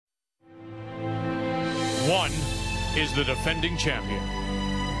One is the defending champion.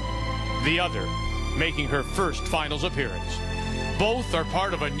 The other making her first finals appearance. Both are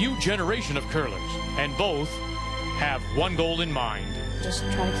part of a new generation of curlers, and both have one goal in mind. Just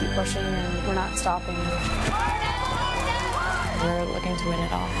trying to keep pushing, and we're not stopping. We're looking to win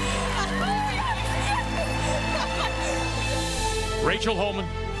it all. Rachel Homan,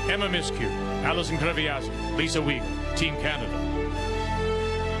 Emma Miscue, Alison Creviazzi, Lisa Weaver, Team Canada.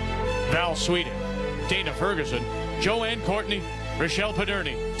 Val Sweeting, Dana Ferguson, Joanne Courtney, Rochelle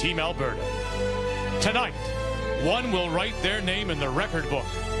Paderni, Team Alberta. Tonight, one will write their name in the record book.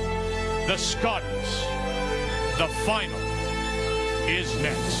 The Scotties. The final is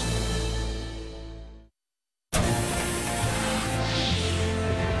next.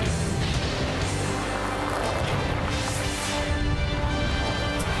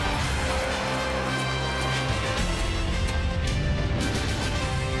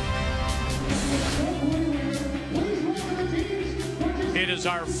 It is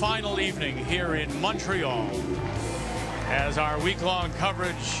our final evening here in Montreal as our week-long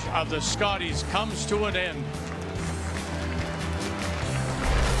coverage of the Scotties comes to an end.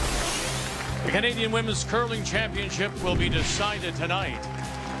 The Canadian Women's Curling Championship will be decided tonight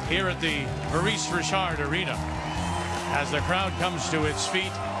here at the Maurice Richard Arena as the crowd comes to its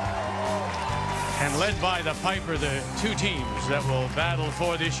feet, and led by the Piper, the two teams that will battle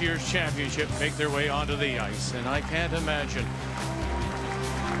for this year's championship make their way onto the ice. And I can't imagine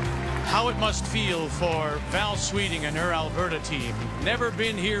how it must feel for Val Sweeting and her Alberta team. Never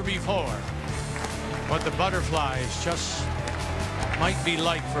been here before. What the butterflies just might be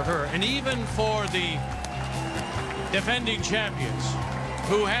like for her. And even for the defending champions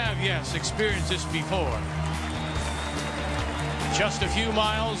who have, yes, experienced this before. Just a few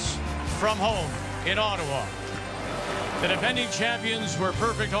miles from home in Ottawa. The defending champions were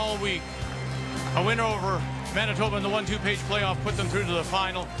perfect all week. A win over Manitoba in the 1-2 page playoff put them through to the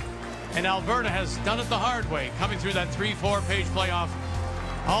final. And Alberta has done it the hard way, coming through that 3-4 page playoff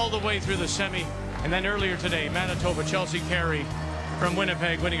all the way through the semi. And then earlier today, Manitoba, Chelsea Carey from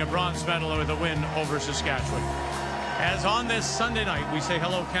Winnipeg winning a bronze medal with a win over Saskatchewan. As on this Sunday night, we say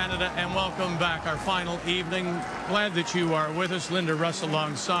hello, Canada, and welcome back. Our final evening. Glad that you are with us. Linda Russ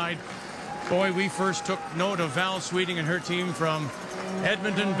alongside. Boy, we first took note of Val Sweeting and her team from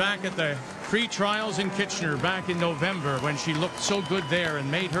Edmonton back at the pre-trials in Kitchener back in November when she looked so good there and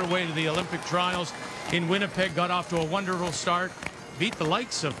made her way to the Olympic trials in Winnipeg, got off to a wonderful start, beat the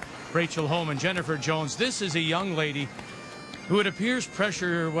likes of Rachel Homan, Jennifer Jones. This is a young lady who it appears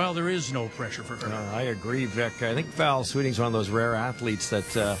pressure, well, there is no pressure for her. I agree, Vic. I think Val Sweeting's one of those rare athletes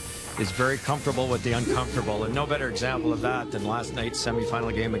that is very comfortable with the uncomfortable, and no better example of that than last night's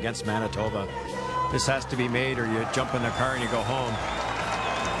semifinal game against Manitoba. This has to be made or you jump in the car and you go home.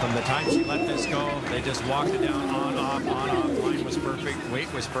 From the time she let this go, they just walked it down, on, off, on, off. Line was perfect,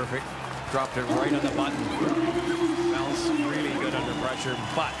 weight was perfect, dropped it right on the button. Val's really good under pressure,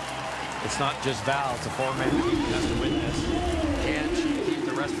 but it's not just Val, it's a four-man team that has to win this. Can she keep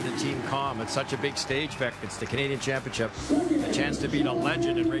the rest of the team calm? It's such a big stage, Vic. It's the Canadian Championship. A chance to beat a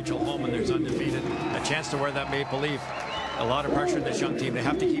legend in Rachel Homan, there's undefeated. A chance to wear that maple leaf. A lot of pressure in this young team. They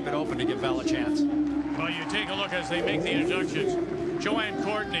have to keep it open to give Val a chance. Well, you take a look as they make the introductions. Joanne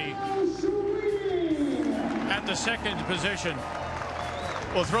Courtney at the second position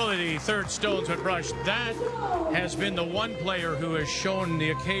will throw the third stones with Rush. That has been the one player who has shown the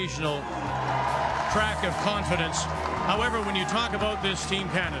occasional crack of confidence. However, when you talk about this Team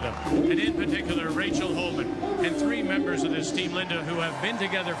Canada, and in particular Rachel Homan and three members of this team, Linda, who have been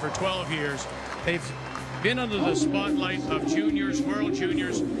together for 12 years, they've been under the spotlight of juniors, world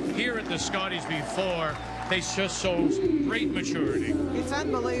juniors, here at the Scotties before. They just show great maturity. It's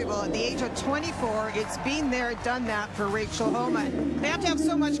unbelievable. At the age of 24, it's been there, done that for Rachel Homan. They have to have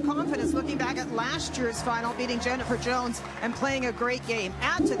so much confidence looking back at last year's final, beating Jennifer Jones and playing a great game.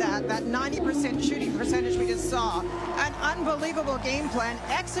 Add to that 90% shooting percentage we just saw. An unbelievable game plan,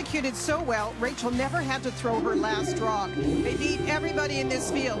 executed so well. Rachel never had to throw her last rock. They beat everybody in this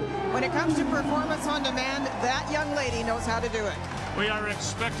field. When it comes to performance on demand, that young lady knows how to do it. We are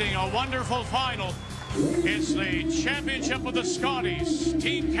expecting a wonderful final. It's the championship of the Scotties.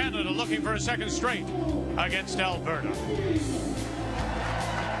 Team Canada looking for a second straight against Alberta.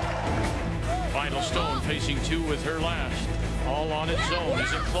 Final stone facing two with her last. All on its own.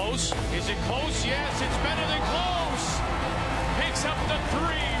 Is it close? Is it close? Yes, it's better than close. Picks up the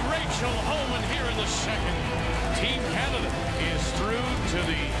three. Rachel Homan here in the second. Team Canada is through to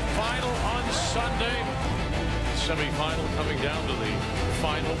the final on Sunday. Semi-final coming down to the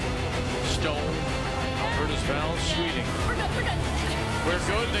final stone. Alberta's Val Sweeting. We're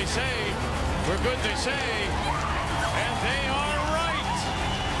good, they say. We're good, they say, and they are right.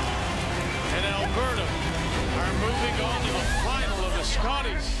 And Alberta are moving on to the final of the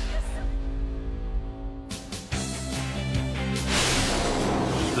Scotties.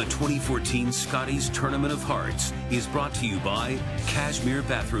 The 2014 Scotties Tournament of Hearts is brought to you by Cashmere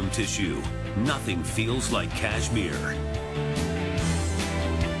Bathroom Tissue. Nothing feels like cashmere.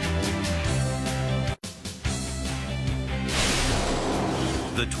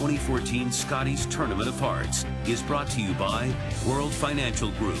 The 2014 Scotties Tournament of Hearts is brought to you by World Financial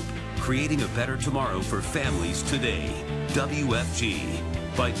Group, creating a better tomorrow for families today.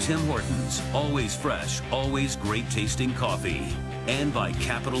 WFG, by Tim Hortons, always fresh, always great tasting coffee. And by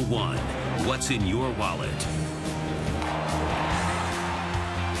Capital One, what's in your wallet?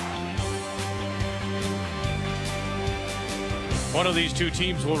 One of these two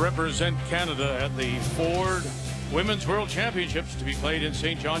teams will represent Canada at the Ford Women's World Championships to be played in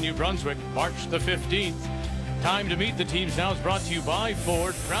St. John, New Brunswick, March the 15th. Time to meet the teams now is brought to you by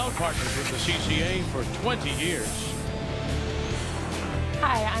Ford, proud partners with the CCA for 20 years.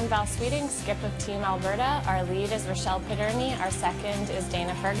 Hi, I'm Val Sweeting, skip of Team Alberta. Our lead is Rachel Homan. Our second is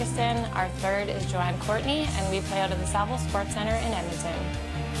Dana Ferguson. Our third is Joanne Courtney, and we play out of the Saville Sports Centre in Edmonton.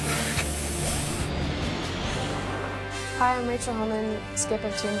 Hi, I'm Rachel Homan, skip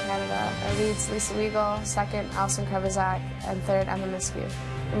of Team Canada. Our lead's Lisa Weagle, second Alison Krevizak, and third Emma Miskew.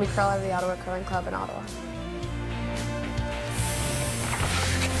 And we curl out of the Ottawa Curling Club in Ottawa.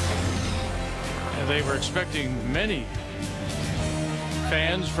 And they were expecting many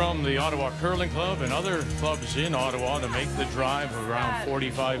fans from the Ottawa Curling Club and other clubs in Ottawa to make the drive around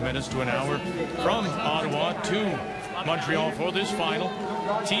 45 minutes to an hour from Ottawa to Montreal for this final.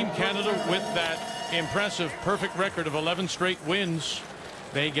 Team Canada, with that impressive perfect record of 11 straight wins,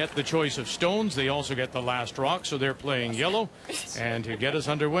 they get the choice of stones. They also get the last rock, so they're playing yellow. And to get us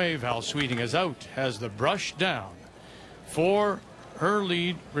underway, Val Sweeting is out, has the brush down for her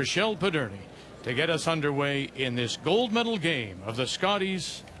lead, Rachel Homan, to get us underway in this gold medal game of the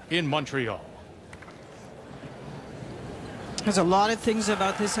Scotties in Montreal. There's a lot of things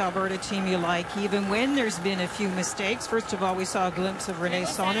about this Alberta team you like, even when there's been a few mistakes. First of all, we saw a glimpse of Renee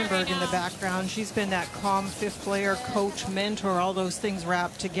Sonnenberg in the background. She's been that calm fifth player, coach, mentor, all those things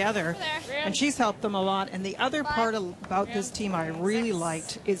wrapped together. And she's helped them a lot. And the other part about this team I really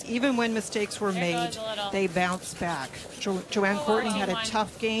liked is even when mistakes were made, they bounced back. Joanne Courtney had a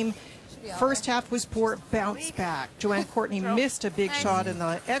tough game. First half was poor, bounced back. Joanne Courtney missed a big shot in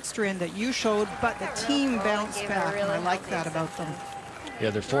the extra end that you showed, but the team bounced back, and I like that about them.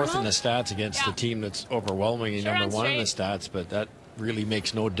 Yeah, they're fourth in the stats against the team that's overwhelmingly number one in the stats, but that really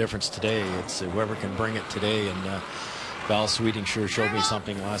makes no difference today. It's whoever can bring it today, and Val Sweeting sure showed me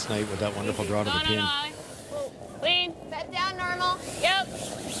something last night with that wonderful draw to the pin. Lean. Bed down, normal. Yep.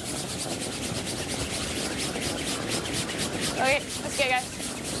 Okay, let's go, guys.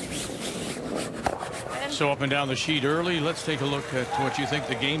 So up and down the sheet early. Let's take a look at what you think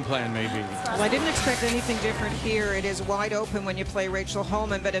the game plan may be. Well, I didn't expect anything different here. It is wide open when you play Rachel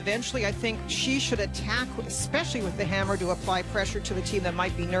Homan, but eventually I think she should attack, especially with the hammer, to apply pressure to the team that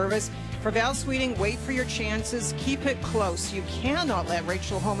might be nervous. For Val Sweeting, wait for your chances. Keep it close. You cannot let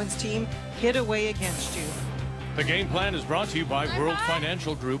Rachel Homan's team hit away against you. The game plan is brought to you by World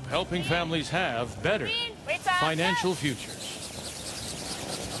Financial Group, helping families have better financial futures.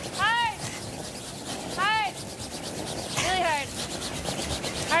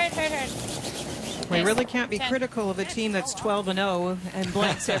 We really can't be critical of a team that's 12-0 and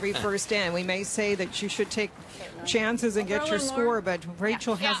blanks every first end. We may say that you should take chances and get your score, but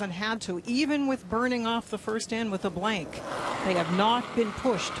Rachel hasn't had to, even with burning off the first end with a blank. They have not been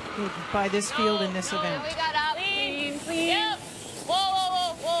pushed by this field in this event. We got up. Clean. Yep.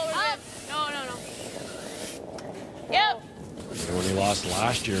 Whoa. Up. No. Yep. When they lost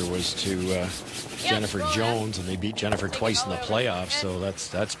last year was to Jennifer Jones, and they beat Jennifer twice in the playoffs, so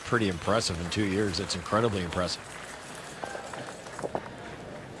that's pretty impressive in 2 years. It's incredibly impressive.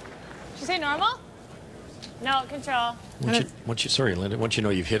 Did you say normal? No, control. Sorry, Linda, once you know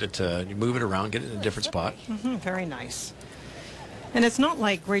you've hit it, you move it around, get it in a different spot. Very nice. And it's not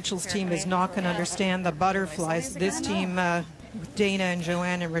like Rachel's team is not going to understand the butterflies. This team, Dana and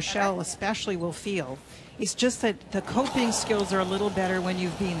Joanne and Rachel especially, will feel. It's just that the coping skills are a little better when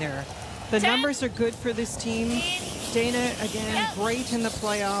you've been there. The numbers are good for this team. Dana, again, great in the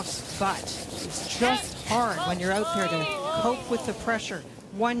playoffs, but it's just hard when you're out there to cope with the pressure.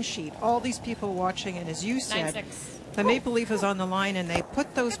 One sheet, all these people watching, and as you said, the Maple Leaf is on the line, and they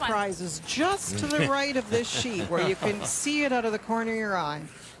put those prizes just to the right of this sheet where you can see it out of the corner of your eye.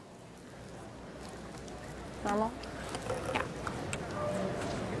 Normal?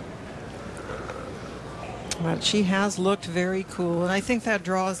 But she has looked very cool, and I think that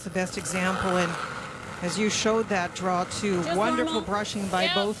draw is the best example. And as you showed that draw too, wonderful brushing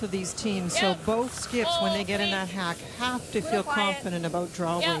by both of these teams. So both skips, when they get in that hack, have to feel confident about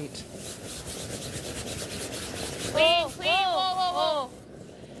draw weight. Clean, clean, whoa.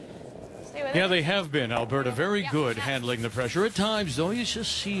 Stay with Yeah, it. they have been, Alberta, very good handling the pressure. At times, though, you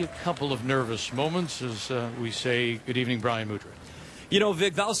just see a couple of nervous moments as we say, good evening, Brian Mudryk. You know,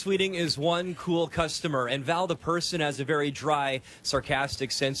 Vic, Val Sweeting is one cool customer, and Val, the person, has a very dry,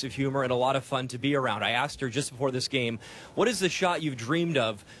 sarcastic sense of humor and a lot of fun to be around. I asked her just before this game, what is the shot you've dreamed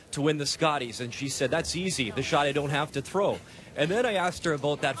of to win the Scotties? And she said, that's easy, the shot I don't have to throw. And then I asked her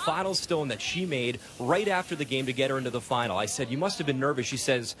about that final stone that she made right after the game to get her into the final. I said, you must have been nervous. She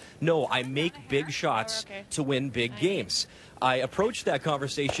says, no, I make big shots to win big games. I approached that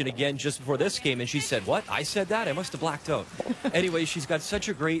conversation again just before this game, and she said, what? I said that? I must have blacked out. Anyway, she's got such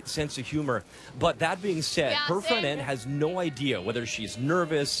a great sense of humor. But that being said, her front end has no idea whether she's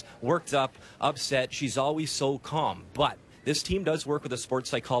nervous, worked up, upset. She's always so calm. But this team does work with a sports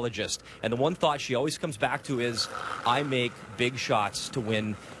psychologist, and the one thought she always comes back to is, I make big shots to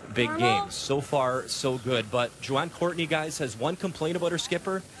win big games. So far, so good. But Joanne Courtney, guys, has one complaint about her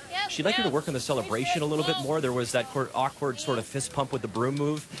skipper. She'd like her to work on the celebration a little bit more. There was that awkward sort of fist pump with the broom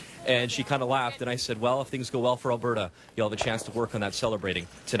move, and she kind of laughed. And I said, well, if things go well for Alberta, you'll have a chance to work on that celebrating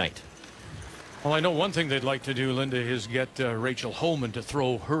tonight. Well, I know one thing they'd like to do, Linda, is get Rachel Homan to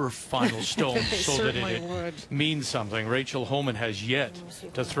throw her final stone so that it means something. Rachel Homan has yet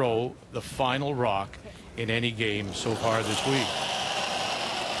to throw the final rock in any game so far this week.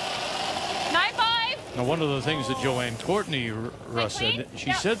 9-5. Now, one of the things that Joanne Courtney, Russ, said,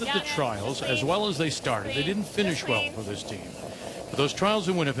 she said that the trials, as well as they started, they didn't finish well for this team. But those trials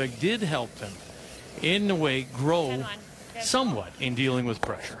in Winnipeg did help them, in a way, grow somewhat in dealing with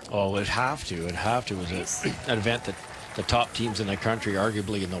pressure. Oh, it'd have to. It'd have to. It was an event that the top teams in the country,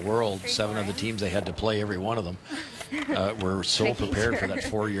 arguably in the world, 7 of the teams they had to play, every one of them, were so prepared for that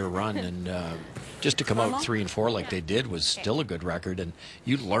 4-year run. And just to come out 3-4 like they did was still a good record. And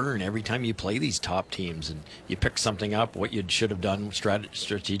you learn every time you play these top teams, and you pick something up, what you should have done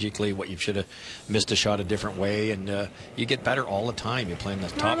strategically, what you should have missed a shot a different way, and you get better all the time. You're playing the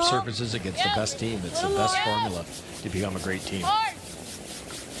top surfaces against the best team. It's the best formula to become a great team. Hard.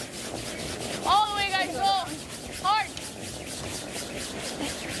 All the way, guys. Go. Hard.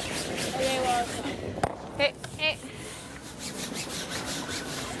 Okay, well. Hey.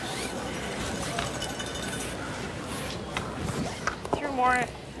 Through more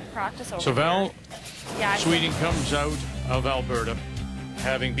practice over So Val Yeah, Sweeting comes out of Alberta,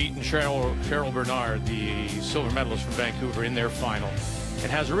 having beaten Cheryl Bernard, the silver medalist from Vancouver, in their final,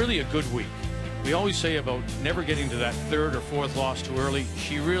 and has really a good week. We always say about never getting to that 3rd or 4th loss too early.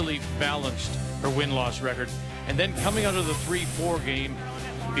 She really balanced her win-loss record. And then coming out of the 3-4 game,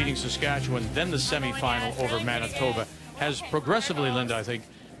 beating Saskatchewan, then the semifinal over Manitoba, has progressively, Linda, I think,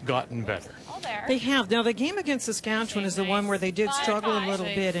 gotten better. They have. Now, the game against Saskatchewan is the one where they did struggle a little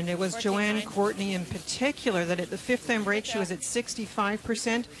bit, and it was Joanne Courtney in particular that at the 5th end break she was at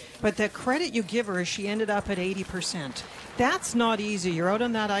 65%, but the credit you give her is she ended up at 80%. That's not easy. You're out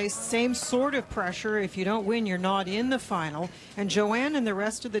on that ice, same sort of pressure. If you don't win, you're not in the final. And Joanne and the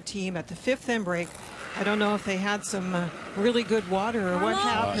rest of the team at the 5th end break, I don't know if they had some really good water or what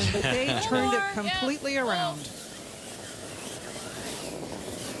happened, but they turned it completely around.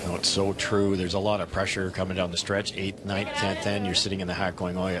 No, it's so true. There's a lot of pressure coming down the stretch. 8th, 9th, 10th end. You're sitting in the hack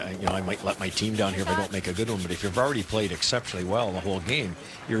going, oh, I might let my team down here if I don't make a good one. But if you've already played exceptionally well the whole game,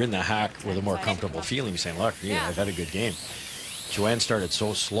 you're in the hack with a more comfortable feeling, saying, look, I've had a good game. Joanne started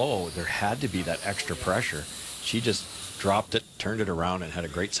so slow, there had to be that extra pressure. She just dropped it, turned it around, and had a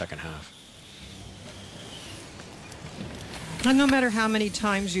great second half. And no matter how many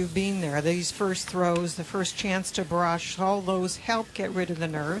times you've been there, these first throws, the first chance to brush, all those help get rid of the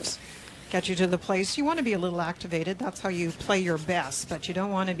nerves, get you to the place. You want to be a little activated. That's how you play your best, but you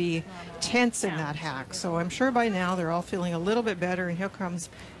don't want to be tense in that hack. So I'm sure by now they're all feeling a little bit better, and here comes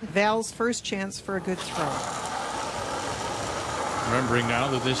Val's first chance for a good throw. Remembering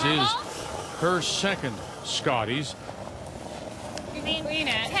now that this is her second Scotties.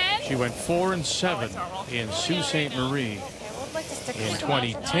 She went 4-7 in Sault Ste. Marie in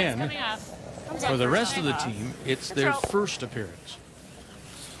 2010. For the rest of the team, it's their first appearance.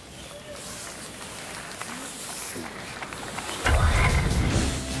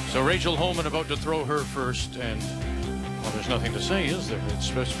 So Rachel Homan about to throw her first, and well, there's nothing to say, is there?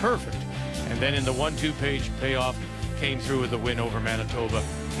 It's perfect. And then in the 1-2 page payoff, came through with the win over Manitoba.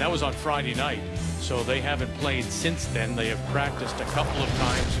 And that was on Friday night. so they haven't played since then. They have practiced a couple of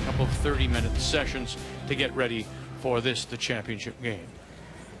times, a couple of 30-minute sessions to get ready for this, the championship game.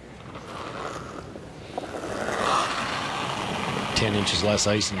 10 inches less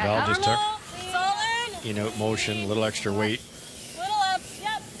ice than Val just took. Solid. In out motion, a little extra weight. Little up.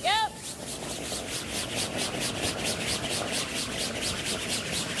 Yep. Yep.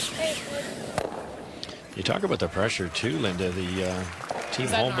 You talk about the pressure too, Linda. The team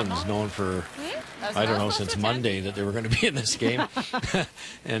Homan's known for, I don't know, since Monday that they were going to be in this game.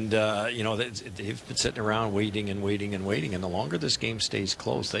 And, you know, they've been sitting around waiting and waiting and waiting. And the longer this game stays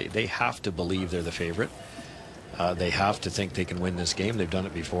close, they have to believe they're the favorite. They have to think they can win this game. They've done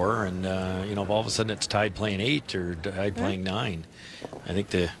it before. And, you know, if all of a sudden it's tied playing 8 or tied playing 9, I think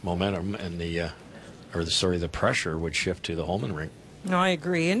the momentum and the pressure would shift to the Homan rink. No, I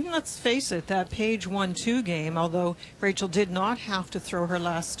agree. And let's face it, that Page 1-2 game, although Rachel did not have to throw her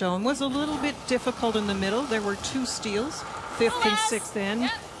last stone, was a little bit difficult in the middle. There were 2 steals, 5th and 6th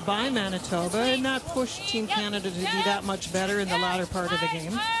end by Manitoba, and that pushed Team Canada to be that much better in the latter part of the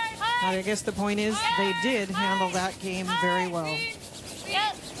game. I guess the point is they did handle that game very well.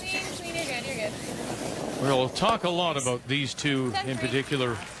 Yep. Clean. You're good. We'll talk a lot about these two in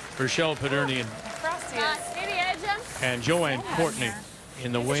particular, Rachel Paderny and Joanne Courtney,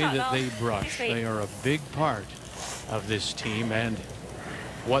 in the way that they brush. They are a big part of this team and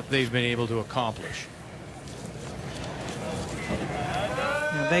what they've been able to accomplish.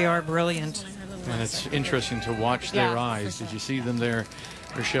 Yeah, they are brilliant. And it's interesting to watch their eyes. Did you see them there?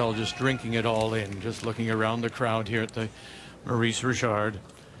 Rachel just drinking it all in, just looking around the crowd here at the Maurice Richard.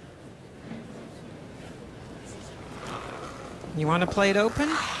 You want to play it open,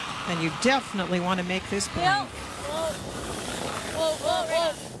 and you definitely want to make this point. Yep. Whoa.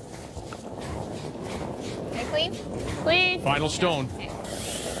 Okay, clean. Final stone. Good.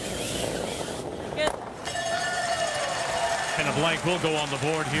 And a blank will go on the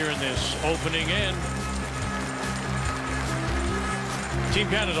board here in this opening end. Team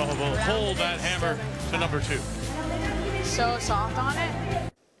Canada will hold that hammer to number 2. So soft on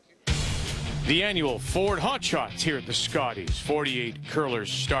it. The annual Ford Hot Shots here at the Scotties. 48 curlers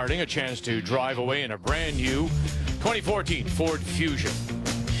starting, a chance to drive away in a brand new 2014 Ford Fusion.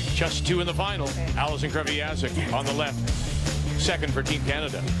 Just 2 in the final. Alison Kreviazuk on the left. Second for Team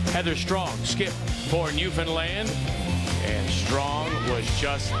Canada. Heather Strong, skip for Newfoundland. And Strong was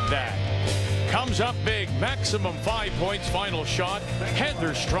just that. Comes up big, maximum 5 points, final shot.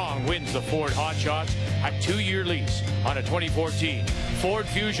 Heather Strong wins the Ford Hot Shots, a 2-year lease on a 2014 Ford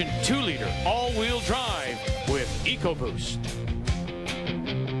Fusion 2-liter all-wheel drive with EcoBoost.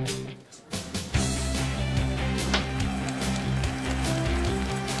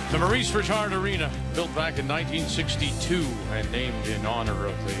 The Maurice Richard Arena, built back in 1962 and named in honor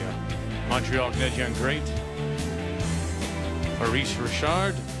of the Montreal Canadian great Maurice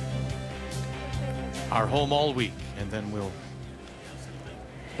Richard. Our home all week, and then we'll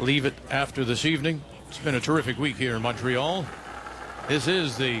leave it after this evening. It's been a terrific week here in Montreal. This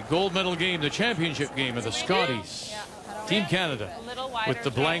is the gold medal game, the championship game of the Scotties. Team Canada, with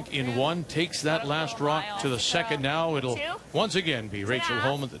the blank in 1, takes that last rock to the second now. It'll once again be Rachel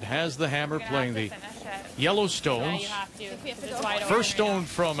Homan that has the hammer, playing the yellow stones. First stone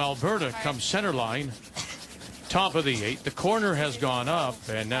from Alberta comes center line. Top of the 8. The corner has gone up,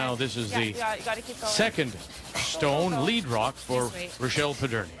 and now this is the second stone lead rock for Rachel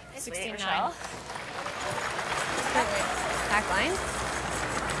Paderny. 69. Back line.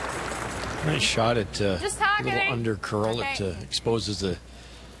 Nice shot at a little under curl. It exposes the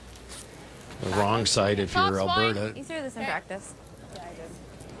wrong side if you're Alberta. You threw this in practice.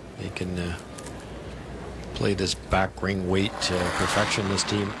 They can play this back ring weight to perfection. This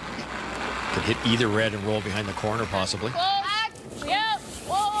team could hit either red and roll behind the corner, possibly. Yep.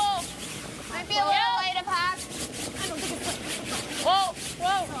 Whoa. Might be a little light of pack. Whoa.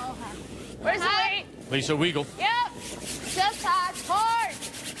 Where's the weight? Lisa Weigel. Yep. Just pack. Hard.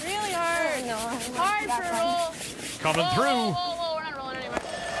 Really hard. No. Hard for a roll. Coming through. Whoa. We're not rolling anymore.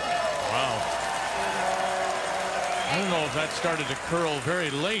 Wow. I don't know if that started to curl very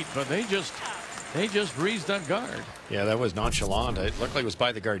late, but they just breezed that guard. Yeah, that was nonchalant. It looked like it was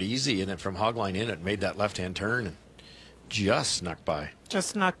by the guard easy, and then from hogline in, it made that left-hand turn and just snuck by. Just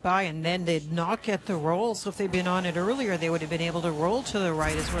snuck by, and then they'd not get the roll. So if they'd been on it earlier, they would have been able to roll to the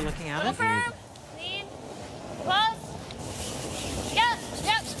right as we're looking at it. Lean. Close. Yep.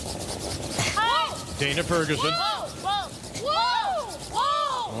 High. Dana Ferguson. Whoa.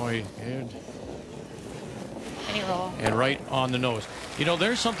 Boy, Any roll. and right on the nose. You know,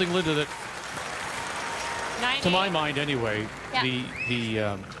 there's something, Linda, that to my mind anyway,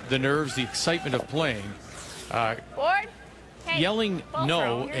 the nerves, the excitement of playing, yelling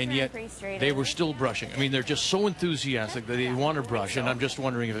no, and yet they were still brushing. I mean, they're just so enthusiastic that they want to brush, and I'm just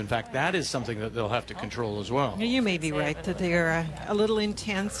wondering if, in fact, that is something that they'll have to control as well. You may be right that they are a little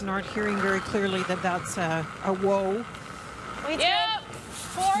intense and aren't hearing very clearly that that's a whoa.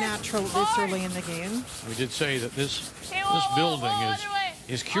 Natural this early in the game. We did say that this building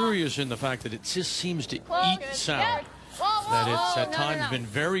is curious in the fact that it just seems to eat sound, that it's at times been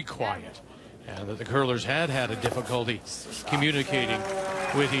very quiet, and that the curlers had a difficulty communicating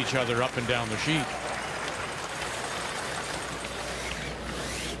with each other up and down the sheet.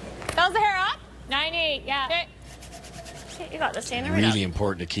 That was the hair up? 98, yeah. Okay. You got this, Dana. Really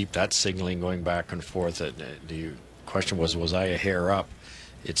important to keep that signaling going back and forth. The question was I a hair up?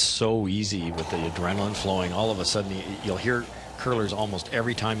 It's so easy with the adrenaline flowing. All of a sudden, you'll hear curlers almost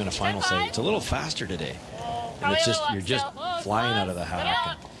every time in a final say, it's a little faster today. And it's just, you're just flying out of the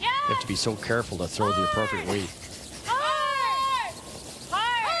hack. And you have to be so careful to throw the appropriate weight.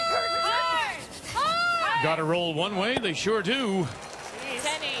 Got to roll one way, they sure do.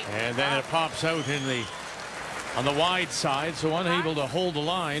 And then it pops out on the wide side, so unable to hold the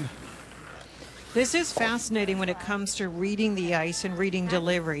line. This is fascinating when it comes to reading the ice and reading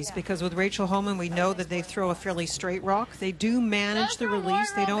deliveries, because with Rachel Homan, we know that they throw a fairly straight rock. They do manage the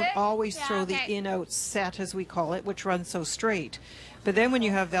release. They don't always throw the in-out set, as we call it, which runs so straight. But then when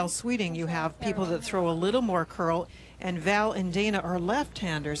you have Val Sweeting, you have people that throw a little more curl, and Val and Dana are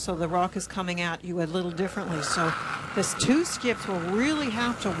left-handers, so the rock is coming at you a little differently. So these two skips will really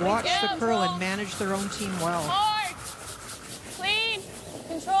have to watch the curl and manage their own team well. Hard. Clean.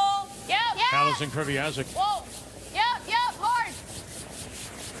 Control. Yep. Allison Krivyazik. Whoa. Yep. Hard.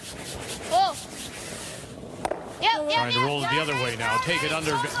 Whoa. Yep. Trying to roll it the other way now. Take it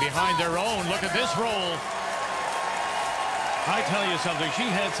under behind their own. Look at this roll. I tell you something. She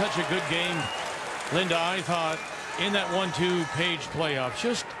had such a good game, Linda. I thought in that 1-2 page playoff,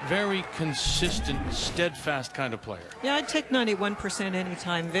 just very consistent, steadfast kind of player. Yeah, I'd take 91%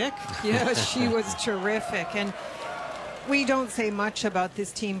 anytime, Vic. Yeah, she was terrific. And we don't say much about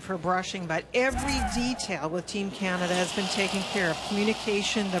this team for brushing, but every detail with Team Canada has been taken care of.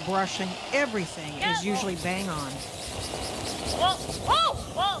 Communication, the brushing, everything is usually bang on.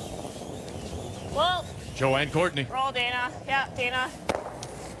 Whoa. Joanne Courtney. Roll, Dana. Yeah, Dana.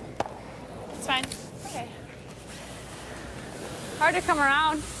 It's fine. Okay. Hard to come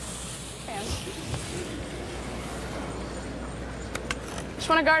around. Okay. Just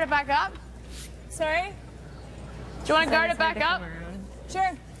want to guard it back up? Sorry? Do you want to guard it back up?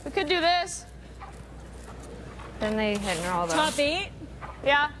 Sure. We could do this. Then they hit and roll. Top 8?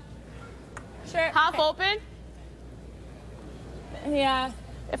 Yeah. Sure. Half open? Yeah.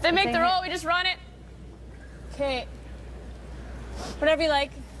 If they make the roll, we just run it. Okay. Whatever you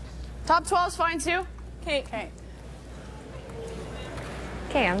like. Top 12 is fine too. Okay.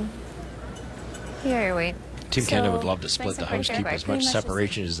 Cam, here your weight. Team Canada would love to split the house, keep as much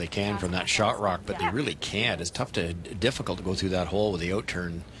separation as they can from that shot rock, but they really can't. It's difficult to go through that hole with the out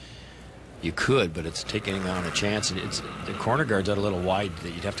turn. You could, but it's taking on a chance. And the corner guard's out a little wide.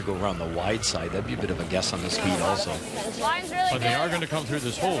 You'd have to go around the wide side. That'd be a bit of a guess on the speed also. But they are going to come through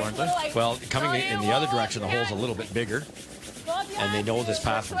this hole, aren't they? Well, coming in the other direction, the hole's a little bit bigger. And they know this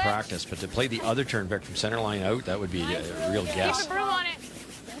path from practice, but to play the other turn back from center line out, that would be a real guess. Keep a broom on it.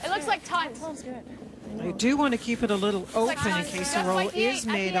 It looks like tons. I do want to keep it a little open in case the roll is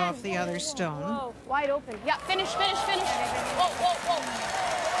made off the other stone. Whoa, wide open. Yeah, finish. Whoa.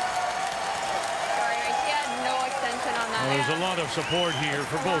 Sorry, I had no extension on that. Well, there's a lot of support here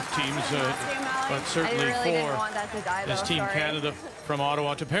for both teams, but certainly for this Team Canada from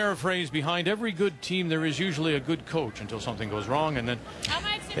Ottawa. To paraphrase, behind every good team, there is usually a good coach until something goes wrong, and then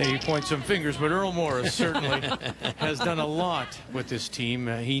they point some fingers. But Earl Morris certainly has done a lot with this team.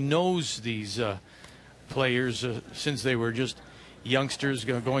 He knows these players since they were just youngsters,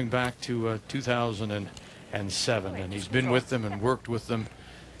 going back to 2007, and he's been with them and worked with them,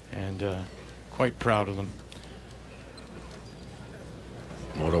 and quite proud of them.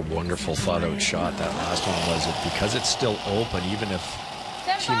 What a wonderful thought-out shot that last one was. Because it's still open, even if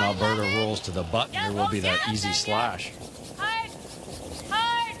Team Alberta rolls to the button, there will be that easy slash. Hard.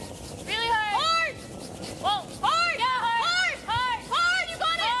 Really hard. Whoa, hard. Yeah, hard. You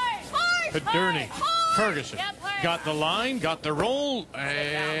got it. Hard. Pederney. Ferguson got the line, got the roll,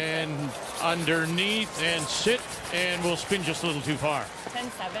 and underneath, and sit, and we'll spin just a little too far.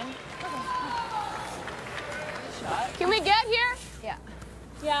 10-7. Can we get here?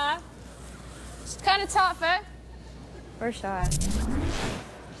 Yeah. It's kind of tough, eh? First shot.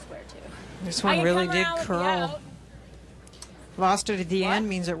 Swear to. This one really did curl. Lost it at the end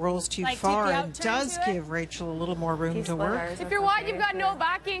means it rolls too far and does give Rachel a little more room to work. If you're wide, you've got no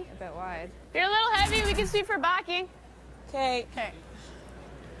backing. A bit wide. If you're a little heavy, we can sweep for backing. Okay. Okay.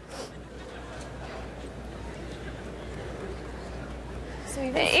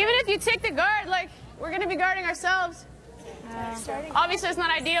 Even if you take the guard, like, we're going to be guarding ourselves. Obviously, it's not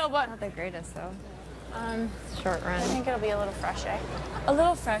ideal, but... Not the greatest, though. Short run. I think it'll be a little fresh, eh? A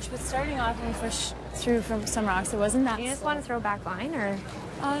little fresh, but starting off when we pushed through from some rocks, it wasn't that. You just want to throw back line, or?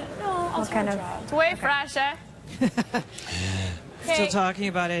 No, I'll kind of. It's way fresh, eh? Still talking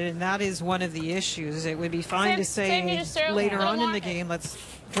about it, and that is one of the issues. It would be fine to say later on in the game, let's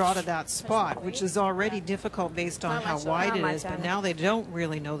draw to that spot, which is already difficult based on how wide it is, but now they don't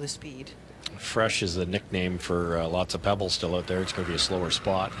really know the speed. Fresh is the nickname for lots of pebbles still out there. It's going to be a slower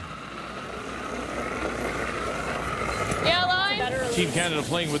spot. Team Canada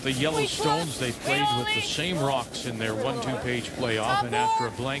playing with the Yellowstones. They played with the same rocks in their 1-2-page playoff, and after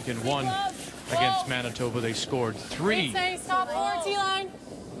a blank and one against Manitoba, they scored 3. Top 4, T-line.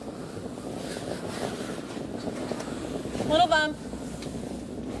 Little bump.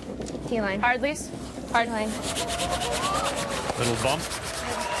 T-line. Hard, Lise. Hard line. Little bump.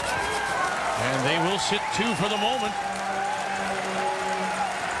 And they will sit 2 for the moment.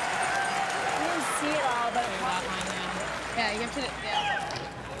 I didn't see it all, but Yeah, you have to, yeah.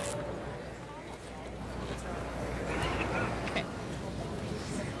 Okay.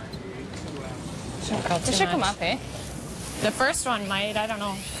 This should come up, eh? the first one might, I don't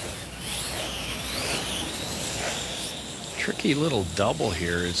know. Tricky little double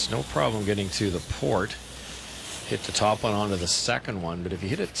here. It's no problem getting to the port. Hit the top one onto the second one, but if you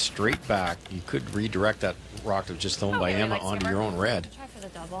hit it straight back, you could redirect that rock that was just thrown by Emma onto your own red. Try for the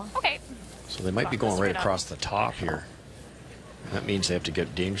double. Okay. So they might be going right across the top here. And that means they have to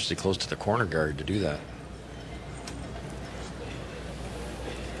get dangerously close to the corner guard to do that.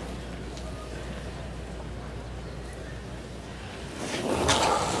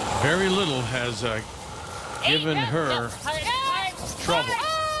 Very little has given her trouble.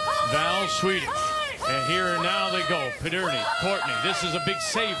 Val Sweeting. And here and now they go. Pederney, Courtney. This is a big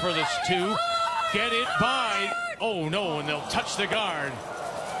save for this 2. Get it by. Oh no, and they'll touch the guard.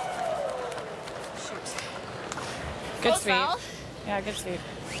 Good sweep. Yeah, good sweep.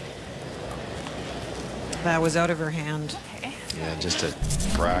 That was out of her hand. Okay. Yeah, just a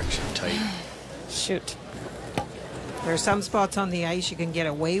fraction tight. Shoot. There are some spots on the ice you can get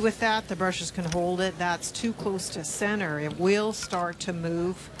away with that. The brushes can hold it. That's too close to center. It will start to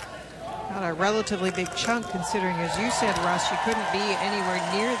move. Got a relatively big chunk considering, as you said, Russ, you couldn't be anywhere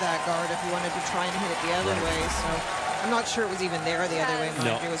near that guard if you wanted to try and hit it the other way. So I'm not sure it was even there the other way.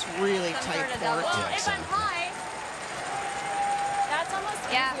 No. It was really tight court. Yeah, exactly. That's almost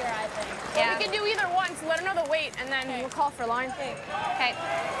easier, I think. Yeah. We can do either one, so let her know the weight, and then we'll call for line. Okay. I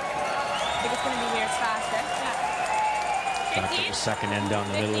think it's going to be here. It's faster. Yeah. Back at the second end down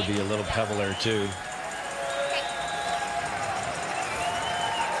the middle would be a little pebble there too.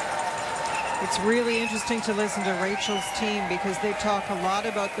 It's really interesting to listen to Rachel's team because they talk a lot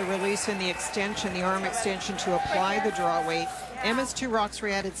about the release and the extension, the arm extension to apply the draw weight. Emma's 2 rocks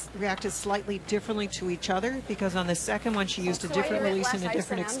reacted slightly differently to each other because on the second one she used a different release and a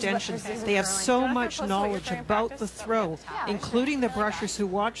different extension. They have so much knowledge about the throw, including the brushers who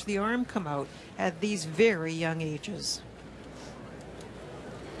watch the arm come out at these very young ages.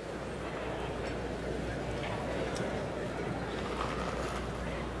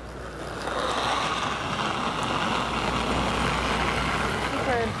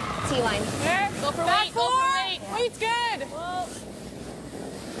 T-line. Go for weight. Go for weight. Weight's good.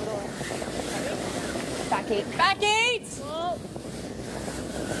 Back 8. Back 8.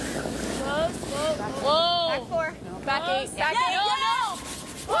 Whoa. Back 4. Back 8. Back 8. No.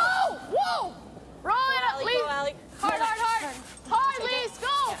 Whoa. Whoa. Roll it up, Lee. Hard. Hard, Lee.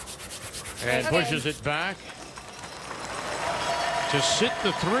 Go. And pushes it back to sit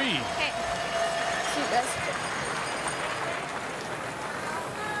the 3. Okay. Shoot this.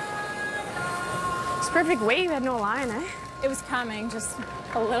 Perfect weight, had no line, eh? It was coming, just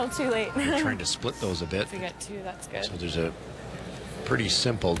a little too late. Trying to split those a bit. If we get 2, that's good. So there's a pretty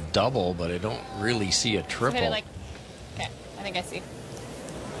simple double, but I don't really see a triple. Hit it like, okay, I think I see.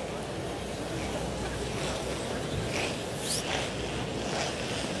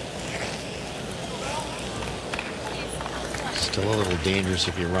 Still a little dangerous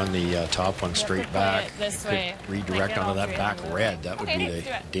if you run the top one straight back. This you way. could redirect onto that back red. That would be the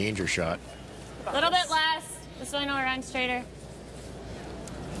danger shot. A little bit less, just so I know I run straighter.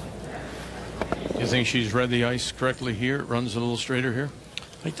 You think she's read the ice correctly here? It runs a little straighter here?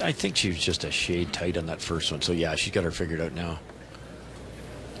 I think she was just a shade tight on that first one. So, yeah, she's got her figured out now.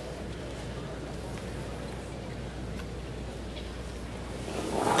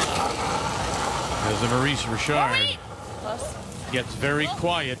 As the Maurice Richard gets very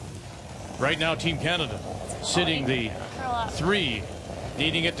quiet. Right now, Team Canada sitting the 3,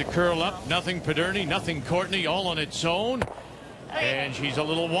 needing it to curl up. Nothing Pederney, nothing Courtney, all on its own. And she's a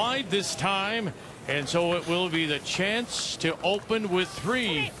little wide this time. And so it will be the chance to open with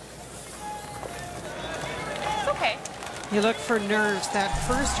 3. It's okay. You look for nerves. That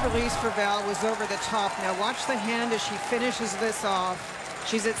first release for Val was over the top. Now watch the hand as she finishes this off.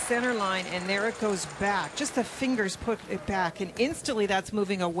 She's at center line, and there it goes back. Just the fingers put it back, and instantly that's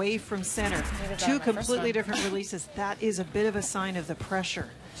moving away from center. 2 completely different releases. That is a bit of a sign of the pressure.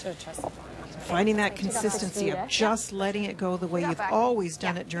 Finding that consistency of just letting it go the way you've always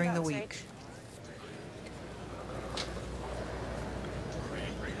done it during the week.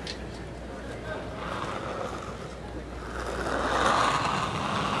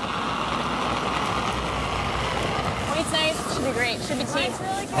 Should be great. Should be team.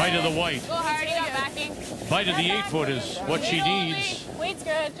 Bite of the white. Go hard. You got backing. Bite of the 8-foot is what she needs. Weight's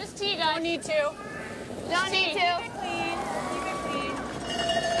good. Just tee, guys. Don't need to. Don't need to. Keep it clean. Keep it clean.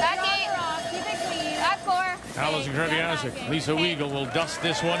 Back 8. Keep it clean. Back 4. Alison Kreviazuk. Lisa Weigel will dust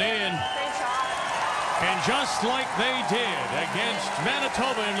this one in. And just like they did against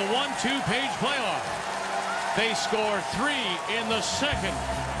Manitoba in the 1-2 page playoff, they score 3 in the second.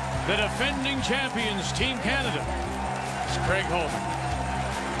 The defending champions, Team Canada. Craig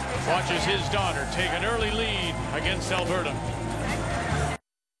Homan watches his daughter take an early lead against Alberta.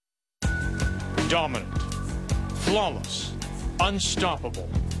 Dominant, flawless, unstoppable,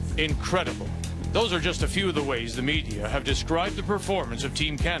 incredible. Those are just a few of the ways the media have described the performance of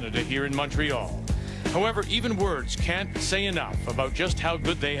Team Canada here in Montreal. However, even words can't say enough about just how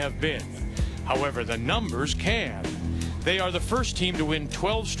good they have been. However, the numbers can. They are the first team to win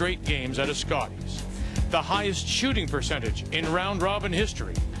 12 straight games at a Scotties. The highest shooting percentage in round-robin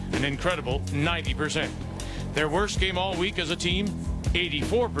history, an incredible 90%. Their worst game all week as a team,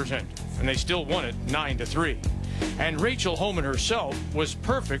 84%, and they still won it 9-3. And Rachel Homan herself was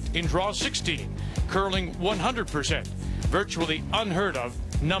perfect in draw 16, curling 100%, virtually unheard of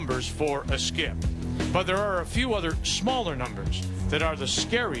numbers for a skip. But there are a few other smaller numbers that are the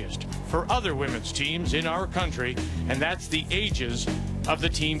scariest for other women's teams in our country, and that's the ages of the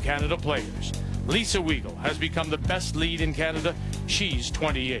Team Canada players. Lisa Weigel has become the best lead in Canada. She's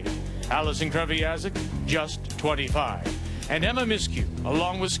 28. Alison Kreviazuk, just 25. And Emma Miskew,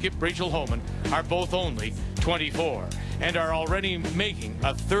 along with skip Rachel Homan, are both only 24 and are already making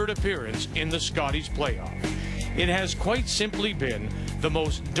a 3rd appearance in the Scotties playoff. It has quite simply been the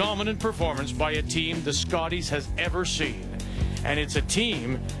most dominant performance by a team the Scotties has ever seen. And it's a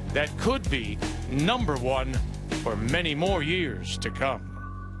team that could be #1 for many more years to come.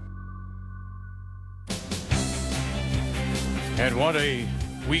 And what a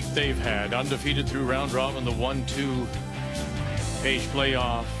week they've had. Undefeated through round robin, the 1-2 page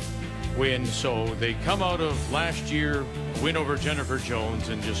playoff win. So they come out of last year, win over Jennifer Jones,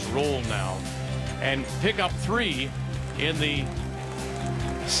 and just roll now. And pick up 3 in the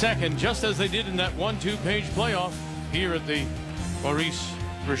second, just as they did in that 1-2 page playoff here at the Maurice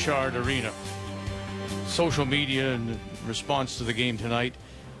Richard Arena. Social media in response to the game tonight,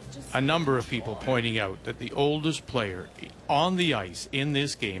 a number of people pointing out that the oldest player on the ice in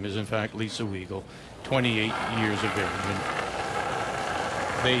this game is in fact Lisa Weigel, 28 years of age. And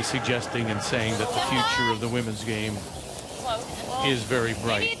they suggesting and saying that the future of the women's game is very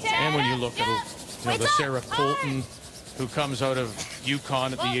bright. And when you look at the Sarah Colton, who comes out of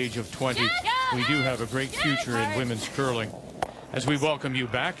Yukon at the age of 20, we do have a great future in women's curling. As we welcome you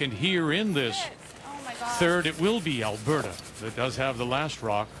back, and here in this 3rd, it will be Alberta that does have the last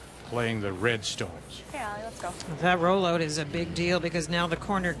rock, playing the Red Stones. Okay, Allie, let's go. That rollout is a big deal because now the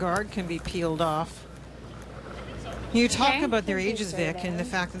corner guard can be peeled off. You talk about their ages, Vic, and the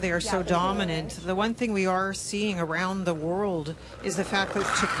fact that they are so dominant. The one thing we are seeing around the world is the fact that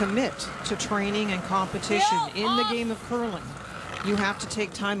to commit to training and competition in the game of curling, you have to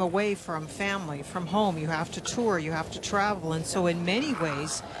take time away from family, from home. You have to tour, you have to travel. And so in many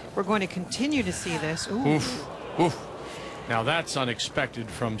ways, we're going to continue to see this. Oof, oof. Now that's unexpected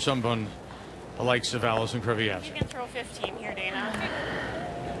from someone the likes of Alison Kreviazuk. You can throw 15 here, Dana.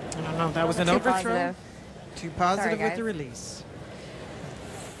 I don't know, that was an overthrow. Too positive with the release.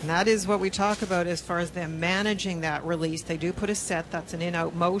 And that is what we talk about as far as them managing that release. They do put a set, that's an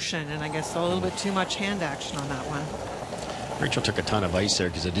in-out motion, and I guess a little bit too much hand action on that one. Rachel took a ton of ice there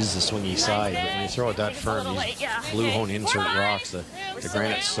because it is the swingy side, but when you throw it that firm, these blue hone insert rocks, the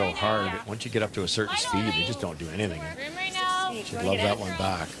granite's so hard. Once you get up to a certain speed, they just don't do anything. Room right now. Should love that one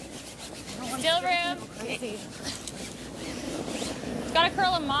back. Still room. Gotta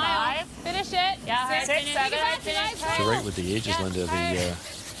curl a mile. Finish it. Yeah, 6, 7. You're right with the ages, Linda. It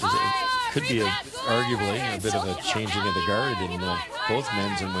could be arguably a bit of a changing of the guard in both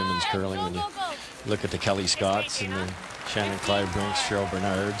men's and women's curling when you look at the Kelly Scotts and the Shannon Clybrinks, Cheryl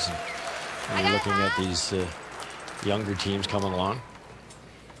Bernards, and you're looking at these younger teams coming along.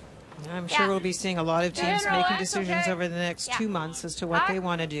 I'm sure we'll be seeing a lot of teams making decisions over the next 2 months as to what they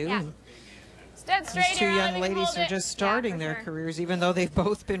want to do. These two young ladies are just starting their careers, even though they've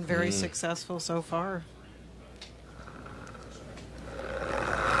both been very successful so far.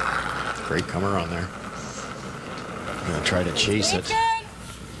 Great comer on there. Going to try to chase it.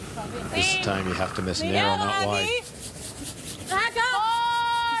 This time you have to miss narrow, not wide. Back up.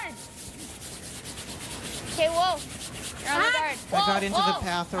 Hard. Okay, whoa. You're on the guard. I got into the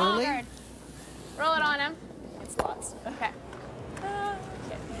path early. Roll it on him. It's lots. Okay.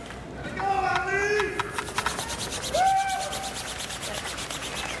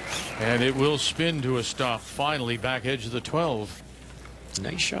 And it will spin to a stop. Finally, back edge of the 12.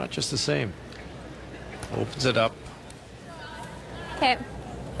 Nice shot, just the same. Opens it up. Okay.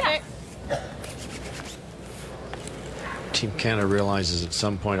 Yeah. Team Canada realizes at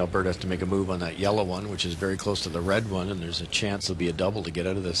some point Alberta has to make a move on that yellow one, which is very close to the red one, and there's a chance there'll be a double to get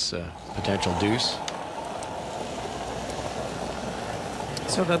out of this potential deuce.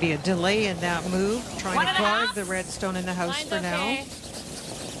 So there'll be a delay in that move, trying to guard the red stone in the house for now.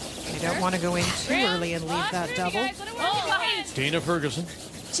 You don't want to go in too early and leave that double. Dana Ferguson.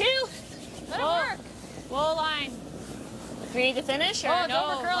 2. Let it work. Whoa line. We need to finish? Or it's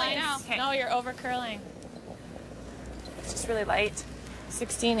over curling now. Okay. No, you're over curling. It's just really light.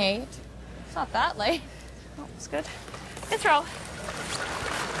 16-8. It's not that light. Oh, it's good. Good throw.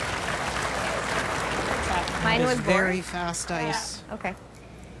 Mine was very fast ice. Yeah. Okay.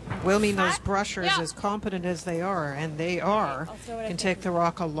 Will mean those brushers, as competent as they are, and they are, can take the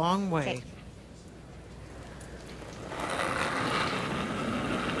rock a long way.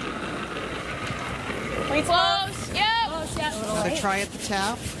 Pretty close. Yeah. Close, yeah. Another try at the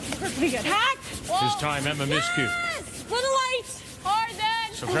tap. Pretty good. Hack. This time, Emma Miskew. Yes. Little light. Hard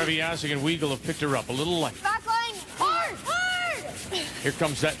then. So Kreviazik and Weigel have picked her up a little light. Back line. Hard. Hard. Here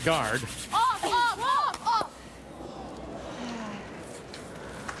comes that guard. Off, off, off, off.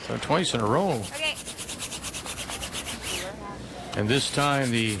 So twice in a row. Okay. And this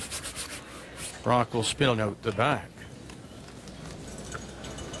time the rock will spin out the back.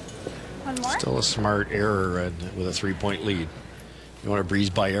 One more. Still a smart error with a 3-point lead. You want to breeze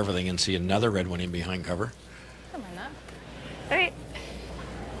by everything and see another red one in behind cover. Don't mind that. Wait.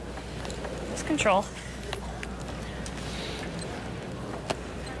 It's control.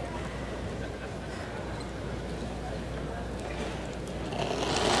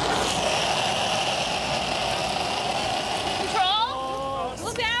 Control.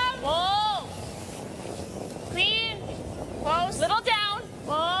 Look down. Whoa. Clean. Close. Little down.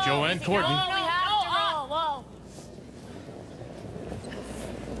 Whoa. Joanne Courtney. No, we have to roll. Whoa.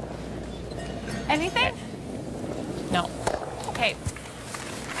 Anything? No. Okay.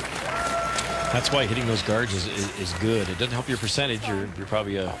 That's why hitting those guards is good. It doesn't help your percentage. You're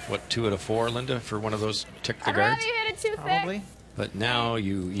probably a, what, 2 out of 4, Linda, for one of those tick the I'd rather guards? you hit it too Probably. thick. But now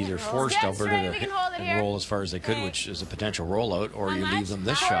you either forced Get Alberta straight, to we hit can hold it and here. roll as far as they could, Okay. which is a potential rollout, or How you much? leave them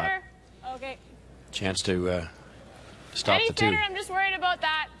this Quarter. shot. Okay. Chance to stop Any the 2. thinner, I'm just worried about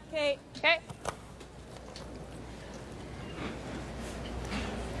that. Okay. Okay.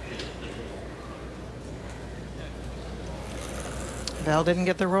 Val didn't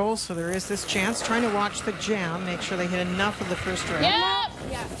get the roll, so there is this chance. Trying to watch the jam, make sure they hit enough of the first round. Yep.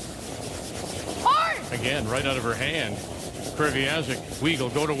 Yeah. Hard. Again, right out of her hand. Kreviazik, Weigel,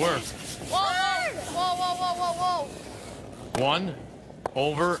 go to work. Whoa. Whoa, whoa, whoa, whoa, whoa. 1,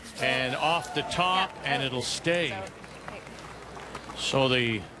 over, and off the top, and it'll stay. So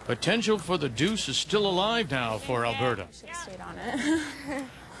the potential for the deuce is still alive now for Alberta. Stayed on it.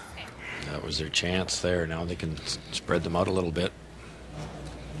 That was their chance there. Now they can spread them out a little bit.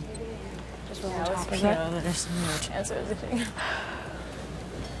 There's no chance of anything.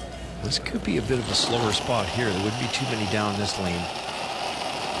 This could be a bit of a slower spot here. There wouldn't be too many down this lane.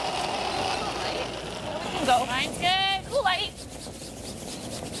 Go. Line's good. Ooh, light.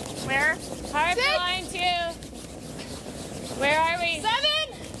 Where? Hard for line 2. Where are we? 7.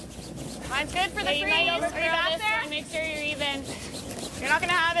 Line's good for the freeze. Are you back there? Make sure you're even. You're not going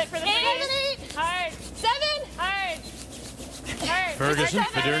to have it for the freeze. 8. Hard. 7. Hard. Ferguson,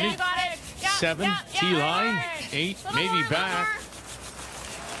 Federny, 7, T-line, 8, maybe back.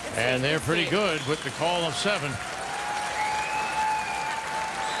 And they're pretty good with the call of 7.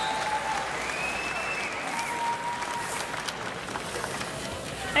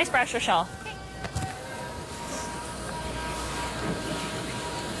 Nice brush, Rochelle.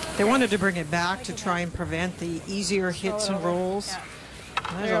 They wanted to bring it back to try and prevent the easier hits and rolls.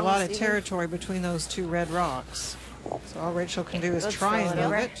 There's a lot of territory between those two red rocks. So all Rachel can do is try and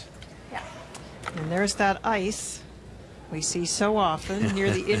move it. And there's that ice we see so often near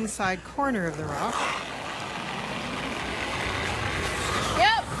the inside corner of the rock.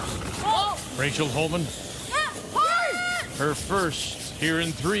 Rachel Homan, her first here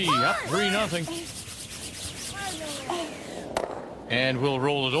in 3, up 3-0. And we'll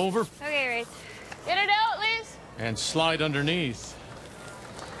roll it over. Okay, Rach. Get it out, Liz. And slide underneath.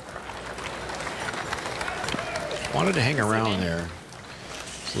 Wanted to hang around there,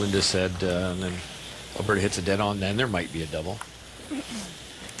 as Linda said, and then Alberta hits a dead on, then there might be a double.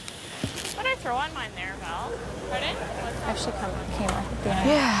 What did I throw on mine there, Val? Pardon? Actually came up at the end.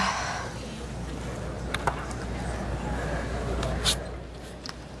 Yeah.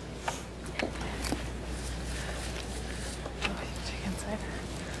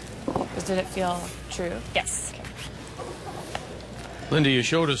 Did it feel true? Yes. Okay. Linda, you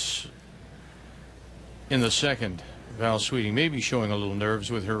showed us in the second, Val Sweeting maybe showing a little nerves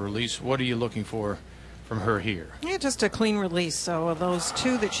with her release. What are you looking for from her here? Yeah, just a clean release. So those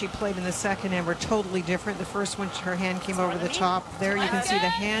two that she played in the second end were totally different. The first one, her hand came over the top. There you can see the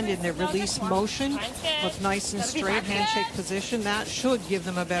hand in the release motion. Looks nice and straight, handshake position. That should give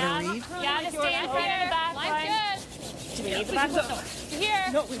them a better read. Yeah, to stay in front of the back line. Do we need the back one? Here.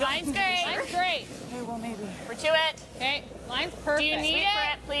 No, we don't. Line's great. Line's great. Okay, well, maybe. We're to it. Okay, line's perfect. Do you need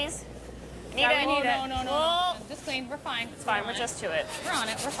it? Please. Need it. No. Just clean. We're fine. It's fine. We're just to it. We're on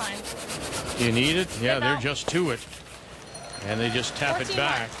it. We're fine. Do you need it? Yeah, they're just to it. And they just tap it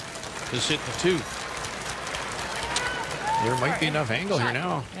back to sit the 2. There might be enough angle here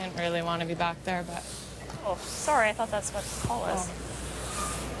now. I didn't really want to be back there, but... Oh, sorry. I thought that's what the call was.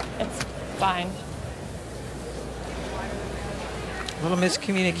 It's fine. A little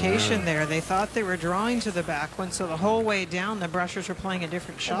miscommunication there. They thought they were drawing to the back one, so the whole way down, the brushers were playing a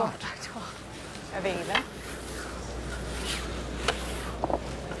different shot. Are they even?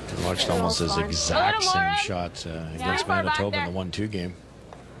 Watched almost his exact same shot against Manitoba in the 1-2 game.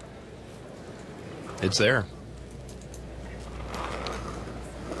 It's there.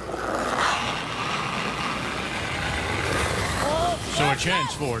 So a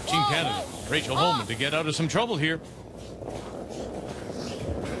chance for Team Canada. Rachel Homan to get out of some trouble here.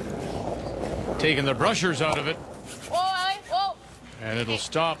 Taking the brushers out of it. Whoa. And it'll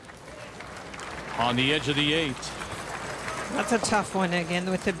stop on the edge of the 8. That's a tough one again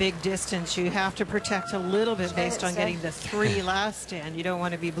with the big distance. You have to protect a little bit based on getting the 3 last stand. You don't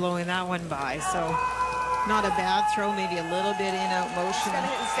want to be blowing that one by. So not a bad throw, maybe a little bit in-out motion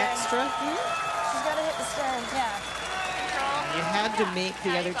extra. She's got to hit the stand, yeah. You had to make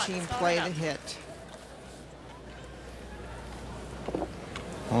the other team play the hit.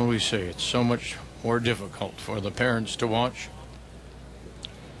 Always say it's so much more difficult for the parents to watch.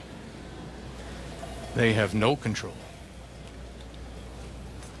 They have no control.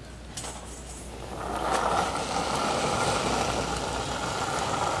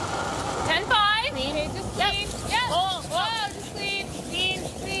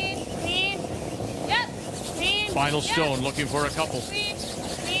 Final stone, looking for a couple. Clean.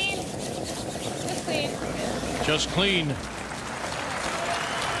 Just clean. Just clean.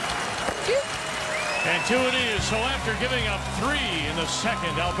 And 2 it is. So after giving up 3 in the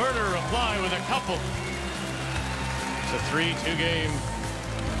second, Alberta reply with a couple. It's a 3-2 game.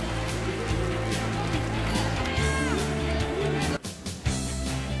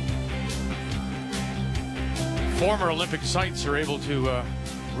 Former Olympic sites are able to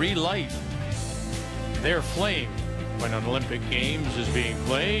relight their flame when an Olympic Games is being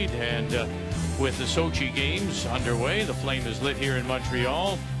played, and with the Sochi Games underway, the flame is lit here in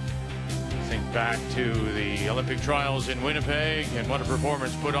Montreal. Think back to the Olympic trials in Winnipeg and what a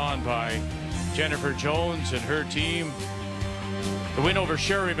performance put on by Jennifer Jones and her team. The win over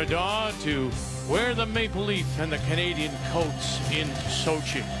Sherry Madaw to wear the maple leaf and the Canadian coats in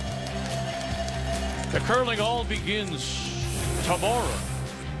Sochi. The curling all begins tomorrow.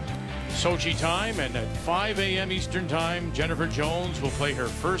 Sochi time, and at 5 a.m. Eastern time, Jennifer Jones will play her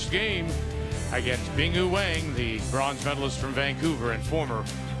first game against Binghu Wang, the bronze medalist from Vancouver and former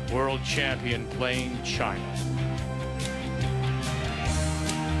world champion playing China.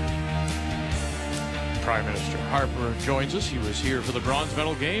 Prime Minister Harper joins us. He was here for the bronze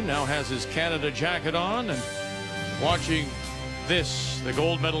medal game, now has his Canada jacket on and watching this, the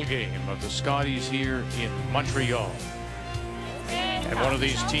gold medal game of the Scotties here in Montreal. And one of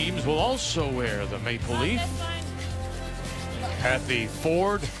these teams will also wear the maple leaf at the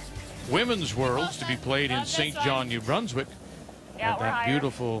Ford Women's Worlds to be played in St. John, New Brunswick at that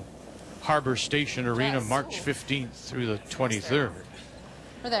beautiful Harbour Station Arena, March 15th through the 23rd.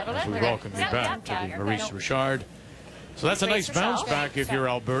 As we welcome you back to the Maurice Richard. So that's a nice bounce back if you're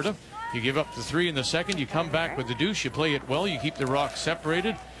Alberta. You give up the 3 in the second, you come back with the deuce, you play it well, you keep the rocks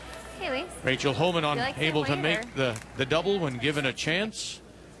separated. Rachel Homan unable to make the double when given a chance.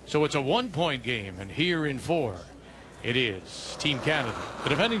 So it's a 1-point game, and here in 4, it is Team Canada, the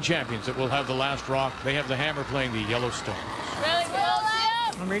defending champions, that will have the last rock. They have the hammer playing the Yellowstones. Really cool.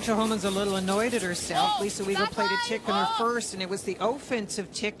 Well, Rachel Homan's a little annoyed at herself. Lisa Weagle played a tick on her first, and it was the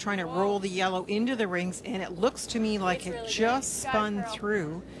offensive tick trying to roll the yellow into the rings, and it looks to me like it just spun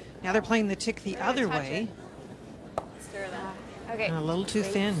through. Now they're playing the tick the other way. Okay. A little too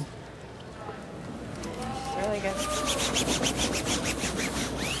thin. Really good.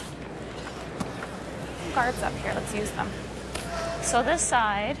 Guards up here. Let's use them. So this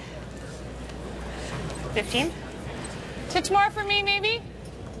side, 15. Touch more for me, maybe.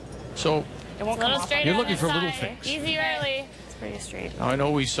 So It won't come off. you're looking for little things. Easy early. It's pretty straight. Now, I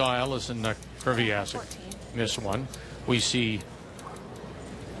know we saw Alison Kreviasek miss one. We see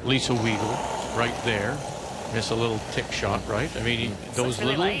Lisa Weagle right there miss a little tick shot, right? I mean, those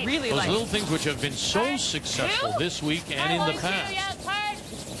little things which have been so successful this week and in the past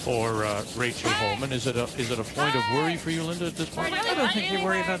for Rachel Homan. Is it a point of worry for you, Linda, at this point? I don't think you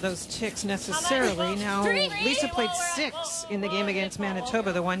worry about those ticks necessarily. Now, Lisa played 6 in the game against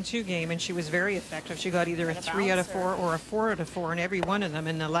Manitoba, the 1-2 game, and she was very effective. She got either a 3 out of 4 or a 4 out of 4 in every one of them.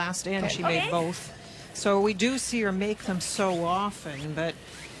 In the last end, she made both. So we do see her make them so often, but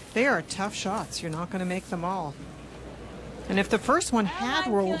they are tough shots. You're not going to make them all. And if the first one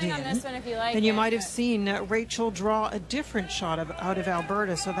had rolled in, then you might have seen Rachel draw a different shot out of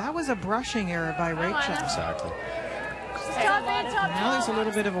Alberta. So that was a brushing error by Rachel. Exactly. Now there's a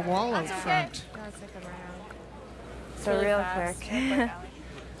little bit of a wall out front. So real quick.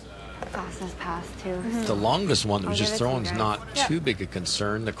 Fastest pass, too. The longest one that was just thrown is not too big a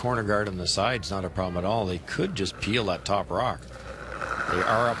concern. The corner guard on the side's not a problem at all. They could just peel that top rock. They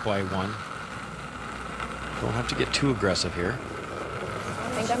are up by 1. Don't have to get too aggressive here. I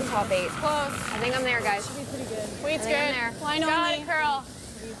think I'm top 8. Close. I think I'm there, guys. Should be pretty good. Weight's good. There. Line only. Curl.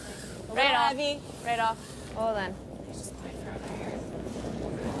 Right off. Right off. Hold on.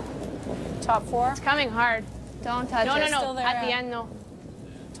 Top 4. It's coming hard. Don't touch it. No. At the end, no.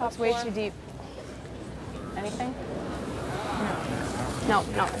 Top 4. Way too deep. Anything? No,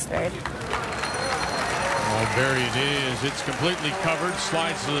 it's buried. Oh, buried it is. It's completely covered.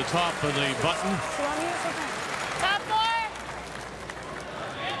 Slides to the top of the button. Top 4.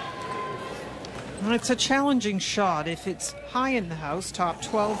 Well, it's a challenging shot. If it's high in the house, top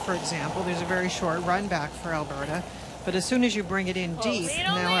 12, for example, there's a very short run back for Alberta. But as soon as you bring it in deep,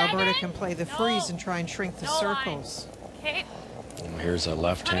 now Alberta can play the freeze and try and shrink the circles. Okay. Here's a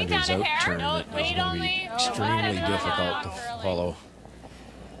left-hander's out turn that is going to be extremely difficult to follow.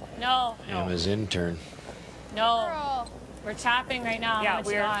 No. Emma's in turn. No. We're chopping right now. Yeah,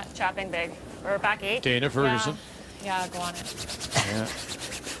 we're chopping big. We're back 8. Dana Ferguson. Yeah, go on it. Yeah.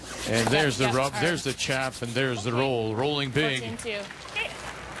 And there's the rub, there's the chap, and there's the roll. Rolling big.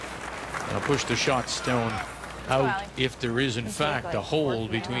 Now push the shot stone out if there is, in fact, a hole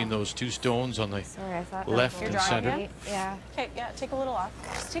between those 2 stones on the left and center. Yeah. Okay, take a little off.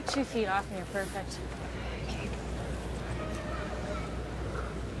 Just take 2 feet off and you're perfect.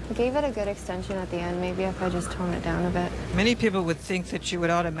 Gave it a good extension at the end. Maybe if I just tone it down a bit. Many people would think that you would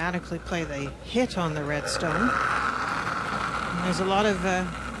automatically play the hit on the red stone. And there's a lot of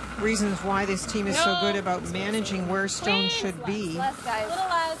reasons why this team is so good about managing where stones should be. Less, guys. Little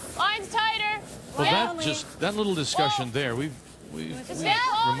less. Line's tighter. Well, that little discussion there, we've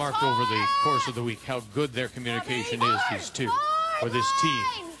remarked over the course of the week how good their communication is, these two, for this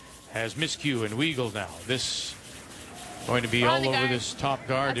team. Has Miscue and Weagle now. This going to be all over this top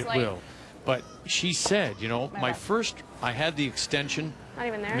guard. It will. But she said, you know, I had the extension. Not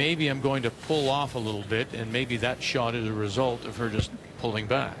even there. Maybe I'm going to pull off a little bit, and maybe that shot is a result of her just pulling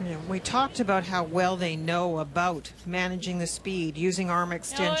back. Yeah, we talked about how well they know about managing the speed, using arm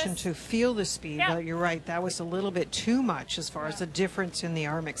extension to feel the speed. Yeah. But you're right, that was a little bit too much as far as the difference in the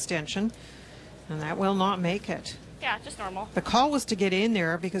arm extension, and that will not make it. Yeah, just normal. The call was to get in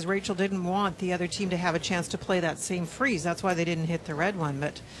there because Rachel didn't want the other team to have a chance to play that same freeze. That's why they didn't hit the red one.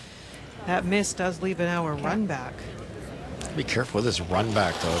 But That miss does leave an hour run back. Be careful with this run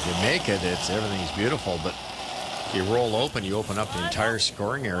back, though. If you make it, everything's beautiful. But if you roll open, you open up the entire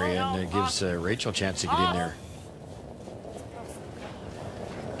scoring area, and it gives Rachel a chance to get in there.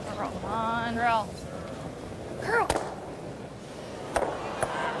 Come on, roll. Curl.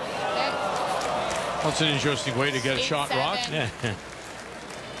 That's an interesting way to get a shot rock.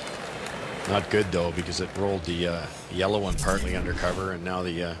 Not good, though, because it rolled the yellow one partly under cover, and now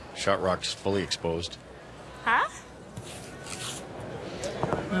the shot rock's fully exposed. Huh?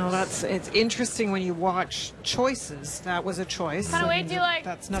 No, it's interesting when you watch choices. That was a choice. What kind of weight do you like?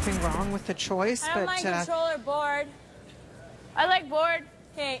 That's nothing wrong with the choice. I don't mind controller board. I like board.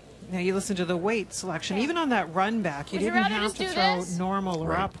 Okay. Now you listen to the weight selection. Even on that run back, you Would you didn't rather have just to do throw this? normal or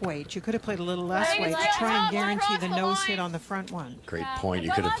Right. up weight. You could have played a little less I think weight it's to like try and top guarantee the across the nose line. hit on the front one. Great Yeah, point. You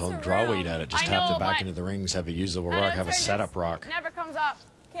but could have lots thrown of draw room. weight at it. Just I tapped know, it back but- into the rings, have a usable I know, rock, have a sorry, setup this rock. Never comes up.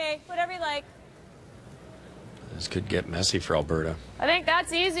 Okay, whatever you like. This could get messy for Alberta. I think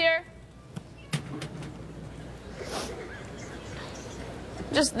that's easier.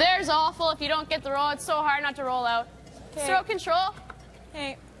 Just there's awful if you don't get the roll. It's so hard not to roll out. Throw control.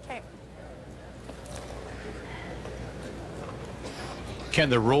 Okay. Okay. Can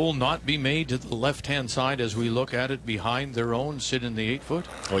the roll not be made to the left-hand side as we look at it behind their own, sit in the 8-foot?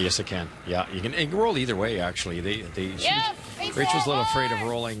 Oh, yes, it can. Yeah, you can roll either way, actually. Yeah, Rachel's a little afraid of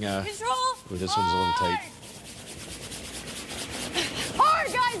rolling. Control. Ooh, this one's a little tight. Hard,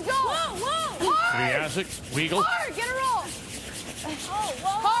 guys, go. Whoa. Hard. Triasic, Weagle. Hard, get a roll. Oh,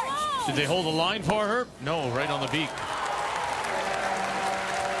 whoa. Hard. Did they hold the line for her? No, right on the beak.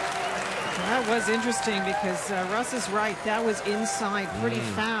 That was interesting because Russ is right. That was inside pretty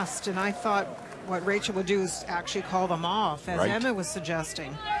fast, and I thought what Rachel would do is actually call them off, as Right. Emma was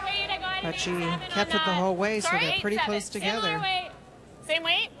suggesting. But she 8-7 kept on it the that. whole way, so Sorry, they're pretty 8-7. close Similar together. weight. Same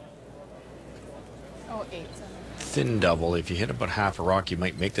weight? Oh, 8-7. Thin double. If you hit about half a rock, you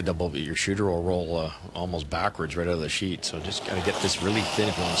might make the double, but your shooter will roll almost backwards right out of the sheet. So just got to get this really thin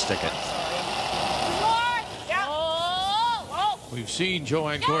if you want to stick it. We've seen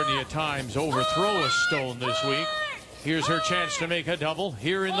Joanne Courtney at times overthrow a stone this week. Here's her chance to make a double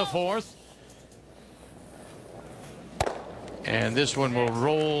here in the 4th. And this one will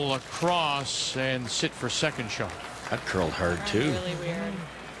roll across and sit for second shot. That curled hard, too. Really weird.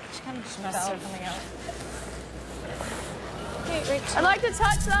 She kind of just messed up coming out. Okay, I'd like to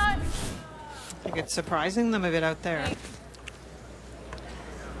touch that. I think it's surprising them a bit out there.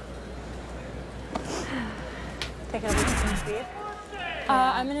 Take it over to some speed.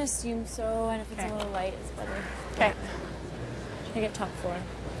 I'm going to assume so, and if it's a little light, it's better. Okay. I get top 4.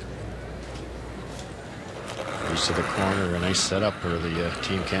 Used to the corner, a nice setup for the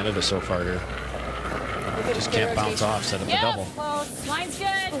Team Canada so far here. Just can't bounce off, set up the double. Close. Line's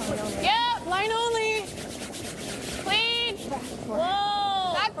good. Yep, line only. Clean.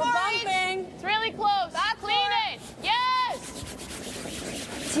 Whoa. Back bumping. It's really close. Back clean it. Yes.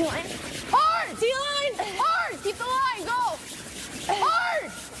 T-line. Hard. T-line. Hard. Keep the line. Go.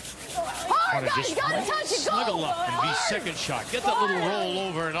 Hard. Hard, guys. You gotta touch it. Go. Snuggle up and be second shot. Get that little roll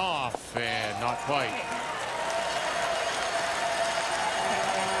over and off, and not quite.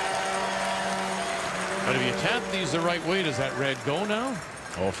 But if you tap these the right way, does that red go now?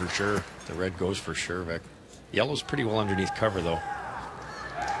 Oh, for sure. The red goes for sure, Vic. Yellow's pretty well underneath cover, though.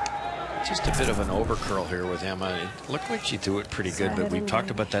 Just a bit of an overcurl here with Emma. It looked like she threw it pretty good, but we've talked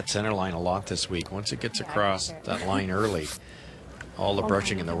about that center line a lot this week. Once it gets across that line early, all the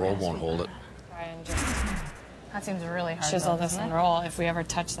brushing and the roll won't hold it. That seems really hard. Chisel this and roll. If we ever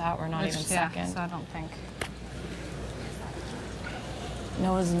touch that, we're not even second. So I don't think.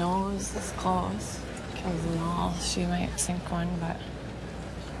 Nose is close. Kills them all. She might sink one, but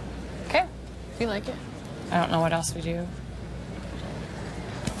Okay. If you like it. I don't know what else we do.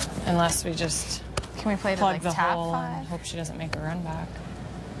 Unless we just Can we play the plug like the tap hole 5? and hope she doesn't make a run back.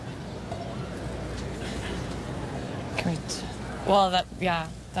 Can we? Well,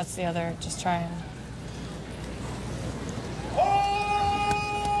 that's the other. Just try and.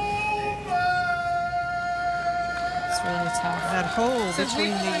 It's really tough. That hole So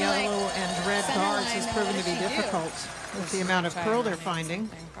between people the in, like, yellow and red center guards line, has what proven to would be she do? difficult with the amount of Try curl and they're make finding.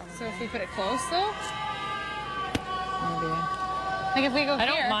 something, probably. So if we put it close, though? Maybe. Like if we go I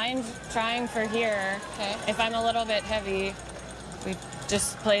here. don't mind trying for here. Okay. If I'm a little bit heavy, we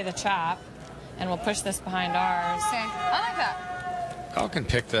just play the chop, and we'll push this behind ours. Okay. I like that. Kyle can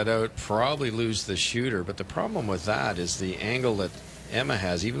pick that out, probably lose the shooter, but the problem with that is the angle that Emma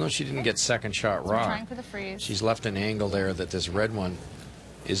has, even though she didn't get second shot So I'm rock, trying for the freeze. she's left an angle there that this red one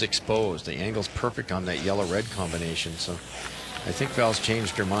is exposed. The angle's perfect on that yellow-red combination, so I think Val's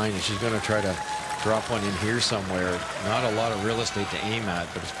changed her mind, and she's going to try to drop one in here somewhere. Not a lot of real estate to aim at,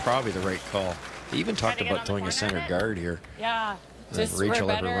 but it's probably the right call. They even talked about throwing a center guard here. Yeah. If Rachel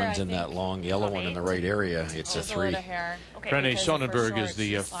ever runs in that long yellow one in the right area, it's a 3. Renee Sonnenberg is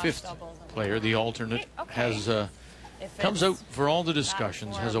the 5th player, the alternate, has comes out for all the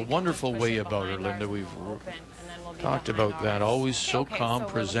discussions, has a wonderful way about her, Linda. We've talked about that. Always so calm,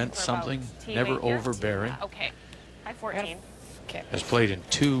 presents something, never overbearing. Okay. Hi, 14. Okay. Has played in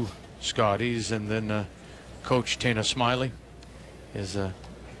 2 Scotties, and then Coach Tana Smiley is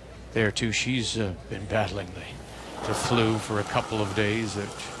there too. She's been battling the flu for a couple of days. That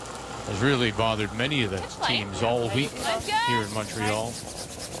has really bothered many of the teams all week here in Montreal.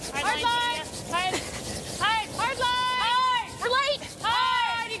 Hard line! Hard line! We're late!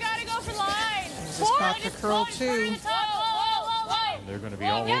 Hard! You gotta go for line! Just got the curl too. And they're going to be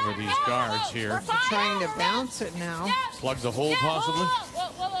all over these guards here. Trying to bounce it now. Plug the hole possibly,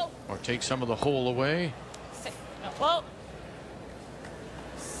 or take some of the hole away. Whoa.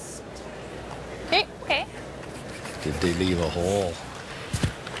 Okay, okay. Did they leave a hole?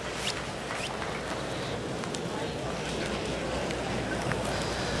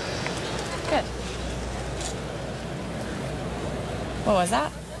 Good. What was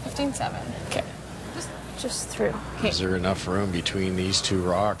that? 15-7. Okay. Just through. Okay. Is there enough room between these 2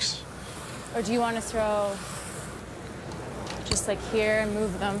 rocks? Or do you want to throw just like here and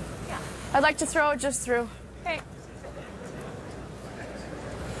move them? Yeah. I'd like to throw it just through. Okay.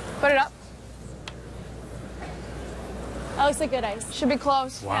 Put it up. That looks like good ice. Should be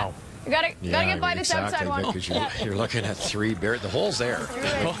close. Wow. You gotta get by this outside one. Because you're looking at 3 buried. The hole's there.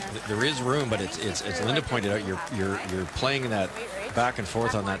 There is room, but it's as Linda pointed out, you're playing that back and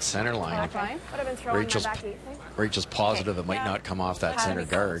forth on that center line. Rachel's positive it might not come off that center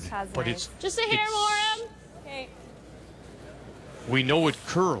guard. But it's just a hair more. Okay. We know it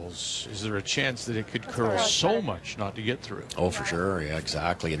curls. Is there a chance that it could curl so much not to get through? Oh, for sure. Yeah,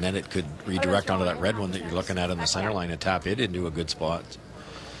 exactly. And then it could redirect onto that red one that you're looking at in the center line and tap it into a good spot.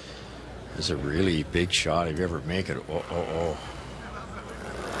 It's a really big shot if you ever make it. Oh.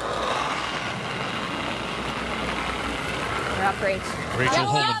 We're up, Rachel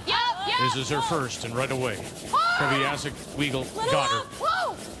Homan. This is her first, and right away, Kraviasek Weigel got her.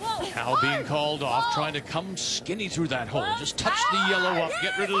 Now being called off, trying to come skinny through that hole. Just touch the yellow up,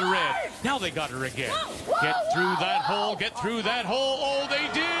 get rid of the red. Now they got her again. Get through that hole, get through that hole. Oh, they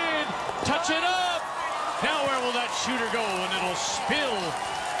did! Touch it up! Now where will that shooter go? And it'll spill.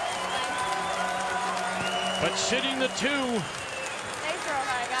 But sitting the 2.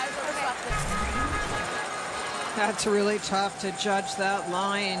 That's really tough to judge that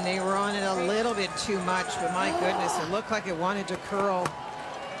line. They were on it a little bit too much, but my goodness, it looked like it wanted to curl.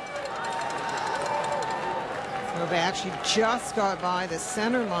 So they actually just got by the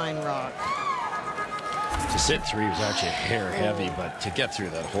center line rock. To sit 3 was actually a hair heavy, but to get through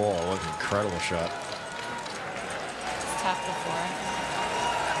that hole was an incredible shot. It's tough before.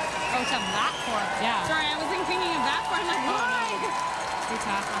 Oh, to that for. Yeah. Sorry, I wasn't thinking of that for. I'm like, why? We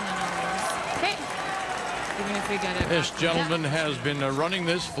tap on the numbers. Okay. Even if we get it. This gentleman has been running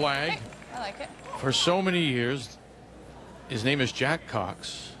this flag I like it. for so many years. His name is Jack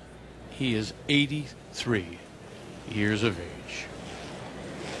Cox. He is 83 years of age.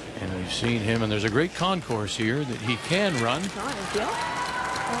 And we've seen him, and there's a great concourse here that he can run. I'm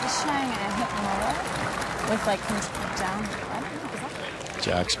just trying to hit more with like down.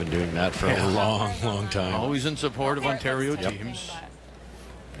 Jack's been doing that for a long time. Always in support of Ontario teams.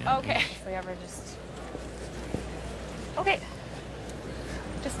 Okay. If we ever just. Okay.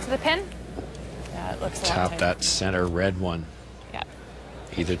 Just to the pin. Yeah, it looks a lot Tap tighter. that center red one. Yeah.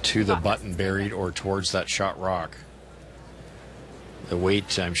 Either to the button buried or towards that shot rock. The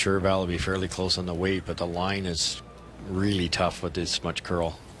weight, I'm sure Val will be fairly close on the weight, but the line is really tough with this much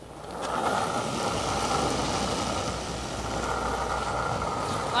curl.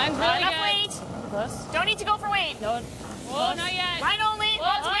 Line's really good. Weight. Close. Don't need to go for weight. No. Whoa, not yet. Line only.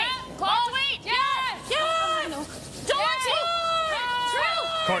 Close Weight. Close weight. Yes. Yes. True.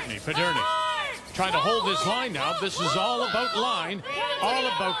 Courtney Paderny trying to hold this line now. This is all about line, all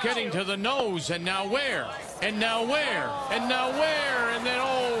about getting to the nose. And now where? And now where? And now where? And then,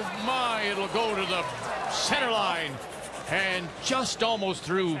 oh my, it'll go to the center line. And just almost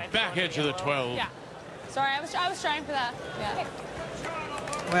through back edge of the 12. Yeah. Sorry, I was trying for that. Yeah.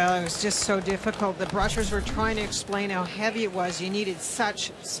 Well, it was just so difficult. The brushers were trying to explain how heavy it was. You needed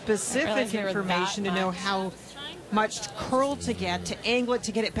such specific information to know how much curl to get, to angle it,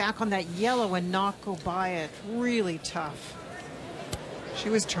 to get it back on that yellow and not go by it. Really tough. She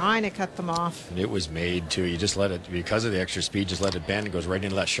was trying to cut them off. And it was made too. You just let it, because of the extra speed, just let it bend. It goes right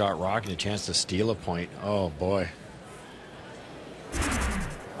into that shot rock and a chance to steal a point. Oh boy.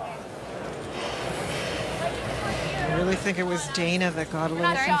 I really think it was Dana that got a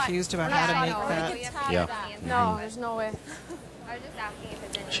little confused about how to make that. Yeah. No, there's no way. I was just asking if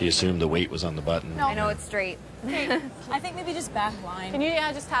it's in. She assumed the weight was on the button. No. I know it's straight. I think maybe just back line. Can you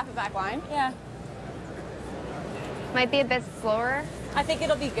just tap it back line? Yeah. Might be a bit slower. I think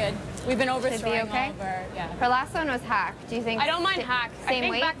it'll be good. We've been overthrowing okay? over. Yeah. Her last one was hack. Do you think? I don't mind hack. Same I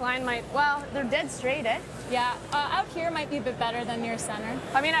think weight? back line might. Well, they're dead straight, eh? Yeah. Out here might be a bit better than near center.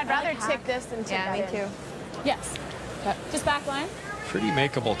 I mean, I'd rather hack. tick this than tick Yeah, that me in. too. Yes. Just back line. Pretty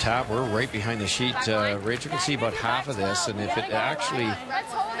makeable tap. We're right behind the sheet. Rachel can see about half of this, and if it actually,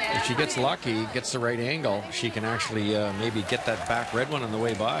 if she gets lucky, gets the right angle, she can actually maybe get that back red one on the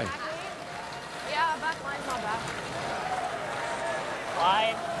way by. Yeah, back line's not bad.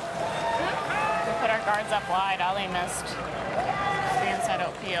 Wide. We put our guards up wide. Ali missed the inside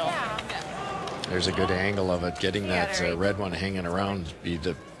out peel. There's a good angle of it. Getting that red one hanging around be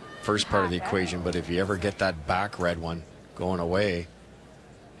the first part of the equation, but if you ever get that back red one going away,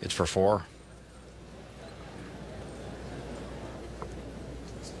 it's for 4.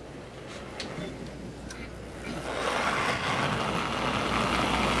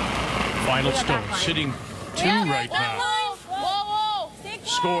 Final stone, sitting 2 right now. Whoa!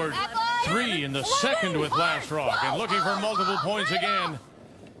 Scored 3 in the second with last rock, and looking for multiple points again.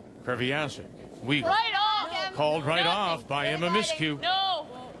 Kreviasik, weak. Right off! Called right off by Emma Miskew. No!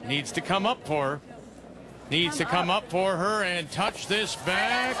 Needs to come up for her. Needs to come up for her and touch this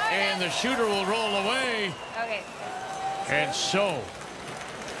back, and the shooter will roll away. Okay. And so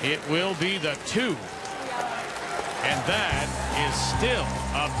it will be the 2. And that is still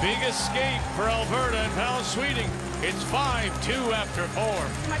a big escape for Alberta and Val Sweeting. It's 5-2 after 4.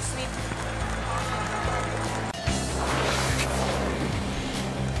 Too much sweep.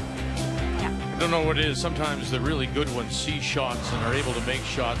 I don't know what it is. Sometimes the really good ones see shots and are able to make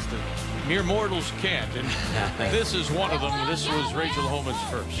shots that mere mortals can't. And this is one of them. This was Rachel Homan's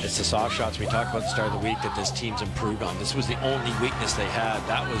first. It's the soft shots we talked about at the start of the week that this team's improved on. This was the only weakness they had.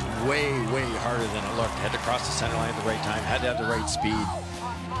 That was way, way harder than it looked. Had to cross the center line at the right time. Had to have the right speed.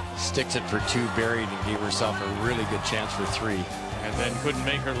 Sticks it for 2 buried and gave herself a really good chance for 3. And then couldn't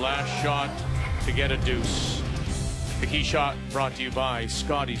make her last shot to get a deuce. The key shot brought to you by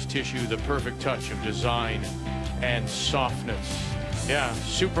Scotties Tissue, the perfect touch of design and softness. Yeah,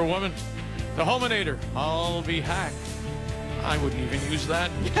 Superwoman, the Homanator. I'll be hacked. I wouldn't even use that.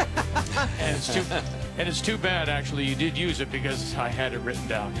 And it's too bad, actually, you did use it because I had it written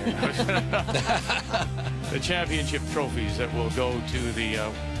down here. The championship trophies that will go to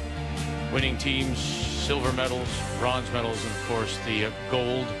the winning teams, silver medals, bronze medals, and of course the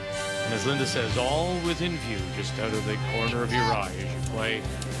gold. And as Linda says, all within view, just out of the corner of your eye as you play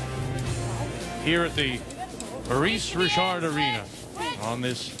here at the Maurice Richard Arena on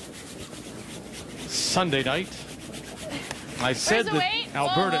this Sunday night. I said that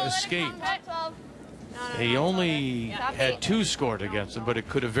Alberta escaped. They only had 2 scored against them, but it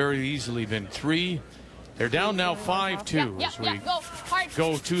could have very easily been 3. They're down now 5-2 as we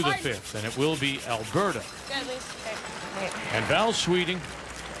go to the 5th, and it will be Alberta. And Val Sweeting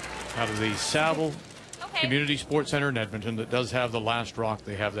out of the Saville Community Sports Center in Edmonton that does have the last rock.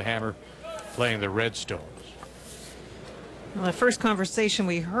 They have the hammer playing the Redstones. Well, the first conversation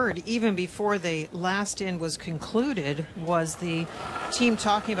we heard, even before the last end was concluded, was the team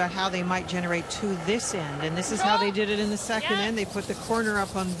talking about how they might generate to this end. And this is how they did it in the second end. They put the corner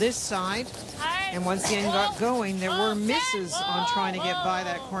up on this side. And once the end got going, there were misses on trying to get by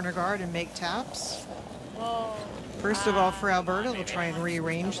that corner guard and make taps. First of all, for Alberta, they'll try and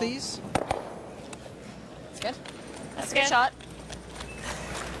rearrange these. That's good. That's a good shot.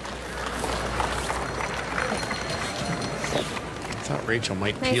 I thought Rachel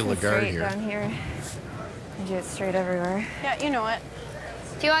might peel the guard here. Down here. And do it straight everywhere. Yeah, you know it.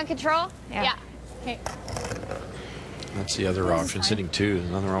 Do you want control? Yeah. Hey, That's the other option, sitting 2.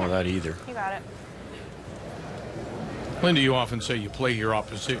 There's nothing wrong with that either. you got it. Linda, you often say you play your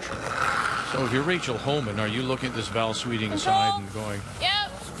opposition. So if you're Rachel Homan, are you looking at this Val Sweeting side and going,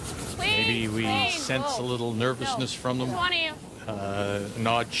 Yep. maybe we sense a little nervousness from them? An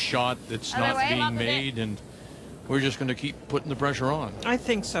odd shot that's not being made, and we're just going to keep putting the pressure on. I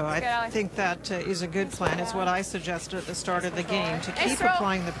think so. I think that is a good plan. It's what I suggested at the start of the game, to keep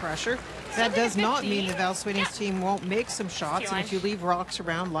applying the pressure. That does not mean the Val Sweeting's team won't make some shots, and if you leave rocks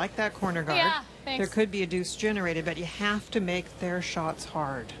around like that corner guard, there could be a deuce generated, but you have to make their shots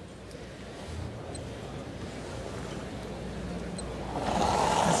hard.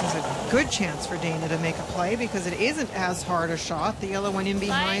 good chance for Dana to make a play because it isn't as hard a shot. The yellow one in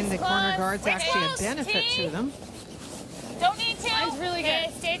behind the corner guard's actually a benefit to them. Don't need to. Mine's really good.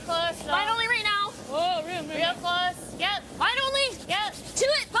 Okay, stay close. Mine only right now. Whoa, room. Real close. Yep. Mine only. Yep. To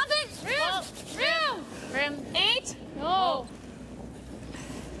it. Pump it. Room. 8. No.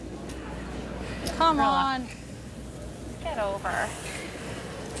 Come on. Get over.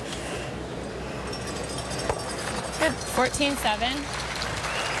 Good. 14-7.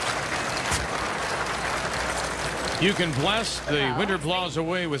 You can blast the Winter Plaza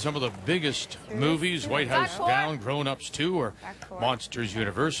away with some of the biggest movies, White House Down, Grown Ups 2, or Monsters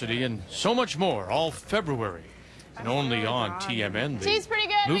University, and so much more, all February. And only on TMN, the She's pretty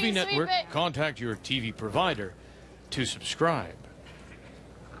good. movie We sweep network. it. Contact your TV provider to subscribe.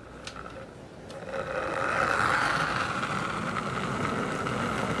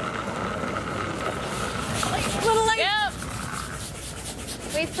 Little light. Yep.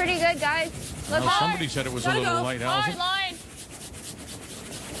 Weight's pretty good, guys. Look Well, hard. somebody said it was a little light, Hard Allison. line.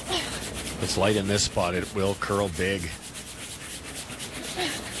 It's light in this spot. It will curl big.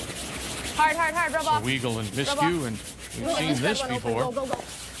 Hard. Rub off. Weagle and Miscue, and we've seen this before.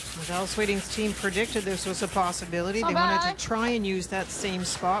 Val Sweeting's team predicted this was a possibility. They wanted to try and use that same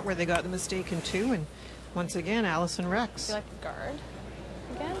spot where they got the mistake in 2, and once again, Allison Rex. Do you like a guard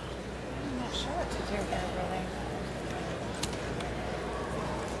again? I'm not sure what to do here, really.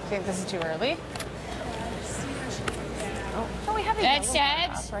 Think this is too early? Oh, no, we have a Edge to edge.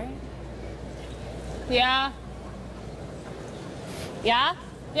 up, right? Yeah. Yeah.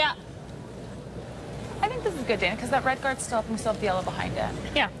 Yeah. I think this is good, Dana, because that red guard's still up and we still have the yellow behind it.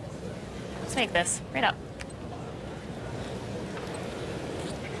 Yeah. Let's make this. Right up.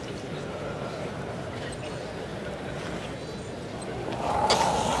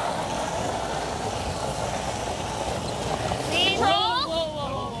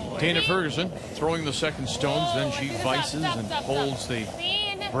 Dana Ferguson throwing the second stones, then she vices and holds the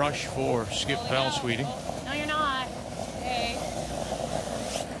brush for Skip Val Sweeting. No, you're not. Okay.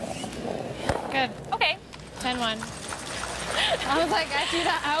 Good. Okay. 10-1. I was like, I see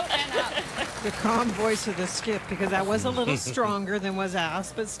that out and up. The calm voice of the Skip, because that was a little stronger than was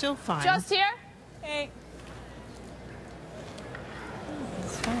asked, but still fine. Just here. Okay.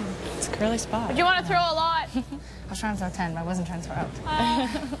 It's fine. It's a curly spot. But you want to throw a lot. I was trying to throw 10, but I wasn't trying to throw out.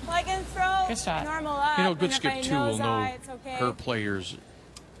 I can throw Good shot. normal up. You know, good and if Skip I too will know noseye, it's okay. her players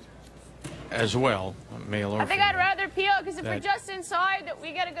as well, male or I think I'd female. rather peel because if we're That- just inside, that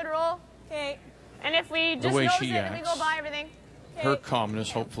we get a good roll. Okay. And if we just way nose she it, then we acts, go by everything. Her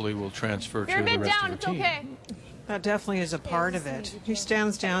calmness hopefully will transfer If you're to a the bit rest down, of it's the team. okay. That definitely is a part of it. She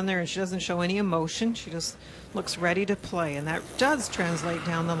stands down there and she doesn't show any emotion. She just looks ready to play, and that does translate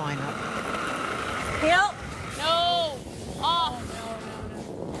down the lineup. Peel. No. Off.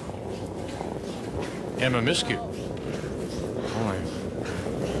 Emma Miscue. Boy.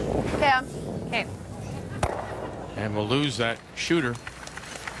 Okay. Okay. And we'll lose that shooter.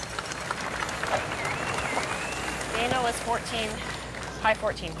 Dana was 14. High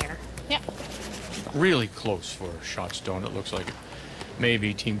 14 here. Yep. Really close for a shot stone. It looks like it may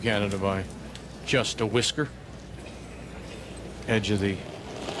be Team Canada by just a whisker. Edge of the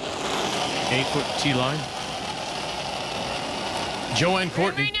 8-foot tee line. Joanne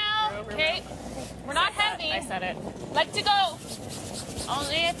Courtney. Right now. Okay. We're not heavy. I said it. Like to go.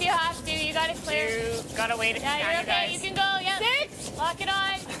 Only if you have to. You got it clear. You gotta wait if you can, you guys. You can go. Yep. 6. Lock it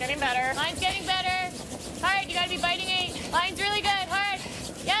on. It's getting better. Line's getting better. Hard. You gotta be biting 8. Line's really good. Hard.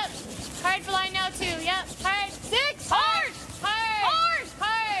 Yep. Hard for line now too. Yep. Hard. 6. Hard. Hard.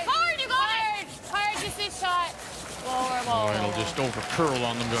 Hard. Hard. You got it. Hard. Just this shot. Lower. Oh, it'll just over curl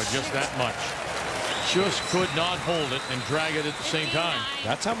on them by just that much. Just could not hold it and drag it at the same time.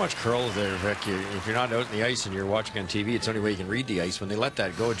 That's how much curl is there, Vic. If you're not out in the ice and you're watching on TV, it's the only way you can read the ice. When they let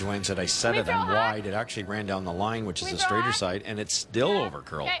that go, Joanne said, I set it on wide. It actually ran down the line, which is the straighter side, and it's still over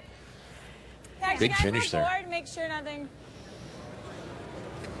curl. Okay. Big finish there. Board, make sure nothing.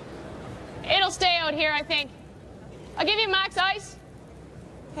 It'll stay out here, I think. I'll give you max ice.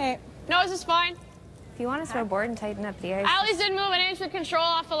 Okay. Nose is fine. If you want to throw a board and tighten up the ice. Allie's didn't move an inch with control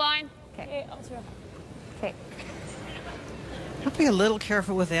off the line. Okay, I'll throw. Okay. I'll be a little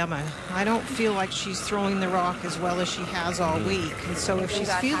careful with Emma. I don't feel like she's throwing the rock as well as she has all week. And so if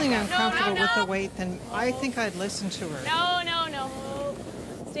she's feeling uncomfortable with the weight, then I think I'd listen to her. No.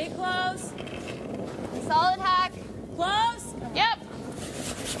 Stay close. Solid hack. Close. Yep.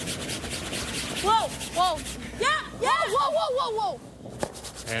 Whoa. Yeah. Whoa.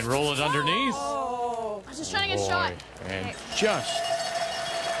 And roll it underneath. Oh. I was just trying to get shot. And just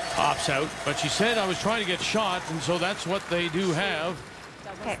pops out. But she said I was trying to get shot, and so that's what they do have.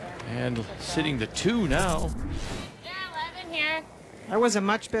 Okay. And sitting the 2 now. Yeah, 11 here. That was a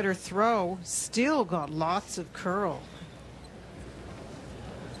much better throw. Still got lots of curl.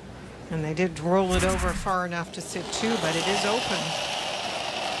 And they did roll it over far enough to sit 2, but it is open.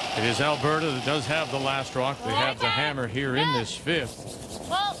 It is Alberta that does have the last rock. They have the hammer here in this 5th.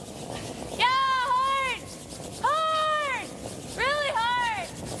 Well, yeah, hard. Hard. Really hard.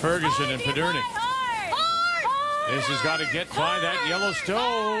 Ferguson and Paderni. Hard. Hard. This has got to get by that yellow stone.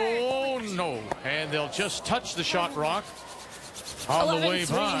 Oh, no. And they'll just touch the shot rock on the way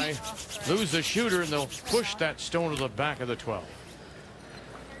by. Lose the shooter, and they'll push that stone to the back of the 12.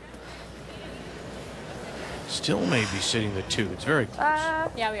 Still may be sitting the 2. It's very close.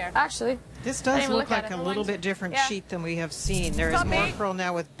 Yeah, we are. Actually, This does even look look at like it. a The little line's- bit different yeah. sheet than we have seen. There is Stop more me. curl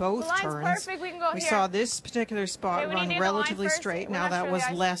now with both The line's turns. perfect. We can go here. saw this particular spot Okay, we need run to do the line relatively first. straight. We're Now not that sure was the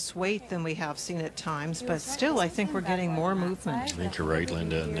ice- less weight than we have seen at times, but still I think we're getting more movement. I think you're right,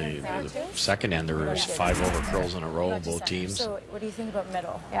 Linda. In the second end, there was 5 over curls in a row, both teams. So what do you think about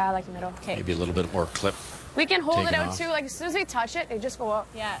middle? yeah, I like middle. Okay. Maybe a little bit more clip. We can hold it Taken out off. too. Like as soon as we touch it, they just go up.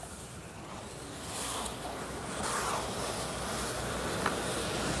 Yeah.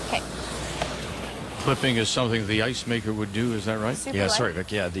 Clipping is something the ice maker would do. Is that right? Yeah, sorry,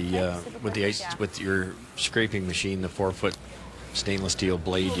 Vic. Yeah, with the ice, with your scraping machine, the 4-foot stainless steel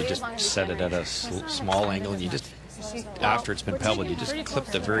blade, you just set it at a small angle, and you just, after it's been pebbled, you just clip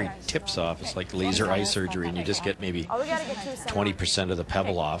the very tips off. It's like laser eye surgery, and you just get maybe Oh, we gotta get 2 cents. 20% of the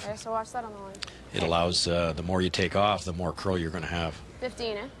pebble off. Okay, so watch that on the line. It allows, the more you take off, the more curl you're going to have.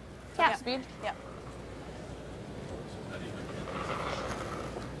 15, eh? Yeah. Speed. Yeah.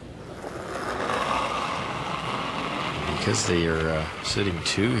 Because they are sitting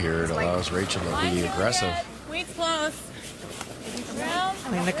 2 here, it allows Rachel to be aggressive. Weight's close. Round.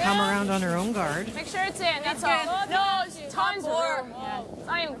 And to come around on her own guard. Make sure it's in. That's all. No, it's tons of room. It's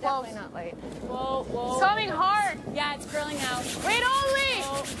not even close. Not late. Whoa, whoa. It's coming hard. Yeah, it's curling out. Wait, only.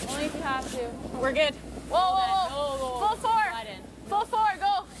 Whoa, only if you have to. We're good. Whoa, whoa, whoa. Whoa. Full 4. Slide in. Full 4.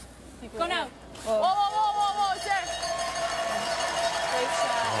 Go. Go now. Whoa, whoa, whoa, whoa, whoa. It's there. Great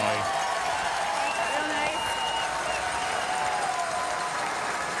shot. Right. Real nice.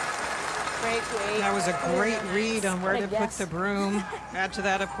 Great weight. That was a great read on where to put the broom. Add to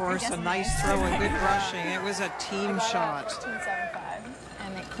that, of course, a nice throw and good brushing. It was a team shot. 15.75,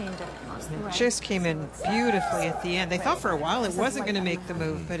 and it cleaned it mostly. It just came in beautifully at the end. They thought for a while it wasn't going to make the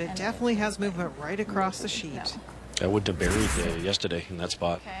move, but it definitely has movement right across the sheet. I would have buried yesterday in that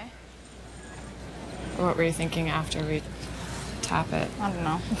spot. Okay. What were you thinking after we tap it? I don't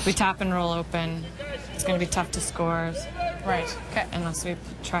know. If we tap and roll open, it's going to be tough to score. Right. Okay. Unless we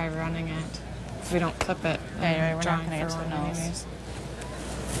try running it. If we don't clip it, Yeah, we're not drawing gonna get for to the one nose. anyways.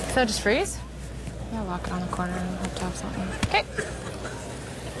 So just freeze? Yeah, lock it on the corner and hope to have something. Okay.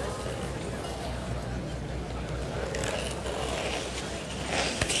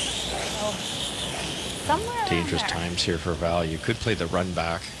 Somewhere around Dangerous there. times here for Val. You could play the run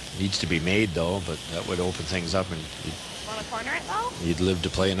back. Needs to be made, though, but that would open things up, and Want to corner it though? you'd live to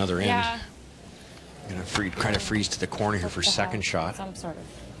play another end. Yeah. Gonna kind of freeze to the corner here for second shot. Some sort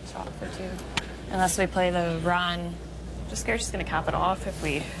of shot for 2. Unless we play the run. Just scared she's going to cap it off if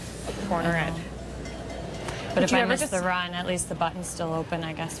we corner it. But if you I ever miss just- the run, at least the button's still open,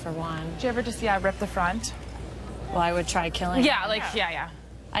 I guess, for 1. Did you ever just, rip the front? Well, I would try killing Yeah, it. like, yeah.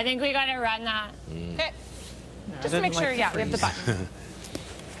 I think we got to run that. Okay. I Just to make didn't sure, like the we have the freeze. button.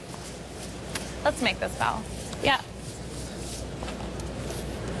 Let's make this foul. Yeah.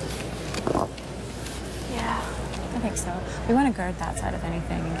 Yeah, I think so. We want to guard that side if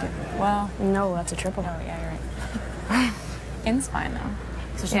anything. And get, well, No, that's a triple. no, yeah, you're right. In's fine though.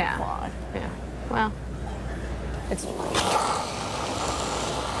 So she's Yeah. a quad. Yeah. Well, it's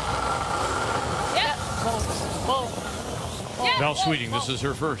Yeah. Whoa. Yeah. Val Sweeting, this is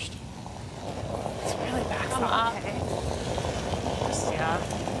her first. It's really back. Come up. Okay. Just, yeah.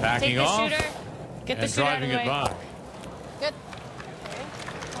 Backing Take the off shooter. Get the and shooter out of driving the it way. by. Good.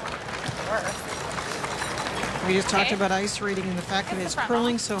 We just talked Okay. about ice reading and the fact that That's it's the front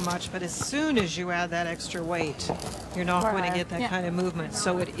curling so much, but as soon as you add that extra weight, you're not going to get that kind of movement.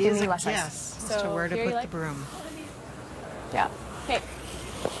 So it is need a less ice. guess as to So where to here you put like- the broom. yeah. Okay.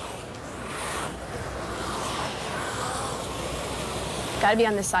 Got to be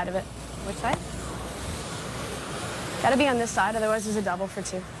on this side of it. Which side? Got to be on this side, otherwise there's a double for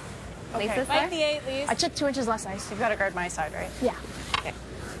 2. Okay. this Like way? the 8, Lise. I took 2 inches less ice. You've got to guard my side, right? Yeah. Okay.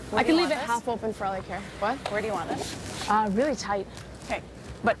 I do can you leave it want this? half open for all I care. What? Where do you want it? Really tight. Okay.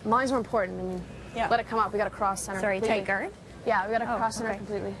 But mine's more important. I mean, Yeah. let it come up. We got to cross center. Sorry, completely. tight guard? Yeah, we got to Oh, cross center okay.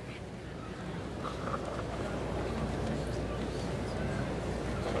 completely.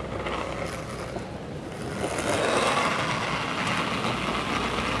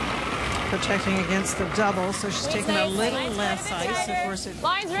 protecting against the double, so she's taking a little less ice. Of course, it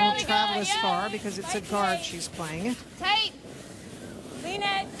won't travel as far because it's a guard she's playing. Tight. Lean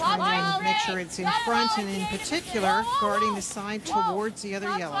it. Trying to make sure it's in front, and in particular, guarding the side towards the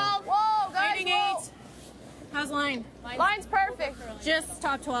other yellow. Whoa, guys, How's line? Line's perfect. Just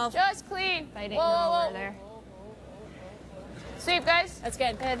top 12. Just clean. Fighting Whoa. over there. Sweep, guys. That's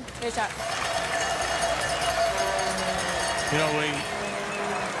good. Good. Good shot. You know,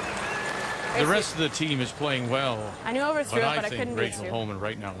 the rest of the team is playing well. I knew overthrew it, but I think couldn't beat Rachel you. Homan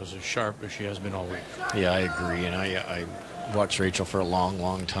right now is as sharp as she has been all week. Yeah, I agree. And I watched Rachel for a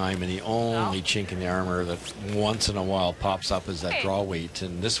long time, and the only chink in the armor that once in a while pops up is that draw weight.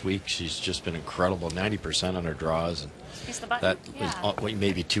 And this week she's just been incredible, 90% on her draws. And that was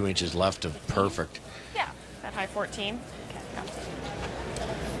maybe 2 inches left of perfect. Yeah, that high 14.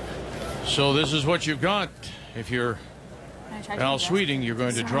 So this is what you've got. If you're Val Sweeting, you're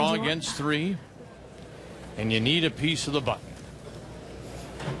going to draw against 3, and you need a piece of the button.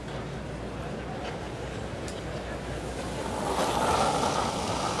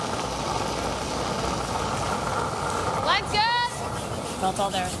 Line's good. Felt all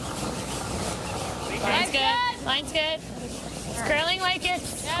there. Line's good. Line's good. It's curling like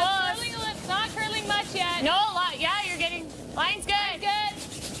it's Yeah, close. it's not curling much yet. No, yeah, you're getting. Line's good. Line's good.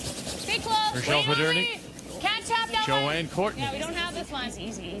 Stay close. Rachel Homan. Can't tap that Joanne Courtney. Yeah, we don't have this one.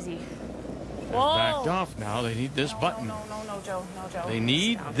 Easy. Whoa. Backed off now. They need this button. No, Joe. No, Joe. They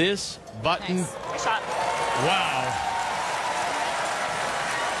need this button. Nice. Good shot. Wow.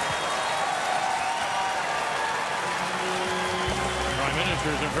 Prime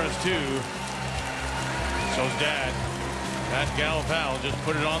Minister's impressed too. So's Dad. That gal pal just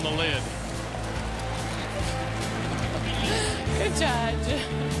put it on the lid. Good judge.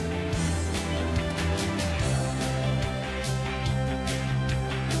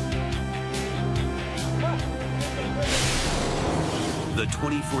 The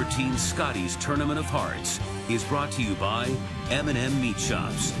 2014 Scotties Tournament of Hearts is brought to you by M&M Meat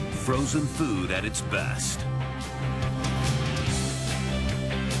Shops, frozen food at its best.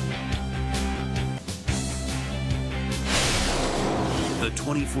 The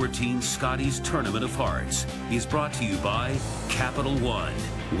 2014 Scotties Tournament of Hearts is brought to you by Capital One.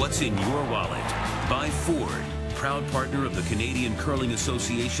 What's in your wallet? By Ford, proud partner of the Canadian Curling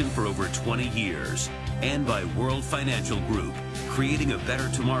Association for over 20 years. And by World Financial Group, creating a better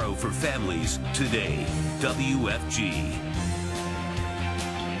tomorrow for families today. WFG.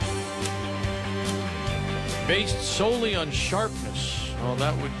 Based solely on sharpness, well,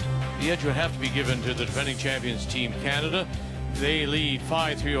 the edge would have to be given to the defending champions, Team Canada. They lead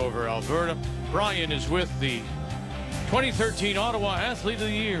 5-3 over Alberta. Brian is with the 2013 Ottawa Athlete of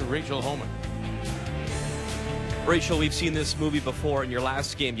the Year, Rachel Homan. Rachel, we've seen this movie before. In your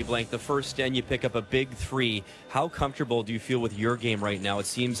last game, you blanked the first 10, you pick up a big 3. How comfortable do you feel with your game right now? It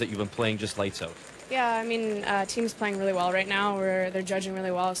seems that you've been playing just lights out. Yeah, I mean, team's playing really well right now. They're judging really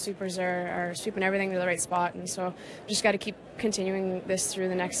well. Sweepers are sweeping everything to the right spot, and so just got to keep continuing this through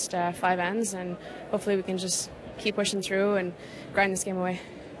the next 5 ends, and hopefully we can just keep pushing through and grind this game away.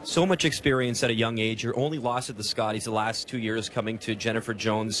 So much experience at a young age. You're only lost at the Scotties the last 2 years coming to Jennifer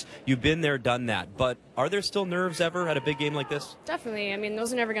Jones. You've been there, done that. But are there still nerves ever at a big game like this? Definitely. I mean,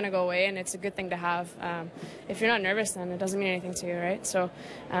 those are never going to go away, and it's a good thing to have. If you're not nervous, then it doesn't mean anything to you, right? So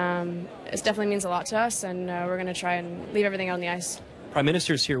it definitely means a lot to us, and we're going to try and leave everything out on the ice. Prime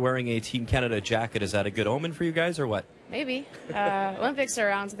Minister's here wearing a Team Canada jacket. Is that a good omen for you guys or what? Maybe. Olympics are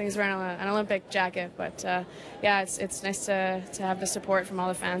around, so things wearing an Olympic jacket. But yeah, it's nice to have the support from all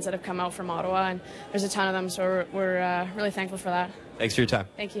the fans that have come out from Ottawa, and there's a ton of them, so we're really thankful for that. Thanks for your time.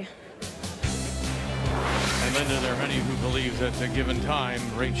 Thank you. And Linda, there are many who believe that at a given time,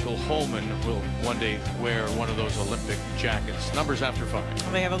 Rachel Homan will one day wear one of those Olympic jackets. Numbers after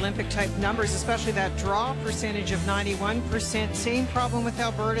 5. They have Olympic-type numbers, especially that draw percentage of 91%. Same problem with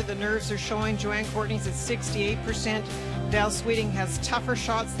Alberta. The nerves are showing. Joanne Courtney's at 68%. Val Sweeting has tougher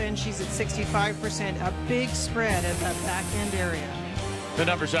shots than she's at 65%. A big spread at that back-end area. The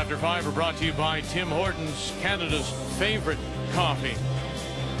numbers after 5 are brought to you by Tim Hortons, Canada's favorite coffee.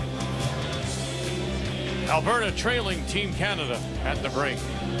 Alberta trailing Team Canada at the break.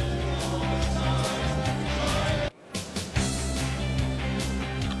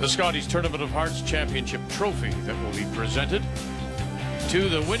 The Scotties Tournament of Hearts Championship trophy that will be presented to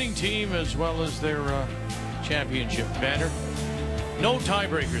the winning team as well as their championship banner. No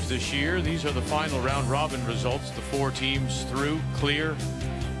tiebreakers this year. These are the final round robin results. The 4 teams through, clear,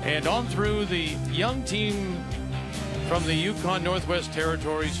 and on through the young team from the Yukon Northwest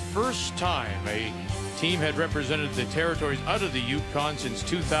Territories. First time a team had represented the territories out of the Yukon since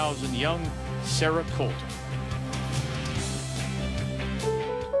 2000, young Sarah Colton.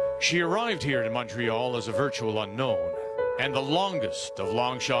 She arrived here in Montreal as a virtual unknown and the longest of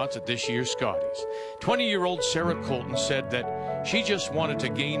long shots at this year's Scotties. 20-year-old Sarah Colton said that she just wanted to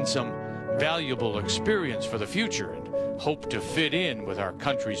gain some valuable experience for the future and hope to fit in with our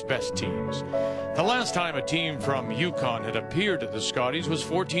country's best teams. The last time a team from Yukon had appeared at the Scotties was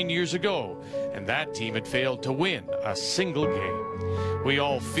 14 years ago, and that team had failed to win a single game. We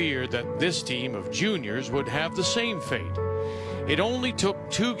all feared that this team of juniors would have the same fate. It only took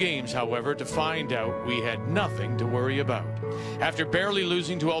 2 games, however, to find out we had nothing to worry about. After barely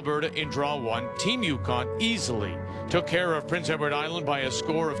losing to Alberta in draw 1, Team Yukon easily took care of Prince Edward Island by a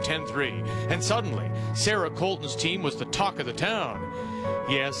score of 10-3. And suddenly, Sarah Colton's team was the talk of the town.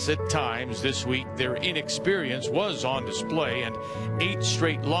 Yes, at times this week, their inexperience was on display, and 8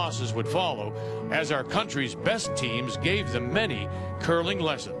 straight losses would follow, as our country's best teams gave them many curling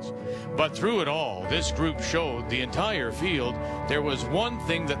lessons. But through it all, this group showed the entire field there was one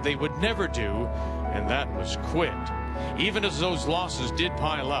thing that they would never do, and that was quit. Even as those losses did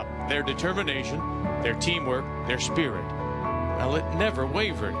pile up, their determination, their teamwork, their spirit, well, it never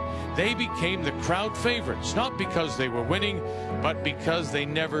wavered. They became the crowd favorites, not because they were winning, but because they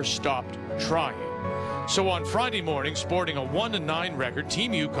never stopped trying. So on Friday morning, sporting a 1-9 record,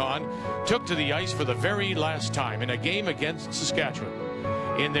 Team Yukon took to the ice for the very last time in a game against Saskatchewan.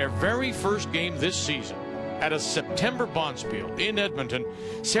 In their very first game this season, at a September Bonspiel in Edmonton,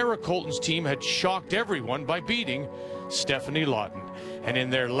 Sarah Colton's team had shocked everyone by beating Stephanie Lawton. And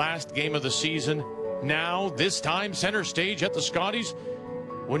in their last game of the season, now, this time, center stage at the Scotties,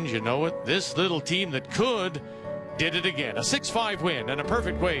 wouldn't you know it, this little team that could did it again. A 6-5 win and a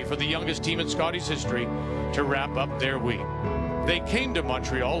perfect way for the youngest team in Scotties history to wrap up their week. They came to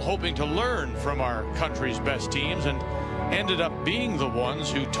Montreal hoping to learn from our country's best teams and ended up being the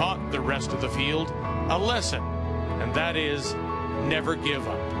ones who taught the rest of the field a lesson, and that is never give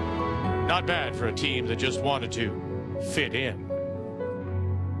up. Not bad for a team that just wanted to fit in.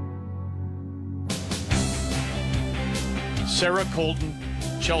 Sarah Colton,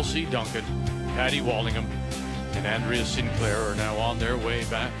 Chelsea Duncan, Patty Wallingham, and Andrea Sinclair are now on their way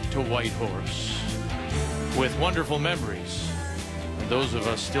back to Whitehorse with wonderful memories. And those of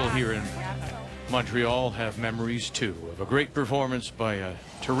us still here in Montreal have memories too of a great performance by a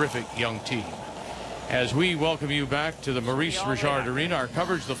terrific young team. As we welcome you back to the Maurice Richard Arena, our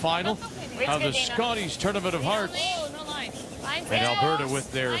coverage of the final of the Scotties Tournament of Hearts. And Alberta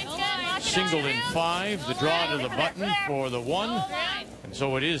with their single in 5, the draw to the button for the 1. And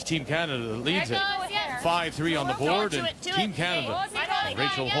so it is Team Canada that leads it 5-3 on the board. And Team Canada, and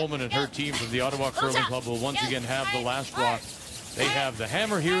Rachel Homan and her team from the Ottawa Curling Club will once again have the last draw. They have the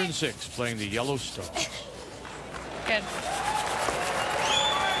hammer here in 6, playing the Yellow Star. Good.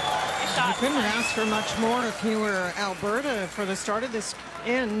 You couldn't ask for much more if you were Alberta. For the start of this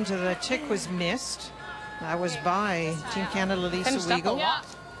end, the tick was missed. That was by Team Canada, Lisa Weigel.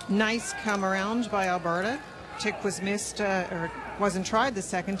 Nice come around by Alberta. Tick was missed, or wasn't tried the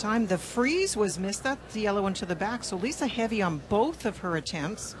second time. The freeze was missed. That's the yellow one to the back. So Lisa heavy on both of her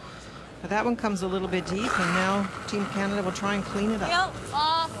attempts. But that one comes a little bit deep, and now Team Canada will try and clean it up.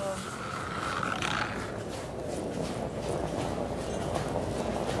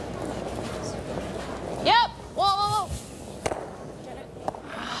 Yep. Whoa.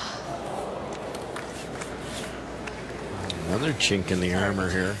 Another chink in the armor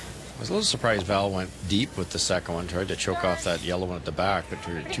here. I was a little surprised Val went deep with the second one, tried to choke off that yellow one at the back, but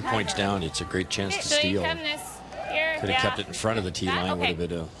you're 2 points down. It's a great chance to steal. Could have kept it in front of the tee line, would have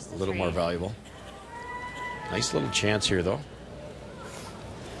been a little more valuable. Nice little chance here, though.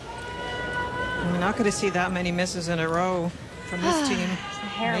 We're not going to see that many misses in a row from this team,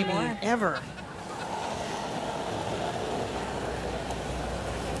 maybe ever.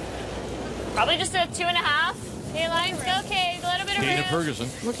 Probably just a 2.5. Hey, lines go, okay. A little bit of Dana Ferguson.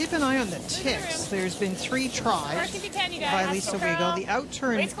 We'll keep an eye on the ticks. There's been 3 tries by Lisa Weigel. The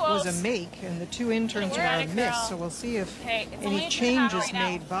outturn was a make, and the 2 interns were a miss. So we'll see if any changes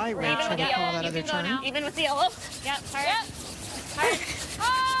made by Rachel to call that other turn. Even with the yellow. Yep. Hard.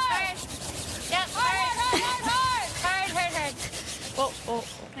 Hard. Yep. Hard. Whoa.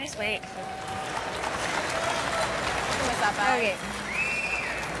 Nice weight. Okay.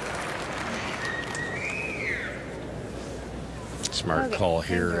 Smart call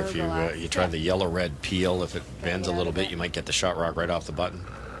here. If you try the yellow-red peel, if it bends a little bit, you might get the shot rock right off the button.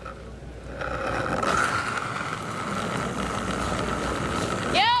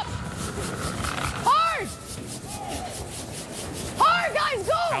 Yep. Hard, guys,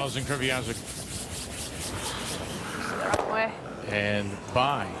 go. Alison Krivyazik and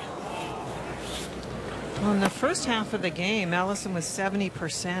by. Well, in the first half of the game, Allison was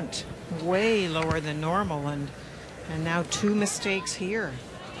 70%, way lower than normal, and now 2 mistakes here.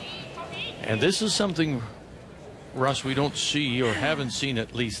 And this is something, Russ, we don't see or haven't seen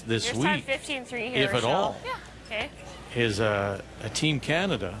at least this week, 15-3 here, if at all, Yeah. Okay. is a Team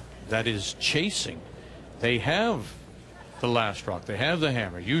Canada that is chasing. They have the last rock. They have the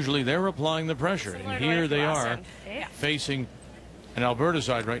hammer. Usually they're applying the pressure. Similar And to here what they last are time. Okay. facing an Alberta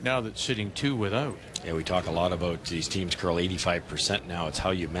side right now that's sitting 2 without. Yeah, we talk a lot about these teams curl 85% now. It's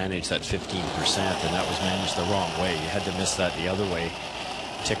how you manage that 15%, and that was managed the wrong way. You had to miss that the other way.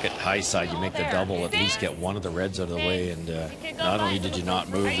 Ticket high side, you make the double, at least get one of the reds out of the way, and not only did you not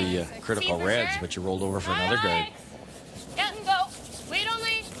move the critical reds, but you rolled over for another guard. Get and go. Wait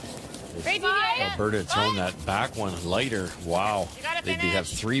only. Right Alberta had thrown that back one lighter. Wow. They'd have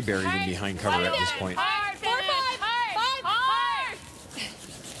 3 buried in behind cover at this point. Hard, 4, 5, 5, hard.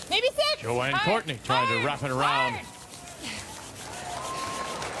 Maybe 6. Joanne Courtney trying to wrap it around. And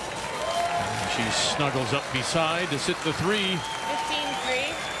she snuggles up beside to sit the 3.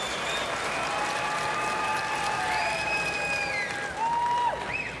 15-3.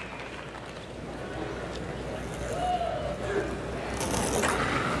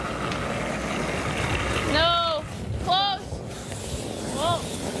 No. Close. Whoa.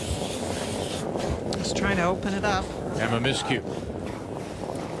 Just trying to open it up. Emma Miscue.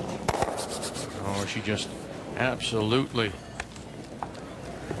 Oh, she just absolutely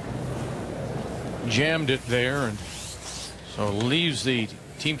jammed it there, and so leaves the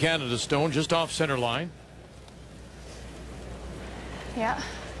Team Canada stone just off center line. Yeah.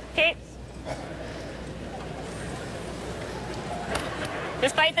 Okay.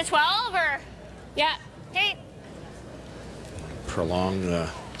 Just bite the 12 or? Yeah. Okay. Prolong the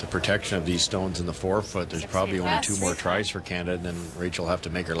protection of these stones in the 4-foot. There's probably only 2 more tries for Canada, and then Rachel will have to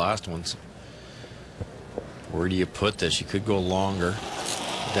make her last ones. Where do you put this? You could go longer.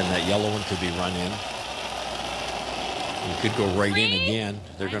 Then that yellow one could be run in. You could go right in again.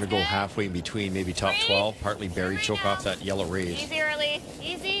 They're going to go halfway in between, maybe top 12, partly buried, choke off that yellow raise. Easy early.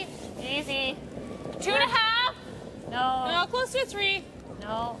 Easy. Easy. 2.5. No. No, close to 3.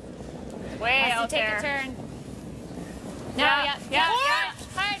 No. Way Has out to take there. a turn. No, Yeah. Yeah.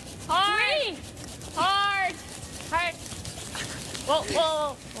 Hard. Hard. 3. Hard. Hard. Whoa,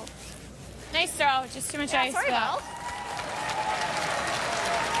 whoa, whoa. Nice throw. Just too much ice. Sorry, Val.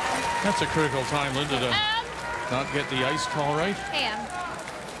 That's a critical time, Linda, to not get the ice call right.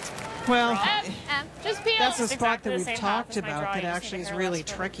 Well, Just peel. that's a It's spot exactly that the we've same talked path as my about draw. that You just actually need is to really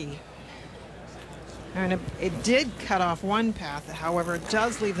relax for it. tricky. And it did cut off one path. However, it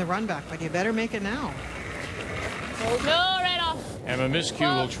does leave the run back, but you better make it now. No, right off. Emma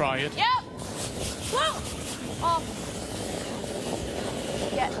Miscue will try it. Yep. Whoa. Off.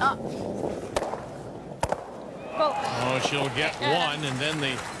 Get up. Go. Oh, she'll get one, and then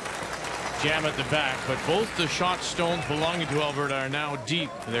they jam at the back. But both the shot stones belonging to Alberta are now deep.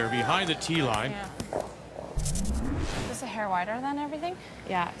 They're behind the tee line. Yeah. Is this a hair wider than everything?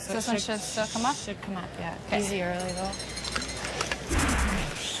 Yeah, So this one should still come up? Should come up, yeah. Easy early, though.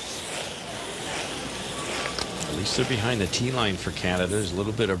 At least they're behind the tee line for Canada. There's a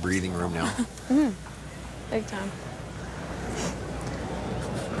little bit of breathing room now. Big time.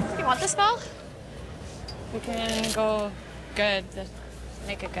 You want this ball? We can go good.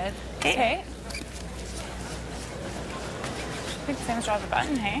 Make it good. Okay. I think same as draw the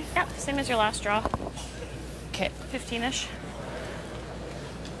button, hey? Yep, same as your last draw. Okay. 15-ish.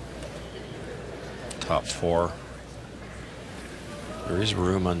 Top 4. There is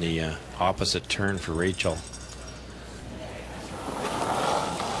room on the opposite turn for Rachel.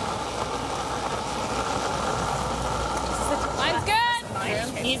 Mine's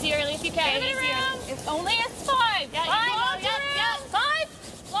good. Easy early if you can. Give it easy room. It's only a 5. Yeah, you Five. go, yeah,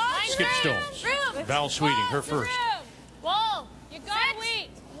 5. Long Skip room. stones. Room. Val Sweeting, her Long first. room. Whoa. You gotta wait.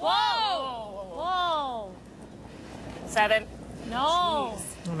 Whoa. Whoa. 7. No.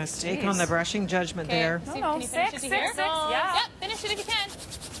 A mistake on the brushing judgment there. See, No, can you finish 6, it 6, here? 6, yeah. Yep, finish it if you can.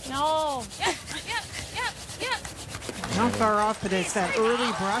 No. Yep. Not far off, but it's that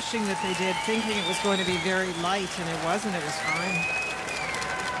early brushing that they did, thinking it was going to be very light, and it wasn't. It was fine.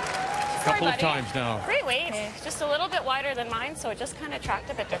 A couple of buddy. times now. Great weight. Just a little bit wider than mine, so it just kind of tracked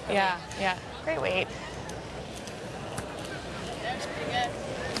a bit differently. Yeah. Great weight.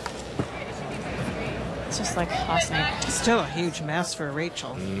 It's just like awesome. Still a huge mess for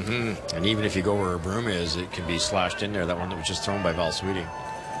Rachel. And even if you go where her broom is, it can be slashed in there. That one that was just thrown by Val Sweeting.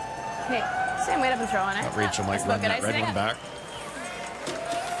 Okay, same weight I've been throwing it. Thought Rachel might run that red one back.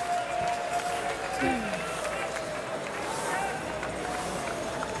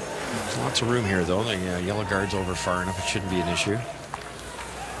 Lots of room here, though. The yellow guard's over far enough. It shouldn't be an issue.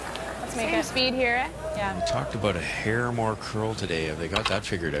 Let's make it speed here, eh? Yeah. We talked about a hair more curl today. Have they got that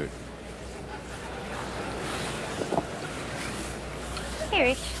figured out? Hey,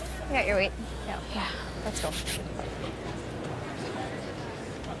 Reach. You got your weight. Yeah. Let's go.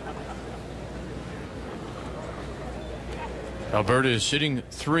 Alberta is sitting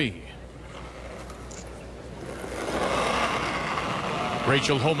 3.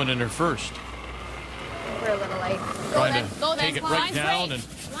 Rachel Homan in her first. We're a little light. Trying to take it right down and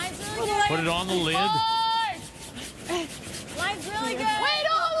put it on the lid. Line's really good. Wait,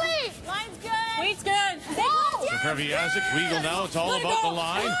 Oli! Line's good. Weight's good. So Kreviazic, Weagle now, it's all about the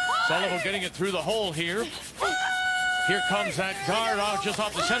line. It's all about getting it through the hole here. Here comes that guard out just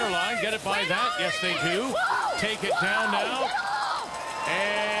off the center line. Get it by that. Yes, they do. Take it down now.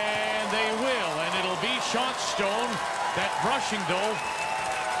 And they will. And it'll be Shotstone. That brushing, though,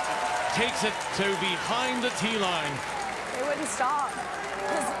 takes it to behind the tee line. They wouldn't stop.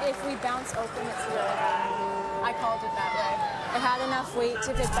 Because if we bounce open, it's really hard. I called it that way. It had enough weight.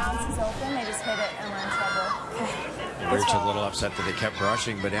 If it bounces open, they just hit it and we're in trouble. Rachel's a little upset that they kept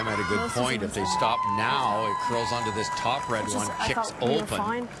brushing, but Emma had a good point. If they stop now, it curls onto this top red one, kicks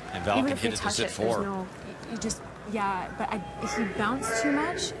open, and Val can hit it to sit 4. Yeah, but if you bounce too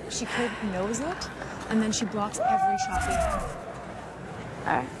much, she could nose it, and then she blocks every shot behind.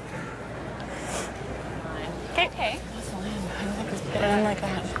 All right. Okay. Put it in like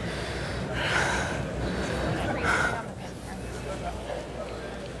that.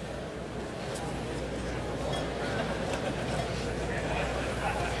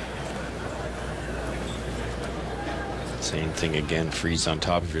 Same thing again, freeze on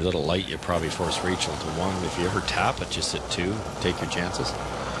top. If you're a little light, you probably force Rachel to 1. If you ever tap it, just hit 2. Take your chances.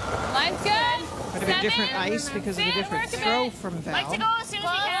 Line's good. Bit of a different ice because of a different throw from Val. Like to go as soon as we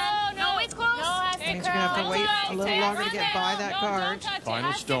can. No, it's close. That means you're going to have to wait a little longer to get by that guard.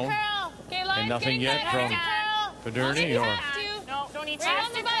 Final stone. And nothing yet from Federni or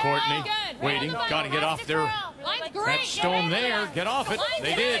Courtney. Waiting. Got to get off there. That stone there. Get off it.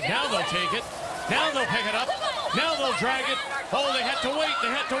 They did. Now they'll take it. Now they'll pick it up. Now they'll drag it. Oh, they had to wait. They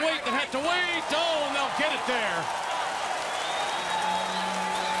had to wait. They had to wait. Oh, and they'll get it there.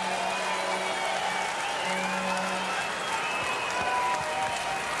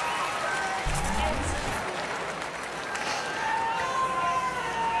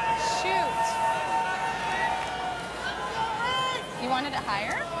 You wanted it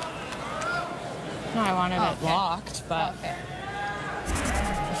higher? No, I wanted it blocked, but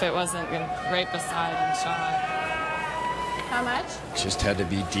if it wasn't right beside and shot. How much? Just had to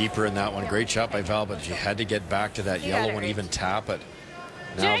be deeper in that one. Great shot by Val, but you had to get back to that yellow one, even tap it.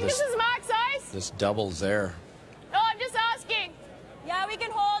 Now this is max ice? this doubles there. No, I'm just asking. Yeah, we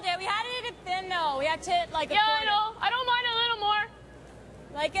can hold it. We had it a bit thin, though. We had to, like, Yeah, I know. I don't mind a little more.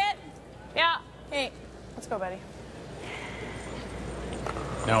 Like it? Yeah. Hey, let's go, buddy.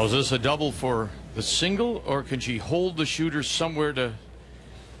 Now, is this a double for the single, or can she hold the shooter somewhere to,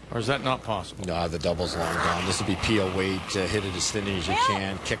 or is that not possible? Nah, the double's long gone. This would be peel weight, hit it as thin as you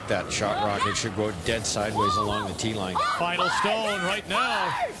can, kick that shot rocket. It should go dead sideways along the tee line. Final stone right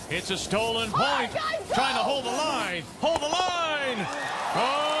now. It's a stolen point. Trying to hold the line. Hold the line.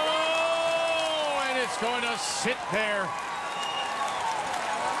 Oh, and it's going to sit there.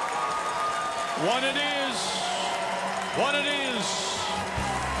 One it is. One it is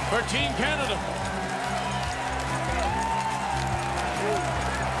for Team Canada.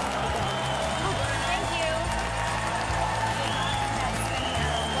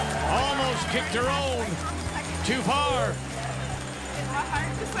 Almost kicked her own. Too far.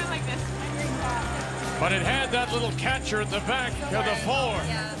 But it had that little catcher at the back of the floor.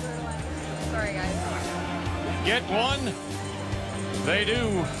 Yeah. Sorry, guys. Get one. They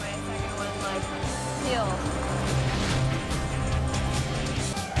do.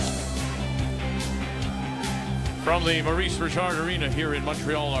 From the Maurice Richard Arena here in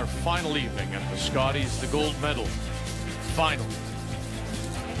Montreal, our final evening at the Scotties, the gold medal final.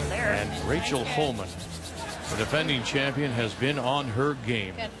 And Rachel Homan, the defending champion, has been on her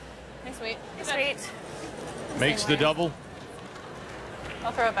game. Good. Nice weight. Nice weight. Makes the double.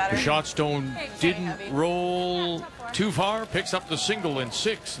 I'll throw it better. The shot stone didn't roll too far. Picks up the single in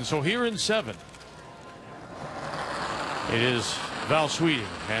 6. And so here in 7, it is Val Sweeting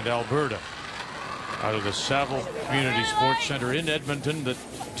and Alberta out of the Saville Community Sports Center in Edmonton that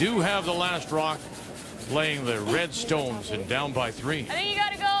do have the last rock, playing the Red Stones and down by 3. I think you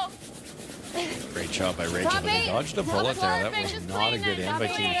gotta go. Great job by Rachel, but they dodged a bullet there. That was not a good end by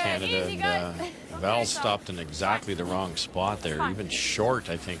Team Canada. And Val stopped in exactly the wrong spot there. Even short,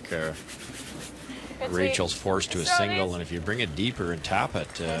 I think Rachel's forced to a single, and if you bring it deeper and tap it,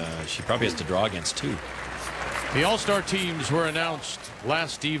 she probably has to draw against 2. The All-Star teams were announced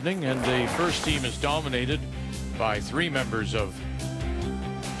last evening, and the first team is dominated by 3 members of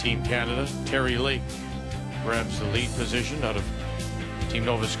Team Canada. Terry Lake grabs the lead position out of Team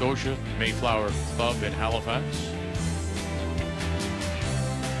Nova Scotia, Mayflower Club in Halifax.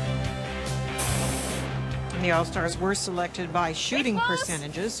 And the All-Stars were selected by shooting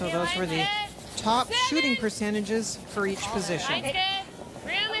percentages, so those were the top shooting percentages for each position. Room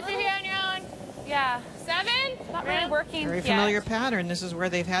if you're here on your own. Yeah. 7. Not really working. Very familiar pattern. This is where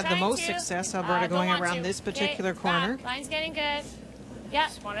they've had the most success. Alberta going around this particular corner. Line's getting good. Yeah.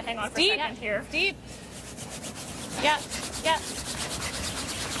 Just want to hang on for Deep. a second here. Deep. Yeah. Yeah.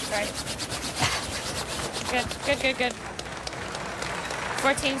 Right. Good.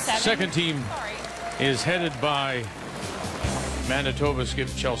 14-7. Second team is headed by Manitoba skip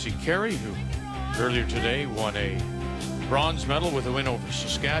Chelsea Carey, who earlier today won a bronze medal with a win over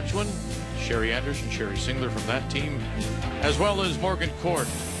Saskatchewan. Sherry Anderson, Sherry Singler from that team, as well as Morgan Court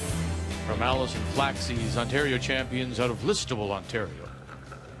from Alice and Flaxseed's Ontario champions out of Listowel, Ontario.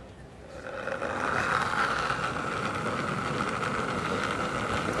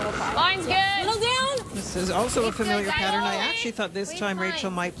 Line's good. Little down. This is also a familiar pattern. I actually thought this time Rachel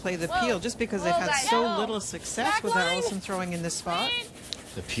might play the peel just because they've had so little success with Allison throwing in this spot.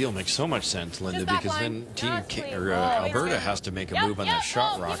 The peel makes so much sense, Linda, because then Alberta has to make a move on that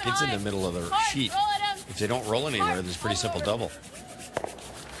shot rock. It's in the middle of the sheet. If they don't roll anywhere, there's a pretty simple double.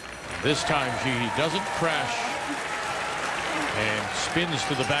 This time she doesn't crash and spins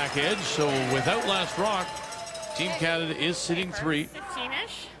to the back edge. So without last rock, Team Canada is sitting 3.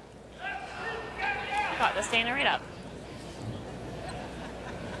 15-ish. Got this, Dana, right up.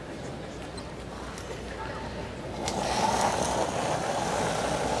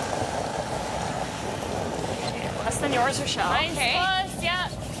 Less than yours, Rochelle. Mine's close, yeah.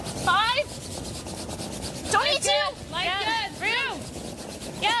 5. Don't need 2. Line's good. Room.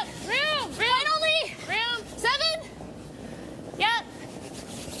 Yep. Room. Line only. Room. 7. Yep.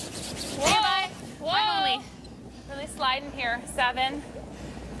 Whoa. Line only. Really sliding here. 7.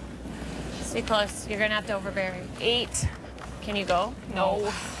 Stay close. You're gonna have to overbear. 8. Can you go?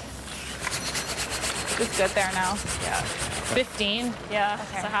 No. It's good there now. Yeah. 15. Yeah. Okay.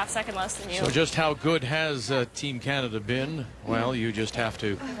 It's a half second less than you. So just how good has Team Canada been? Well, you just have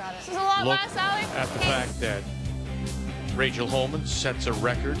to This is a long look last, Allie. at the fact that Rachel Homan sets a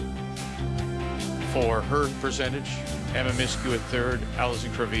record for her percentage. Emma Miskew at 3rd, Alison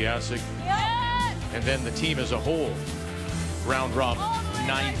Kreviasik. Yeah. And then the team as a whole, round robin,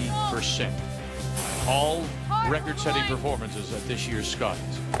 90%. All record-setting performances at this year's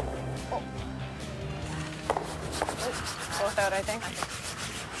Scotties. Both out, I think.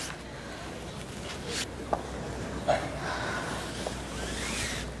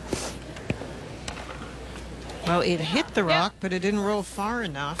 Well, it hit the rock, but it didn't roll far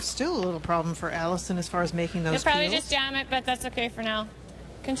enough. Still a little problem for Allison as far as making those You'll probably peels. just jam it, but that's okay for now.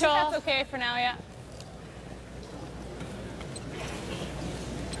 Control. That's okay for now, yeah.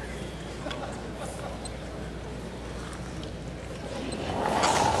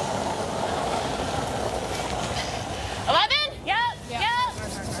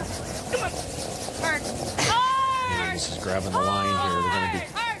 This is grabbing the line here. They're going to be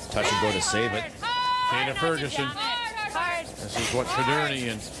touch and go to save it. Dana Ferguson. This is what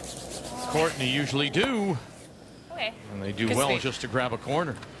Federny and Courtney usually do. Okay. And they do well just to grab a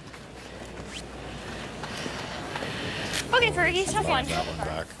corner. Okay, Fergie, tough one. That one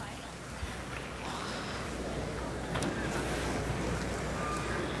back.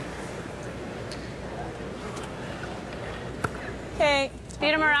 Okay.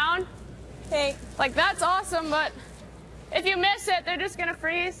 Speed them around. Okay. Like, that's awesome, but if you miss it, they're just going to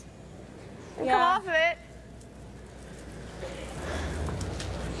freeze and come off of it.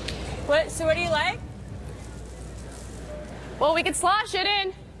 So what do you like? Well, we could slosh it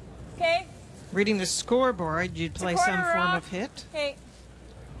in. Okay. Reading the scoreboard, you'd play some quarter form rock. of hit. Okay.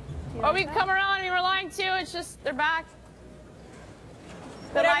 Or we can come around and we're lying too. It's just they're back.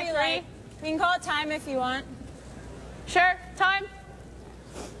 Whatever you like. We can call it time if you want. Sure, time.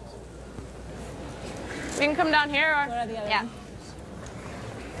 We can come down here or Go to the other yeah. one.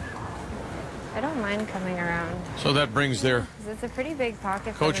 I don't mind coming around. So that brings their 'Cause it's a pretty big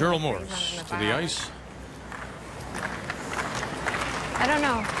pocket. coach for them Earl to freeze Morris on to the the fire. ice. I don't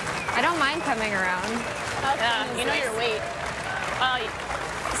know. I don't mind coming around. Yeah, you know your weight. Well,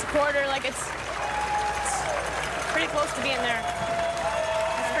 it's a quarter, like it's pretty close to being there.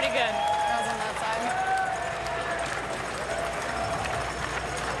 It's pretty good. I was on that side.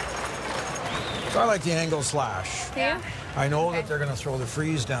 So I like the angle slash. Yeah. I know that they're going to throw the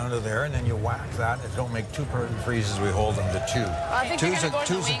freeze down to there, and then you whack that. If you don't make 2 perfect freezes, we hold them to 2. Well, I think Two's they're going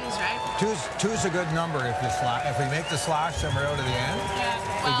to go to the wings, right? Two's a good number if you slash. If we make the slash, then we're out of the end. Yeah.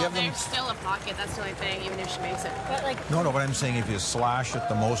 We Well, give them... there's still a pocket. That's the only thing, even if she makes it. But like, No, but I'm saying if you slash it,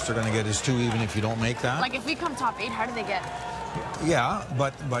 the most they're going to get is 2, even if you don't make that. like if we come top 8, how do they get? Yeah,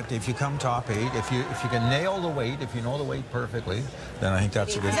 but if you come top 8, if you can nail the weight, if you know the weight perfectly, then I think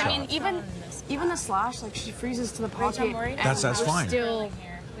that's a good shot. I mean, even the slash, like she freezes to the pocket. That's fine. Still.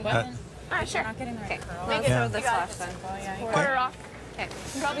 That, Alright, sure. Not getting the right curl. Make it Yeah. through the slash then. Quarter off. Okay.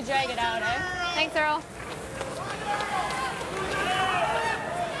 You can probably drag it out, eh? Thanks, Earl.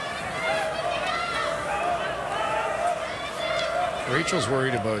 Rachel's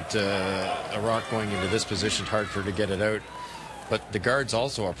worried about a rock going into this position. Hard for her to get it out. But the guard's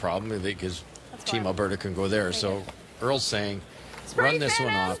also a problem because Team Alberta can go there. So Earl's saying, run this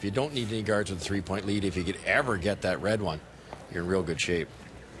one off. You don't need any guards with a 3-point lead. If you could ever get that red one, you're in real good shape.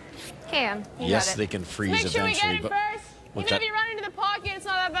 Cam, Yes, they can freeze Make sure eventually. we get it But first. with Even that, if you run into the pocket, it's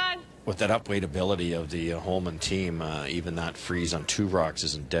not that bad. with that upweight ability of the Homan team, even that freeze on 2 rocks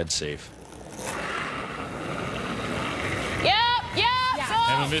isn't dead safe.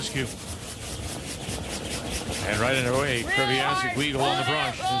 Emma Miscue. And right in her way, Kreviazuk Weagle on the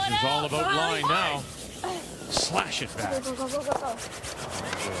brush. This is all about line now. Slash it back. Go, go, go, go, go.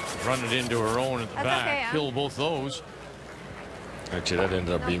 Run it into her own at the back. Okay, Kill both those. Actually, that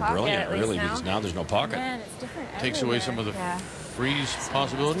ended up being brilliant, really, because now there's no pocket. Man, it's different Takes away some of the freeze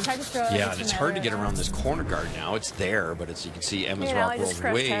possibilities. Yeah, and it's hard to get around this corner guard now. It's there, but it's, you can see Emma's rock rolls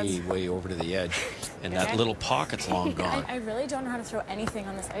way over to the edge, and that little pocket's long gone. I really don't know how to throw anything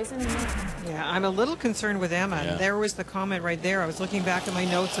on this ice anymore. Yeah, I'm a little concerned with Emma. Yeah. There was the comment right there. I was looking back at my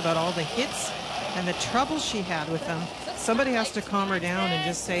notes about all the hits and the trouble she had with them. Somebody has to calm her down and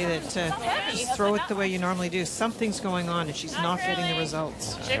just say that just throw it the way you normally do. Something's going on and she's not getting the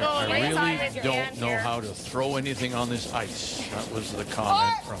results. I really don't know how to throw anything on this ice. That was the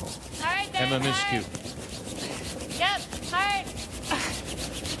comment from Emma Miscue. Yep, hard.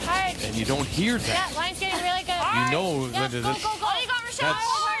 Hard. And you don't hear that. Yeah, line's getting really good. You know that Go, go, go.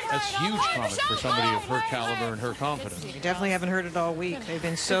 that's huge comment for somebody of her caliber and her confidence. You definitely haven't heard it all week. They've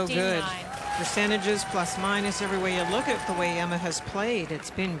been so good. Percentages, plus minus, every way you look at the way Emma has played, it's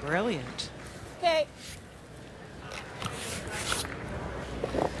been brilliant. Okay.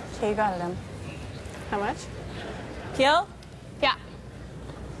 Okay, you got it, Em. How much? Keel? Yeah.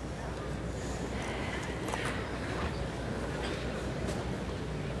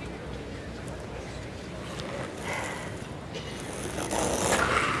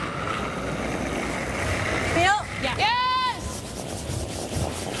 Keel? Yeah. Yes!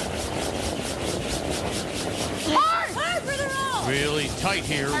 Hard for the roll! Really tight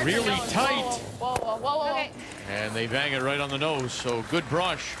here, really tight. Whoa, whoa, whoa, whoa. Okay. And they bang it right on the nose, so good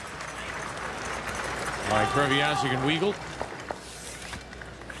brush by Kreviazuk and Weagle.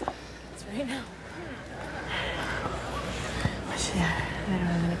 It's right now. Yeah, I don't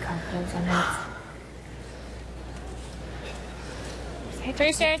have any confidence on it.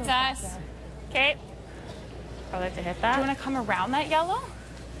 Three straight us. Okay. I'd like to hit that. Do you want to come around that yellow?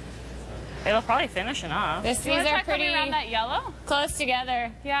 It'll probably finish enough. These are pretty around that yellow? close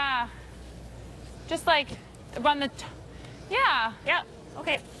together. Yeah. Just like run the... Yeah. Yeah.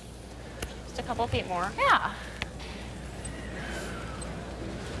 Okay. Just a couple feet more. Yeah.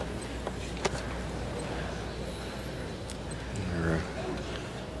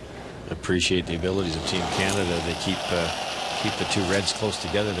 Appreciate the abilities of Team Canada. They keep the 2 reds close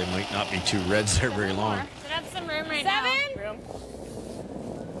together. They might not be 2 reds there very long. So that's some room right 7?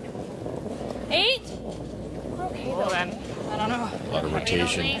 8? We're okay though. Then. I don't know. A lot of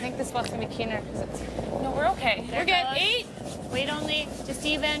rotation. I think this spot's gonna be keener because it's... No, we're okay. We're good. 8? Wait only. Just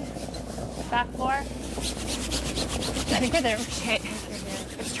even. Back 4. I think we're there. Okay.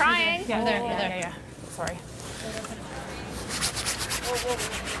 It's trying. Yeah, we're there. We're there. Yeah. Sorry.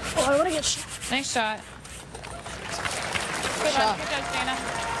 Oh, I want to get shot. Nice shot. Good shot. Good job, Dana.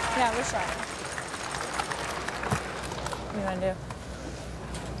 Yeah, we're shot. What do you want to do?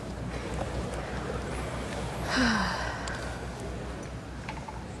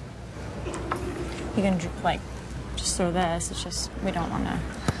 You can, like, just throw this. It's just, we don't want to.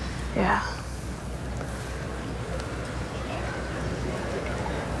 Yeah.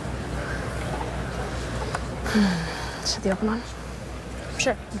 Is it the open one?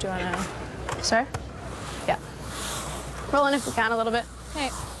 Sure. Do you want to? Sorry? Yeah. Roll in if we can a little bit. Hey.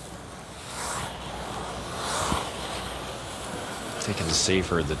 Taking the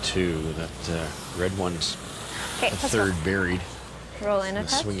safer of the 2. That red one's Okay, a third buried. Roll in a The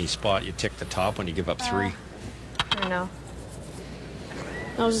touch. swingy spot, you tick the top when you give up 3. I don't know.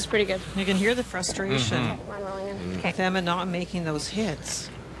 That was just pretty good. You can hear the frustration I'm rolling in. with Emma not making those hits.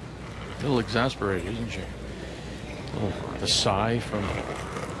 A little exasperated, isn't she? Oh, the sigh from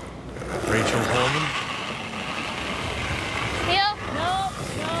Rachel Homan. Heel.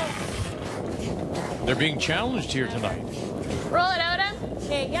 They're being challenged here tonight. Roll it out, Em.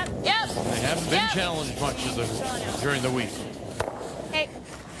 Okay, yep. They haven't been challenged much during the week. Hey.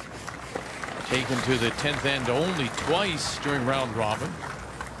 Taken to the 10th end only twice during round robin.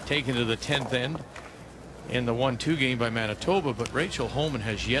 Taken to the 10th end in the 1-2 game by Manitoba, but Rachel Homan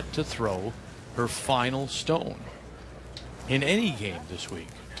has yet to throw her final stone in any game this week.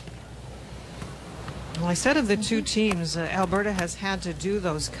 Well, I said of the two teams, Alberta has had to do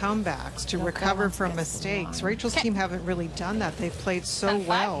those comebacks to recover from mistakes. Rachel's team haven't really done that. They've played so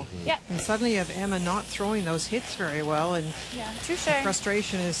well. Yeah. And suddenly you have Emma not throwing those hits very well, and Touche.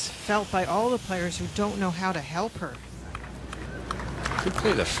 frustration is felt by all the players who don't know how to help her. Could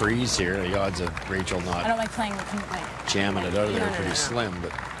play the freeze here. The odds of Rachel I not don't like playing like jamming it out of there are pretty slim, but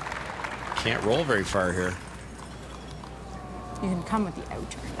can't roll very far here. you can come with the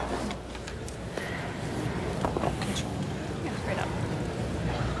outer. Yeah, right up.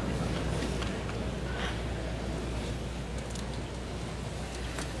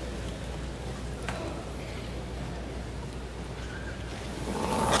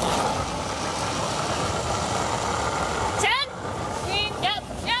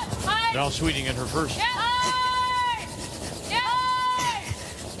 Val Sweeting in her first.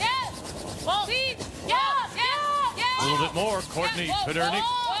 A little bit more. Courtney Padernick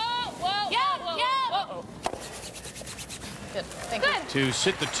Good. Thank you. to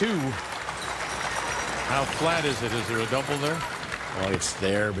sit the 2. How flat is it? Is there a double there? Well, it's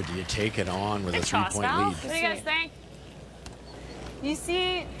there, but do you take it on with a 3-point lead? What do you guys think? You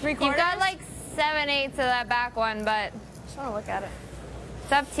see 3/4? You've got like 7/8 to that back one, but Just want to look at it.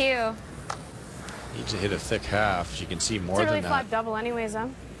 it's up to you. Needs to hit a thick half. She can see more It's a really than flat that. double anyways,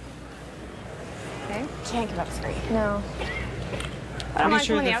 Em. Okay. Can't give up 3. No. I don't Pretty mind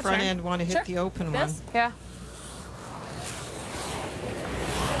sure coming the the front outside. end want to hit the open one. This? Yeah.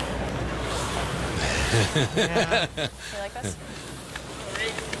 Yeah. You like this?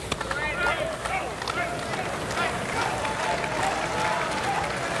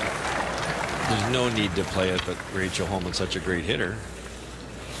 There's no need to play it, but Rachel Homan's such a great hitter.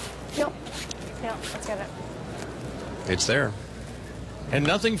 Yep. Yep. Let's get it. It's there. And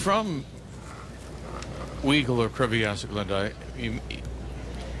nothing from Weagle or Kreviazuk-Linda. You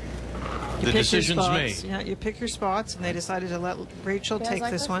The pick your decision's spots. made. Yeah, you pick your spots, and they decided to let Rachel You guys take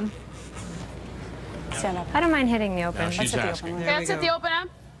like this this? one. Stand up. I don't mind hitting the open. Now she's That's asking. the There we Let's hit go. the open, Em.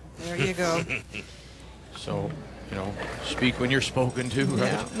 There you go. So, you know, speak when you're spoken to,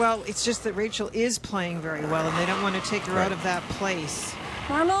 right? Yeah. Well, it's just that Rachel is playing very well, and they don't want to take her out of that place.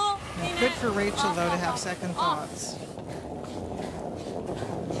 Normal. Good for Rachel, though, to have second thoughts.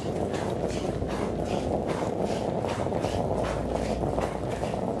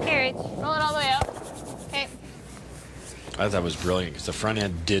 Here, Roll it all the way out. Okay. I thought it was brilliant because the front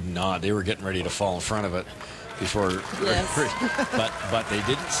end did not. They were getting ready to fall in front of it before. but they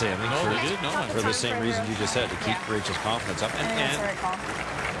didn't say anything. No, for, they did not. For the same reason you just said, to keep Rachel's confidence up. I think that's the right call.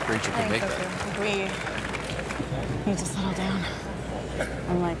 Rachel can make that. We need to settle down.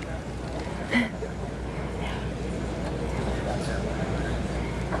 I'm like,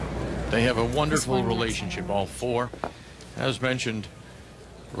 They have a wonderful relationship, all 4. As mentioned,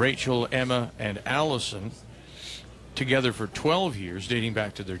 Rachel, Emma, and Allison together for 12 years, dating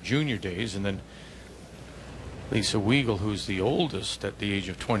back to their junior days. And then Lisa Weagle, who's the oldest at the age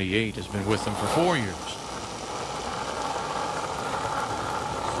of 28, has been with them for 4 years.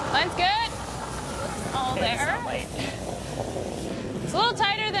 Line's good. All there. It's a little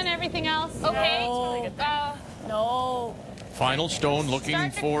tighter than everything else. Okay. No. Final stone looking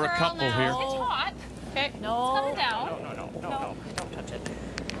Start to for a curl couple now. here. It's hot. Okay. No. It's coming down. No. Don't touch it.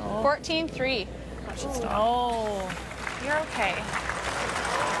 14-3. Oh. You're okay.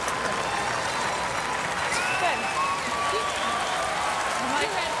 Good.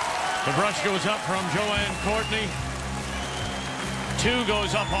 The brush goes up from Joanne Courtney. 2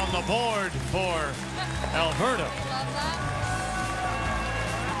 goes up on the board for Alberta.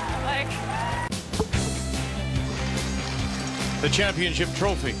 The championship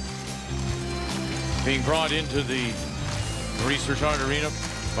trophy being brought into the Maurice Richard Arena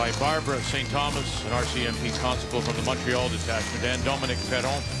by Barbara St. Thomas, an RCMP constable from the Montreal detachment, and Dominic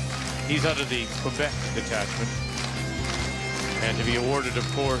Perron. He's out of the Quebec detachment. And to be awarded, of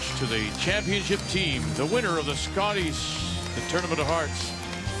course, to the championship team, the winner of the Scotties the Tournament of Hearts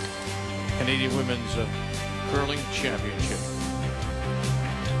Canadian Women's Curling Championship.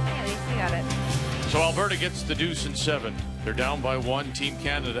 At least you got it. So Alberta gets the deuce in 7. They're down by 1. Team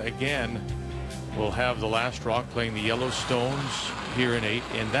Canada again will have the last rock playing the Yellowstones here in 8.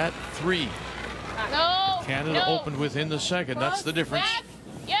 In that 3, No. Canada opened within the second. That's the difference. Back.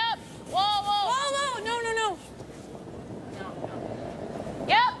 Yep. Whoa, whoa. Whoa, whoa. No, no, no.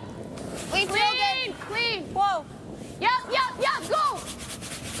 Yep. Clean. Clean. Whoa. Yep. Go.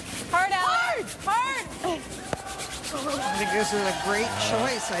 Hard out. Hard. I think this is a great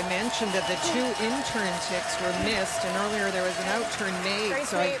choice. I mentioned that the 2 intern ticks were missed, and earlier there was an outturn made. Great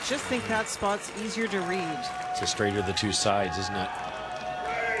So I sweep. just think that spot's easier to read. It's a straighter the 2 sides, isn't it?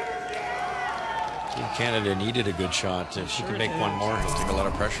 Team Canada needed a good shot. If she can make one more, it'll take a lot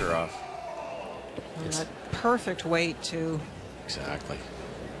of pressure off. And that perfect weight, too. Exactly.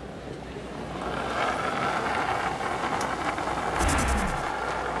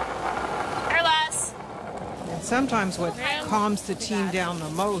 Or less. And sometimes what calms the team down the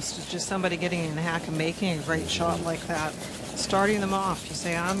most is just somebody getting in the hack and making a great shot like that. Starting them off. You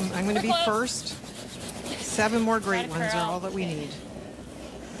say, I'm going to be first. 7 more great ones are all that we need.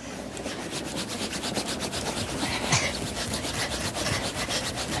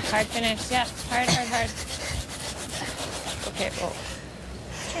 Hard finish. Yep. Hard. Okay. Well.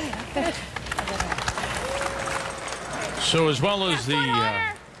 So as well as the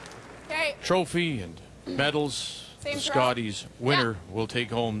Okay. trophy and medals, Same the throw. Scotties winner will take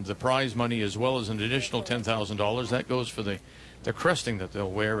home the prize money as well as an additional $10,000. That goes for the cresting that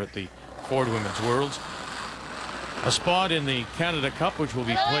they'll wear at the Ford Women's Worlds. A spot in the Canada Cup, which will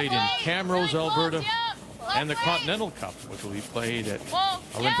be played in Camrose, Alberta, and the Continental Cup, which will be played at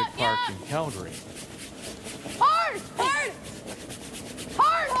Olympic Park in Calgary. Hard.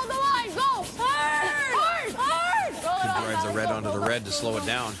 Hold the line. Go. Hard. Could drive the red onto the red to slow it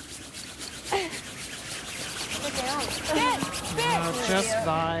down. Just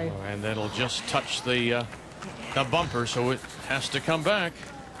by. And that'll just touch the bumper, so it has to come back.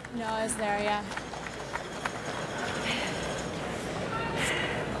 No, is there? Yeah.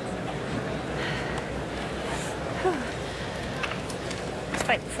 It's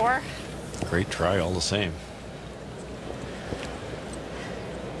like 4. Great try all the same.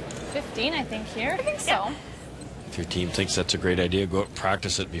 15, I think, here. I think so. If your team thinks that's a great idea, go out and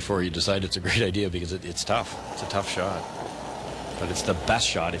practice it before you decide it's a great idea, because it's tough. It's a tough shot. But it's the best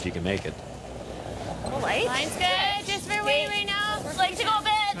shot if you can make it. Light. Line's good. Just for wait right now. Like to go a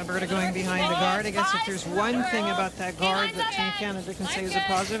bit. Alberta going behind the guard. I guess if there's one thing about that guard that Team Canada can say is a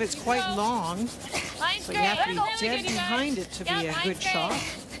positive, it's quite long. So you have to be dead behind it to be a good shot.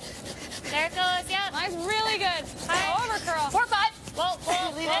 There it goes. Yep. Line's really good. Over curl. 4-5.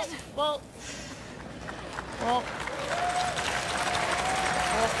 Whoa.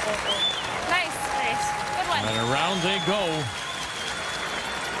 Nice. Good one. And around they go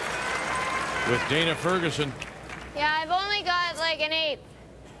with Dana Ferguson. Yeah, I've only got like an 8.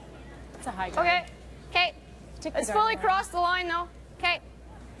 It's a high guard. Okay. It's fully crossed the line though. Okay.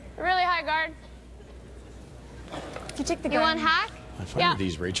 Really high guard. If you take the You guard. want hack? I find with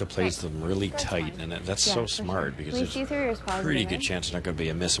these, Rachel plays them really tight, and that's so smart, because At least you there's threw yours a positive, pretty right? good chance it's not going to be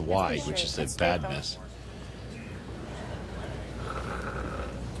a miss wide, which is a bad miss.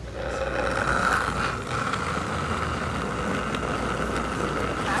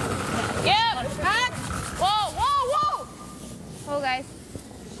 Yep. Hack. Whoa. Oh, guys.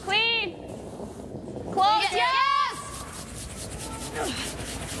 Clean. Close. Yes.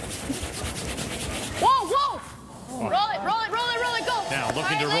 Whoa. Roll it. Go. Now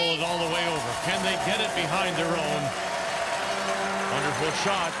looking to roll it all the way over. Can they get it behind their own? Wonderful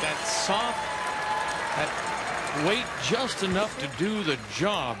shot. That soft, that weight just enough to do the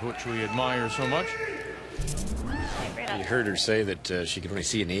job, which we admire so much. You heard her say that she could only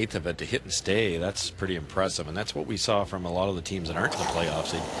see an 1/8 of it to hit and stay. That's pretty impressive, and that's what we saw from a lot of the teams that aren't in the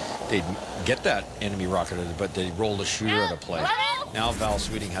playoffs. They'd get that enemy rocket, but they rolled a shooter out of play. Now Val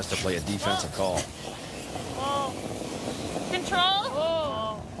Sweeting has to play a defensive call. Whoa. Control.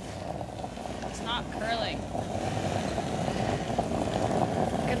 Whoa. It's not curling.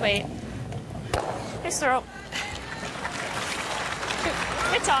 Good weight. Nice throw.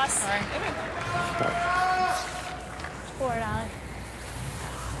 Good toss. Sorry. Forward, Allie.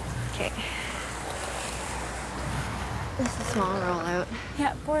 Okay. This is a small rollout.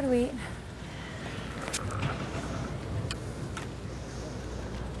 Yeah, board wheat.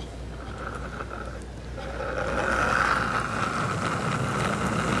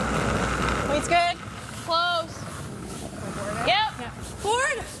 Weight's good. Close. Yep.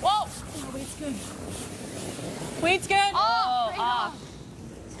 Forward. Whoa. Oh, weight's good. Weight's good. Oh.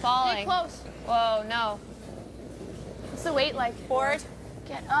 falling. Get close. Whoa, no. What's the weight like? Forward.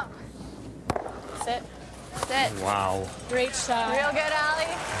 Get up. Sit. Sit. Wow. Great shot. Real good,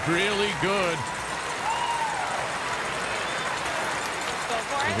 Allie. Really good. Go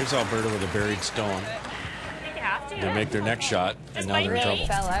for it. Here's Alberta with a buried stone. I think you have to. They make their next shot, and now they're in trouble.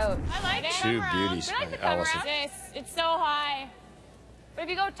 Fell out. I like it. Two beauties, Allison. It's so high. But if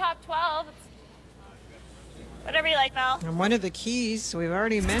you go top 12, it's whatever you like, Val. And one of the keys we've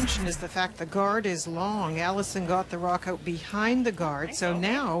already mentioned is the fact the guard is long. Allison got the rock out behind the guard, so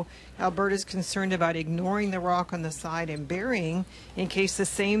now Alberta's concerned about ignoring the rock on the side and burying in case the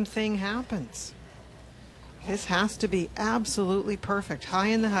same thing happens. This has to be absolutely perfect. High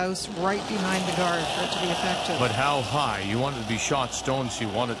in the house, right behind the guard for it to be effective. But how high? You want it to be shot stone, so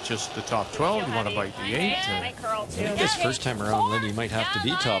you want it just the top 12? You want to bite the 8? My curl too. I think this first time around, Lynn, you might have to be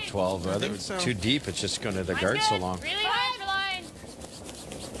top 12. I think so. Too deep, it's just going to the guard so long. Really high for line.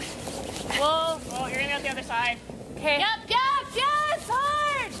 Whoa. Oh, you're going to go to the other side. Okay. Yep. Yes.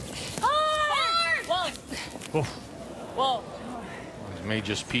 Hard. Whoa. Whoa. It may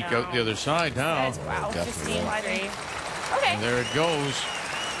just peek out the other side now. Wow. 16-3. Okay. And there it goes.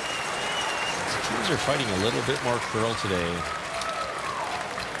 The teams are fighting a little bit more curl today.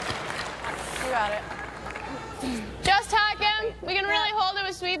 You got it. Just hack him. We can really hold it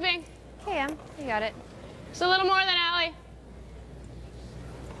with sweeping. Okay, Em, you got it. Just a little more than Allie.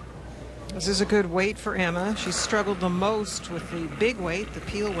 This is a good weight for Emma. She's struggled the most with the big weight, the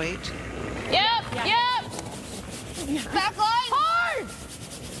peel weight. Yep. Back line. Hard.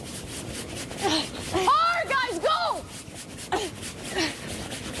 Hard, guys, go.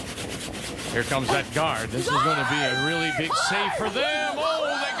 Here comes that guard. This is going to be a really big save for them. Oh,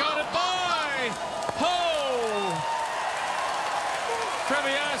 they got it by. Oh!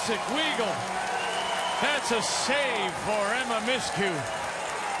 Treviasic, Weagle. That's a save for Emma Miskew.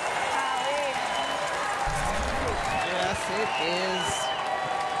 Yes, it is.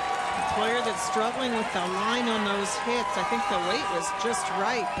 A player that's struggling with the line on those hits. I think the weight was just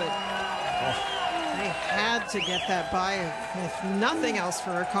right, but they had to get that by, if nothing else,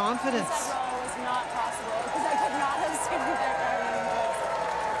 for her confidence. That roll was not possible because I could not have seen that guard on the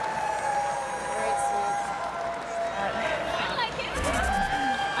Great sweep.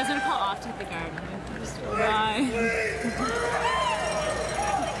 I was going to call off to the guard. Bye.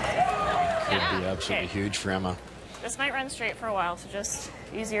 Could be absolutely huge for Emma. This might run straight for a while, so just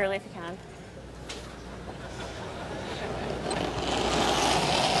use your early if you can.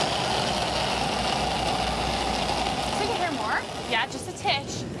 Take a hair more. Yeah, just a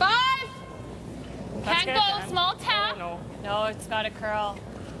titch. 5. Can't go. Small tap. Oh, No, it's got to curl.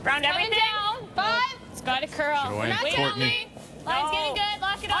 Round everything down. 5. It's got to curl. Joanne Courtney. Line's getting good.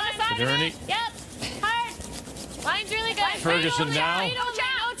 Lock it on the side of Fedorny. it. Yep. Hard. Line's really good. Ferguson now. No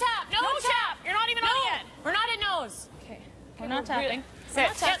tap. No tap. You're not even on it yet. We're not at nose. Okay. We're not tapping. Sit.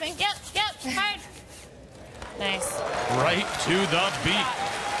 Not tapping. Yep. Hard. Nice. Right to the beat.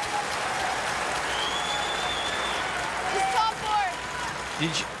 Just top 4.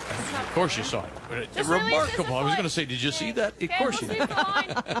 Did you? Of course you saw it. Just Remarkable. I was going to say, did you see that? Of course you did.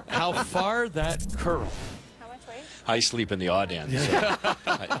 How far that curl. How much weight? I sleep in the odd end.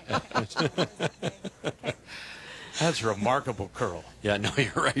 So. That's remarkable curl. Yeah, no,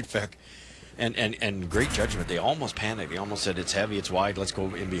 you're right, Beck. And great judgment. They almost panicked. They almost said, it's heavy, it's wide, let's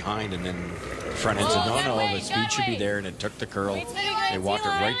go in behind. And then front end said, no, the speed should be there. And it took the curl. They walked it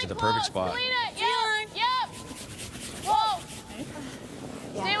right to the perfect spot. Yep. Whoa.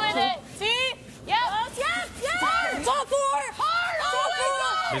 Stay with it. See? Yep. Hard. Top 4. Hard. Oh my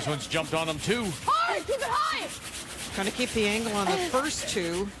God. This one's jumped on him too. Hard. Keep it high. Going to keep the angle on the first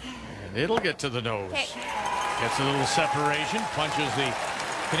 2. And it'll get to the nose. Okay. Gets a little separation. Punches the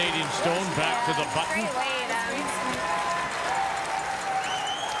Canadian stone back to the button.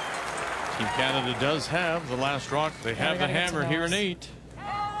 Team Canada does have the last rock. They have the hammer here in 8.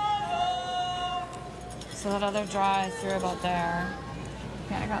 So that other draw I threw about there.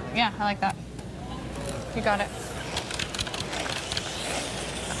 Yeah, I got it. Yeah, I like that. You got it.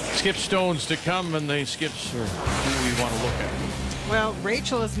 Skip stones to come, and the skips are who we want to look at. Well,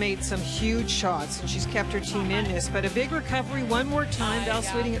 Rachel has made some huge shots, and she's kept her team in this. But a big recovery one more time. Val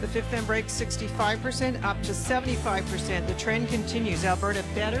Sweeting at the 5th end break, 65% up to 75%. The trend continues. Alberta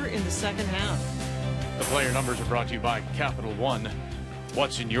better in the second half. The player numbers are brought to you by Capital One.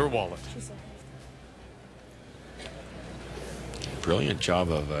 What's in your wallet? Brilliant job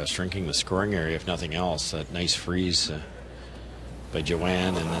of shrinking the scoring area, if nothing else. That nice freeze by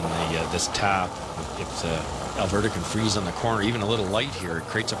Joanne, and then this tap. If Alberta can freeze on the corner, even a little light here, it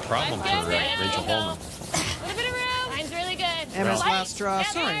creates a problem for Rachel Homan. A little bit of room. Line's really good. Emma's last draw.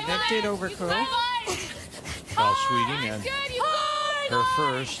 Sorry, that did overcook. Val Sweeting and her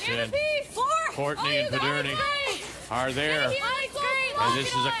first, and Courtney and Paderni are there. And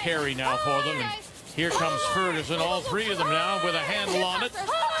this is a carry now for them. And here comes Ferguson, all three of them now with a handle on it,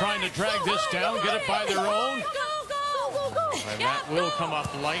 trying to drag this down, get it by their own. And that will come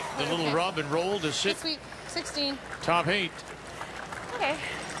up light. The little rub and roll to sit 16. top 8. Okay.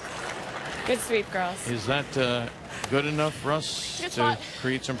 Good sweep, girls. Is that good enough for us to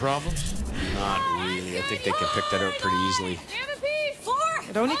create some problems? Not really. I think they can pick that up pretty easily.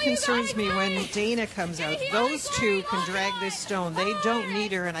 It only concerns me when Dana comes out. Those two can drag this stone. They don't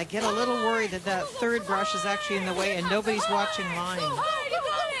need her, and I get a little worried that that third brush is actually in the way and nobody's watching line.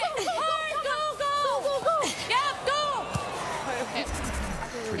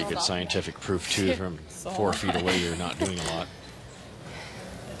 Pretty good scientific proof, too, from 4 feet away you're not doing a lot.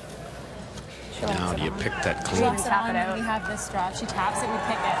 Now do you pick that clean? Drops it on when we have this drop. She taps it, we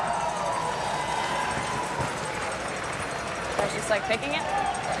pick it. So she's like picking it?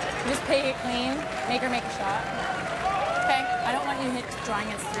 You just pick it clean, make her make a shot. Okay. I don't want you to hit drawing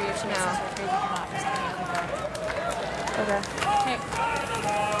against 3 if she makes a crazy come up or something. Okay. Okay.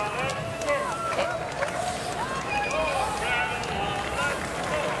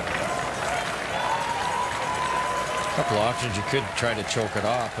 A couple options. You could try to choke it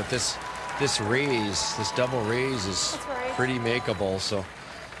off, but this raise, this double raise is pretty makeable. So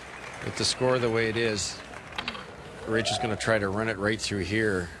with the score the way it is, Rachel's going to try to run it right through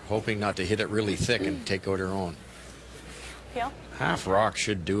here, hoping not to hit it really thick and take out her own. Feel? Half rock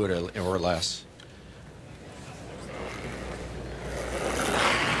should do it or less.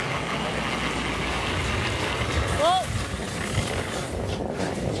 Whoa.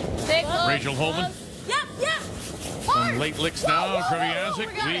 Rachel Homan. Some late licks now from Yazik.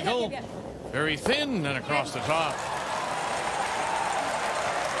 Legal. Very thin and across the top.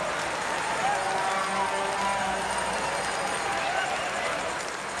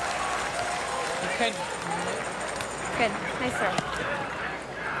 Good. Good. Nice throw.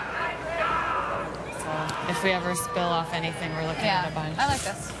 So if we ever spill off anything, we're looking at a bunch. I like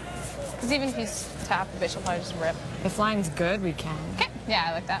this. Because even if you tap a bit, she'll probably just rip. If line's good, we can. Okay. Yeah,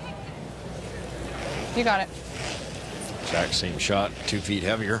 I like that. You got it. Exact same shot, 2 feet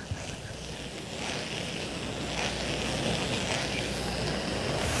heavier.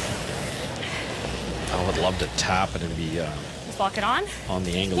 I would love to tap it and be Just lock it on.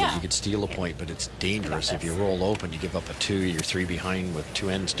 the angle that you could steal a point, but it's dangerous. If you roll open, you give up a 2, you're 3 behind with 2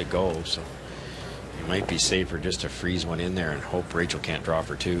 ends to go. So it might be safer just to freeze one in there and hope Rachel can't draw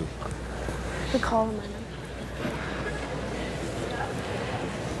for 2. Good call, Amanda.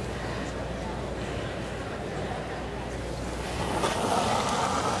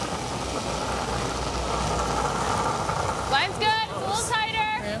 Line's good. A little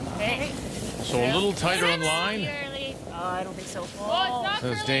tighter. Okay. So a little tighter on line, I don't think so. Oh, it's not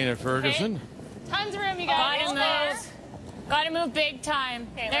says Dana Ferguson. Okay. Tons of room, you guys. Gotta move big time.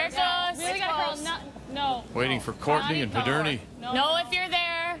 Okay, there it goes. Really gotta curl. No. Waiting for Courtney and Paderni. No, if you're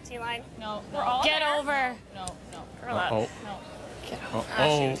there. T-line. No. We're all Get there. over. No. Curl up. Oh. No.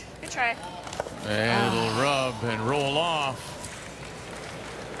 Oh. Shoot. Good try. And it'll rub and roll off.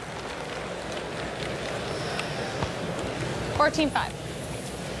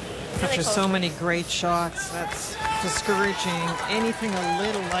 After so many great shots, that's discouraging. Anything a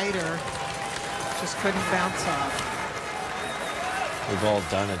little lighter just couldn't bounce off. We've all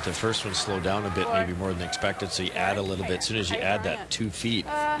done it. The first one slowed down a bit, maybe more than expected, so you add a little bit. As soon as you add that 2 feet,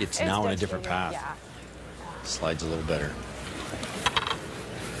 it's now in a different path. Slides a little better.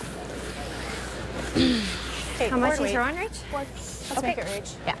 Okay, how much is your on, Rach? Let's make it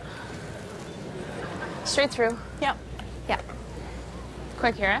Rach. Yeah. Straight through. Yep. Yeah.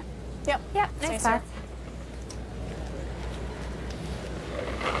 Quick here, eh? Yep. Yeah. Nice path.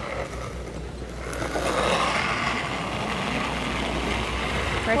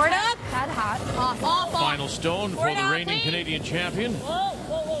 Board up. Pad hot. Off. Final stone for the reigning Canadian champion.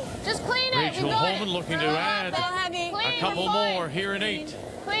 Whoa. Just clean it. Rachel Homan looking to add a couple more here in 8.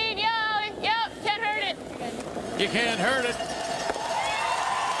 Clean, yeah. Yep. Can't hurt it. You can't hurt it.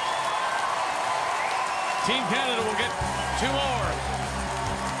 Team Canada will get 2 more.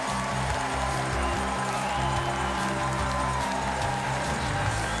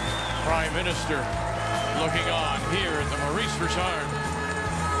 Prime Minister looking on here at the Maurice Richard.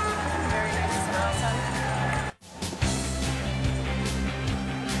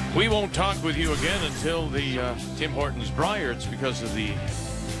 We won't talk with you again until the Tim Hortons Briar. It's because of the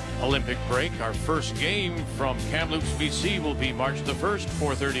Olympic break. Our first game from Kamloops, BC will be March the 1st,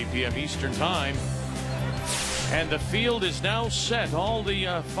 4:30 p.m. Eastern Time. And the field is now set. All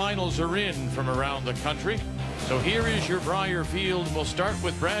the finals are in from around the country. So here is your Briar field. We'll start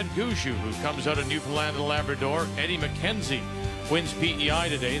with Brad Gushue, who comes out of Newfoundland and Labrador. Eddie McKenzie wins PEI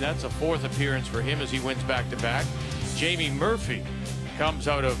today. That's a 4th appearance for him as he wins back-to-back. Jamie Murphy comes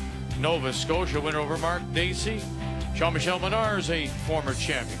out of Nova Scotia, winner over Mark Dacey. Jean-Michel Menard's a former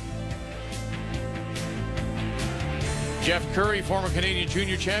champion. Jeff Curry, former Canadian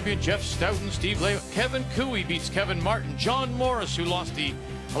junior champion. Jeff Stoughton, Steve Lay. Kevin Cooey beats Kevin Martin. John Morris, who lost the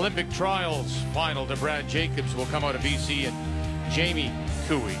Olympic trials final to Brad Jacobs, will come out of BC. And Jamie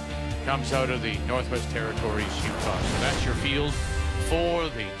Cooey comes out of the Northwest Territories, Utah. So that's your field for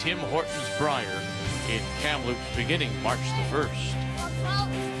the Tim Hortons Briar in Kamloops beginning March the 1st.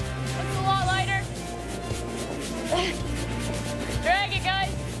 Looks a lot lighter. Drag it,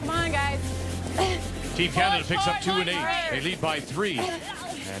 guys. Come on, guys. Team Canada picks up 2 and 8. They lead by 3.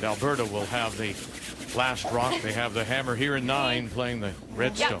 And Alberta will have the last rock. They have the hammer here in 9 playing the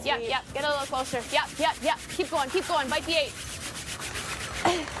Redstone. Yep. Get a little closer. Yep. Keep going. Bite the 8.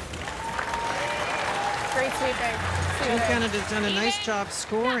 Great sweeping. Team Canada's done a nice job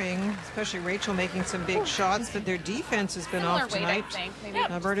scoring, especially Rachel making some big shots, but their defense has been off tonight.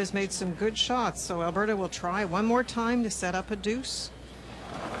 Alberta's made some good shots, so Alberta will try one more time to set up a deuce.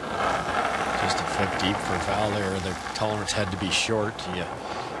 Just a foot deep for Val there. The tolerance had to be short.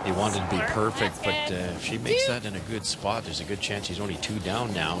 He wanted to be perfect, but if she makes that in a good spot, there's a good chance she's only 2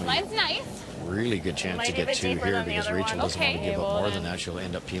 down now. Line's nice. Really good chance to get 2 here because Rachel doesn't want to give up more than that. She'll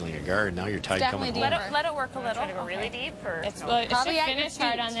end up peeling a guard. Now you're tied coming home. Let it work a little. Try to go really deep, or It should finish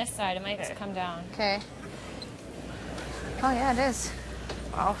hard on this side. It might come down. Okay. Oh, yeah, it is.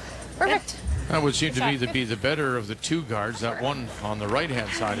 Wow. Perfect. That would seem to me to be the better of the 2 guards. That one on the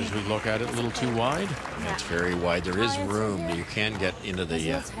right-hand side, as we look at it, a little too wide. It's very wide. There is room. You can get into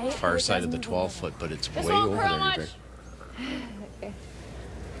the far side of the 12-foot, but it's way over there. Okay.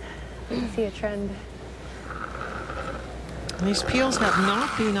 You can see a trend. These peels have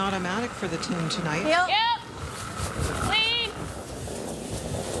not been automatic for the team tonight. Yep. Clean.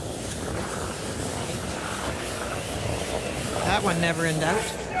 That one never in doubt.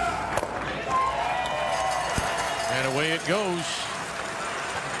 And away it goes.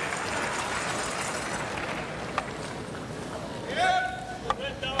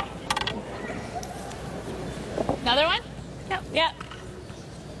 Another one? Yep.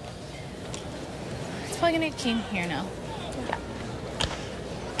 It's probably gonna keen here now.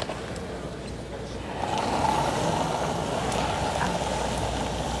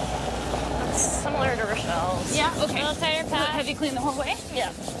 That's similar to Rochelle's. Yeah, okay. A little tighter pass. Have you cleaned the whole way?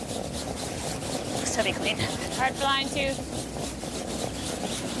 Yeah. Heavy clean. Hard for line 2.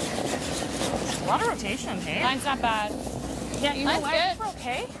 A lot of rotation, hey? Line's not bad. Yeah, you know Line's what? good. We're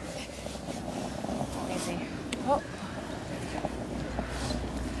okay. Easy. Oh.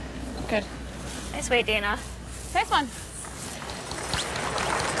 Good. Nice weight, Dana. Nice one.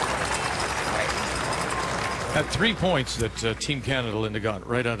 At 3 points that Team Canada Linda got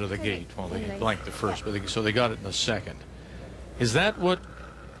right out of the gate. Well, they blanked the first, but so they got it in the second. Is that what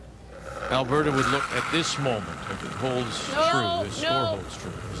Alberta would look at this moment if it holds true, this score holds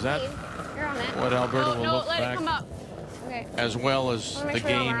true? Is that what Alberta will look back as well as the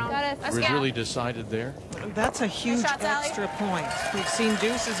game was really decided there? That's a huge extra point. We've seen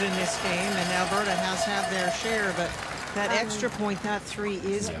deuces in this game, and Alberta has had their share, but that extra point, that 3,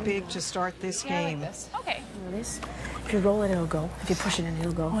 is big to start this game. Okay. If you roll it, it'll go. If you push it in,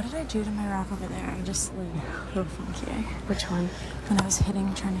 it'll go. What did I do to my rock over there? I just like a little funky. Which one? When I was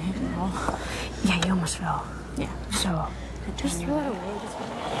trying to hit the ball. Yeah, you almost fell. Yeah. So just throw it away.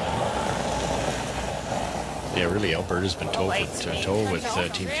 Yeah, really, Alberta's been toe to toe with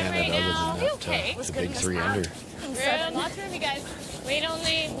Team Canada other than that, the big 3 under. Lots of room, you guys. Wait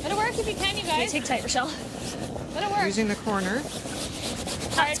only. Let it work if you can, you guys. Take tight, Rochelle. Let it work. Using the corner.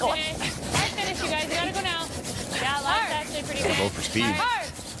 Hard finish, you guys. You gotta go now. Yeah, last actually pretty good. Go for speed. Hard.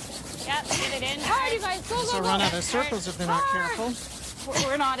 Yep, get it in. Hard, you guys. Go, So run out of circles if they're not careful.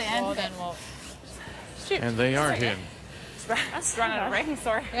 We're not in. Well, then we'll shoot. And they aren't in. Let's run out of rain,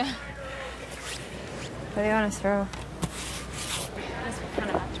 sorry. Yeah. What do you want to throw?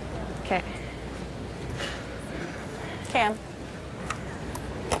 Okay. Cam.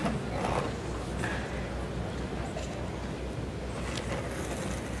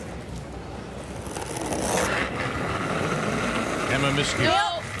 Emma Miskew.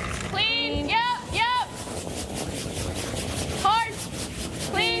 Yep. Clean. Yep. Hard.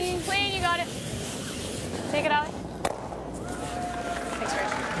 Clean. You got it. Take it out. Thanks,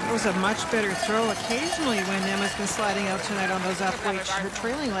 Rachel. That was a much better throw. Occasionally when Emma's been sliding out tonight on those uprights, her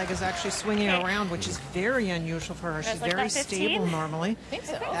trailing leg is actually swinging around, which is very unusual for her. She's very stable normally. I think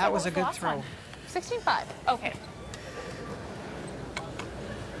so. That was a good throw. 16-5. Okay.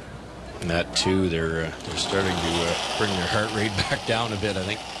 And that too, they're starting to bring their heart rate back down a bit. I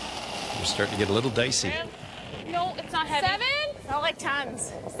think they're starting to get a little dicey. No, it's not heavy. 7? Not like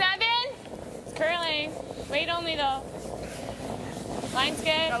tons. 7. It's curling. Weight only though. Line's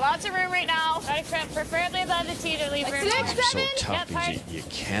good. Got lots of room right now. Got to preferably above the tee to leave room. 6, 7. So tough because you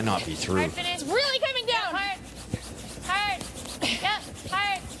cannot be through. Hard finish. It's really coming down. Hard. Hard. Yep.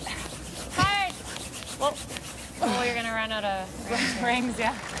 Hard. Hard. Whoa. Oh, you're gonna run out of rings.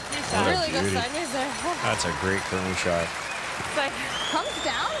 Yeah. Really goes sideways there. That's a great curling shot. It's like Comes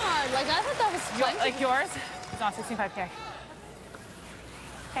down hard. Like I thought that was plenty. like yours. It's not 65K.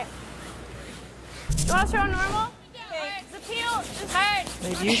 Okay. You want to throw normal?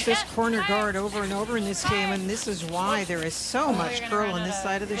 They've used this corner guard over and over in this game, and this is why there is so much curl on this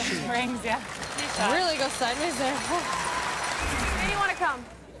side of the sheet. Rings, yeah. Really goes sideways there. Where do you want to come?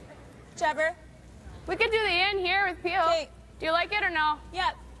 Jebber. We could do the in here with Peel. Do you like it or no?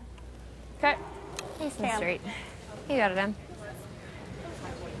 Yep. Okay. Nice and straight. You got it in.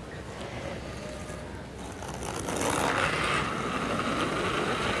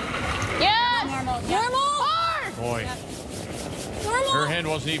 Yes! Normal. Hard! Boy, Normal! her hand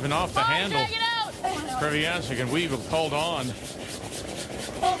wasn't even off the handle. Drag it out! Kreviancic and Weave have called on.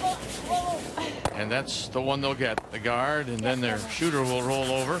 And that's the one they'll get, the guard, and then their shooter will roll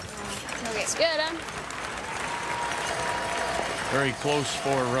over. Okay, it's good, huh? Very close for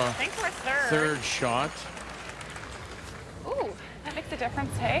I think we're third shot. Ooh, that makes a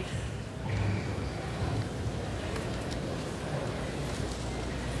difference, hey?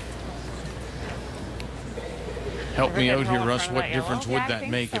 Help me out here, Russ. from What that difference yellow? would Yeah, I that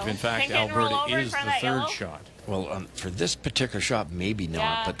think make if, so. in fact, Think it can roll Alberta over in is front the of that third yellow? shot? Well, for this particular shot, maybe not,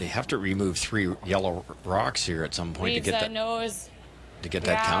 Yeah. but they have to remove 3 yellow rocks here at some point Leaves to get a that nose.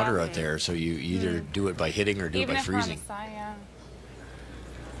 that counter out there. So you either do it by hitting or do Even it by if we're on the freezing. side, yeah.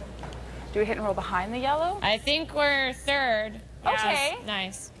 Do we hit and roll behind the yellow? I think we're third. Okay. Yes,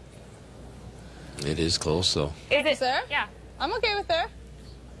 nice. It is close, though. Is it there? Yeah. I'm okay with there.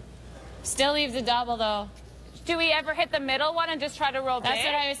 Still leaves a double, though. Do we ever hit the middle one and just try to roll That's big?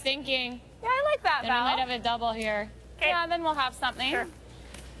 what I was thinking. Yeah, I like that, Then we Val. might have a double here. Yeah, then we'll have something. Sure.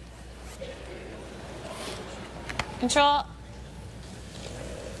 Control.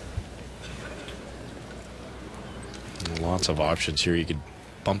 Lots of options here. You could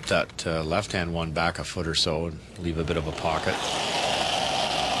bump that left-hand one back a foot or so and leave a bit of a pocket.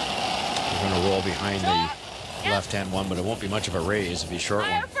 We're going to roll behind the left-hand one, but it won't be much of a raise. It'll be a short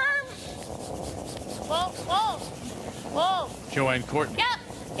one. Whoa, whoa, whoa. Joanne Courtney. Yep,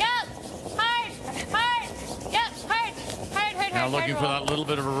 hard, hard, yep, hard. Now looking for that little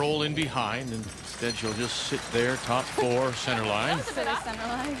bit of a roll in behind, and instead she'll just sit there, top 4, center line. That's a bit of center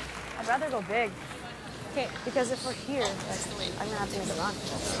line. I'd rather go big. Okay, Because if we're here, I'm going to have to use a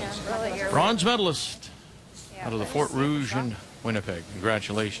run. Yeah, Bronze medalist out of the Fort Rouge in Winnipeg.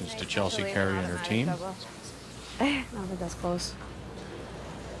 Congratulations to Chelsea Carey and her team. I don't think that's close.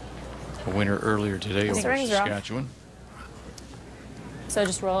 A winner earlier today over rings are off. Saskatchewan. So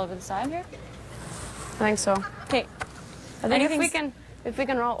just roll over the side here? I think so. Okay. I think if we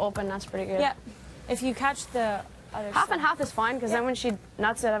can roll open, that's pretty good. Yeah. If you catch the other Half side. and half is fine, because then when she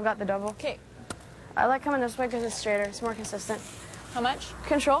nuts it, I've got the double. Okay. I like coming this way because it's straighter. It's more consistent. How much?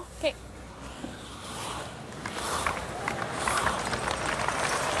 Control. Okay.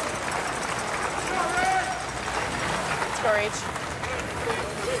 Let's go, Rach.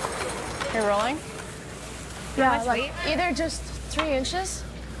 You're rolling? Yeah, like either just 3 inches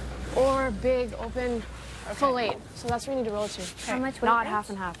or big, open, full 8. So that's where you need to roll to. How much weight Not is? half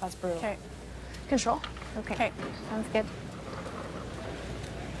and half. That's brutal. Okay. Control. Okay. Sounds good.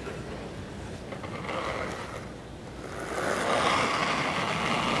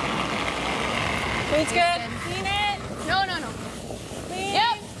 Weight's good. Clean it. No. Clean.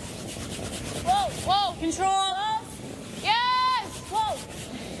 Yep. Whoa. Control. Yes. Whoa.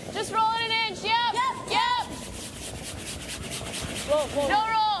 Just roll it an inch. Yep. Whoa. No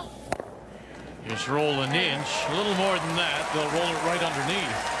roll. Just roll an inch. A little more than that. They'll roll it right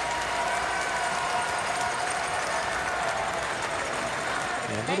underneath.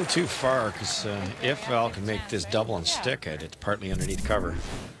 Yeah, a little too far, because if Val can make this double and stick it, it's partly underneath cover.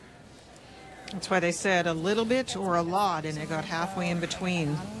 That's why they said a little bit or a lot, and it got halfway in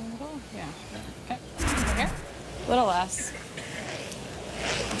between. Yeah. Okay. Over here. A little less.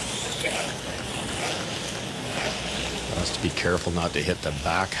 That's Just be careful not to hit the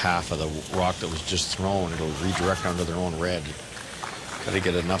back half of the rock that was just thrown. It'll redirect onto their own red. Got to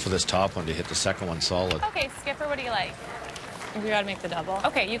get enough of this top one to hit the second one solid. Okay, Skipper, what do you like? We gotta make the double.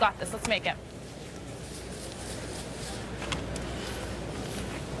 Okay, you got this. Let's make it.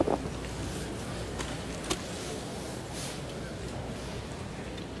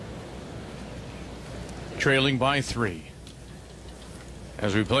 Trailing by 3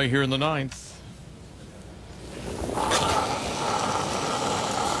 as we play here in the 9th.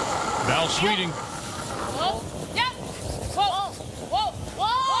 Val Sweeting. Whoa. Yeah. Whoa. Whoa.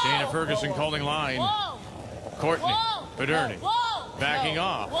 Whoa. Dana Ferguson calling line. Whoa. Courtney. Paderni. Whoa. Backing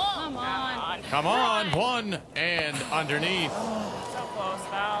off. Whoa. Come on. Come on. One and underneath. So close,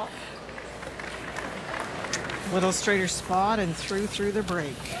 Val. Little straighter spot and through the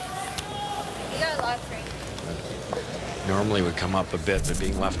break. You got a lot of strength. Normally would come up a bit, but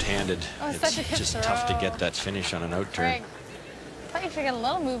being left-handed, it's it's such a good just throw. tough to get that finish on an out turn. Greg, I thought you should get a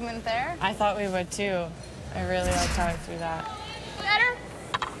little movement there. I thought we would too. I really liked how I threw that. Better?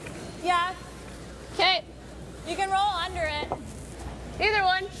 Yeah. Okay. You can roll under it. Either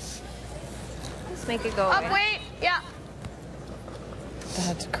one. Just make it go Up, away. wait. Yeah. I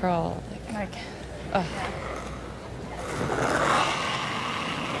had to curl. Like.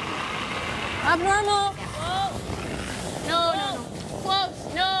 Abnormal. No, no, no.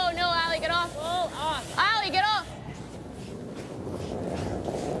 Close. No, no, Allie, get off. Off. Allie, get off.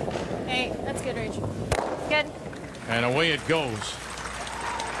 Hey, that's good, Rachel. Good. And away it goes.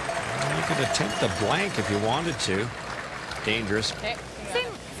 You could attempt the blank if you wanted to. Dangerous. Okay.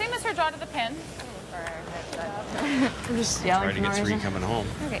 Same as her draw to the pin. I'm just yelling Try to for no get 3 reason. coming home.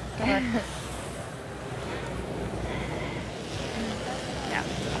 Okay, good work.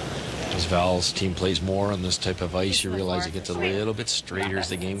 As Val's team plays more on this type of ice, you realize it gets a little bit straighter as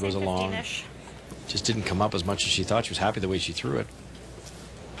the game goes along. Just didn't come up as much as she thought. She was happy the way she threw it.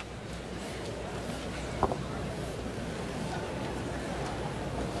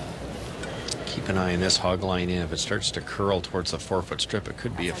 Keep an eye on this hog line in. If it starts to curl towards the 4-foot strip, it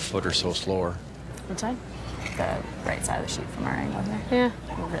could be a foot or so slower. What side? The right side of the sheet from our angle there. Yeah.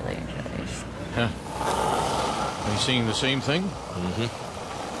 Really. Yeah. Are you seeing the same thing? Mm-hmm.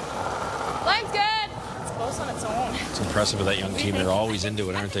 Line's good. It's close on its own. It's impressive with that young team. They're always into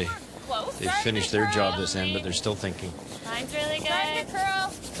it, aren't they? Close. They've finished their job this end, but they're still thinking. Line's really good.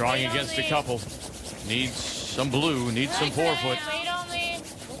 Curl. Drawing against a couple. Needs some blue, needs some 4-foot. Wait only.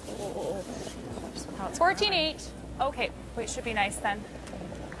 14-8. Okay, wait, should be nice then.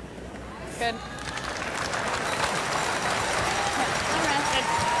 Good.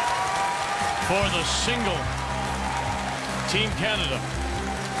 For the single, Team Canada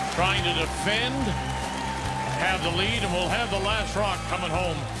trying to defend, have the lead, and we'll have the last rock coming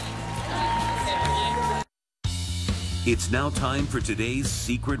home. It's now time for today's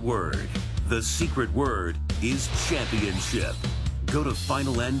secret word. The secret word is championship. Go to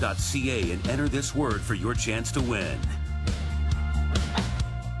finaln.ca and enter this word for your chance to win.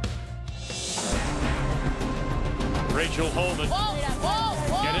 Rachel Homan.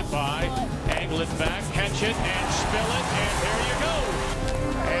 Get it by, angle it back, catch it, and spill it, and there you go.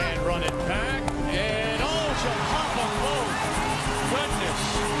 And run it back, and oh, she'll pop them both. Goodness.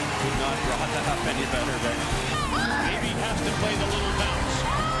 Could not draw that up any better there. Maybe has to play the little bounce.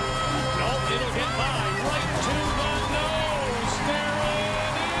 No, it'll get by right to the nose. There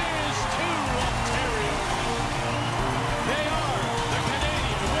it is to Ontario. They are the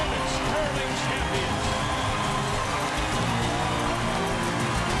Canadian Women's Curling Champions.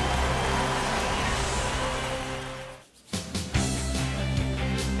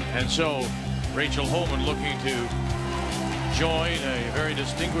 And so, Rachel Homan looking to join a very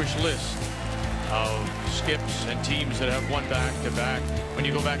distinguished list of skips and teams that have won back-to-back. When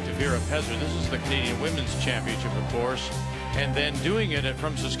you go back to Vera Pezzer, this is the Canadian Women's Championship, of course, and then doing it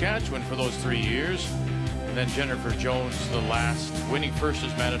from Saskatchewan for those 3 years. And then Jennifer Jones, the last, winning first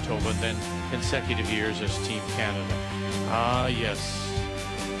as Manitoba, and then consecutive years as Team Canada. Ah, yes.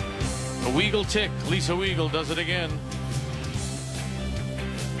 A Weagle tick. Lisa Weagle does it again.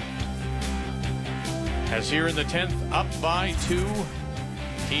 As here in the 10th, up by 2.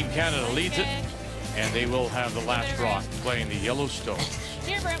 Team Canada leads it, and they will have the last rock playing the Yellowstone.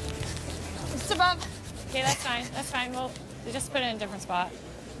 Here, Brim. Just above. Okay, that's fine. That's fine. We'll just put it in a different spot.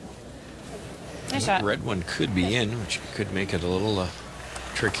 Nice shot. Red one could be in, which could make it a little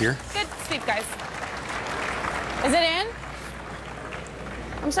trickier. Good sweep, guys. Is it in?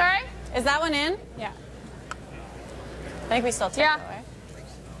 I'm sorry? Is that one in? Yeah. I think we still take it away.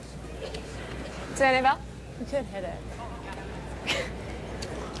 Is that in, Val? We could hit it.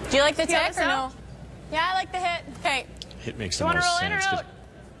 Do you like the tick or no? Yeah, I like the hit. Okay. hit makes Do the you want to most roll in or sense. out?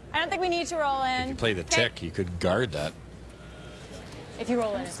 I don't think we need to roll in. If you play the tick, you could guard that. If you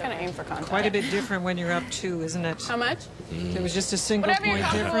roll in, Just gonna aim for contact. Quite a bit different when you're up 2, isn't it? How much? If it was just a single Whatever you're point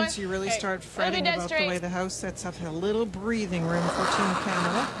comfortable difference, with. you really Okay. start It'll be fretting dead about straight. the way the house sets up. A little breathing room for Team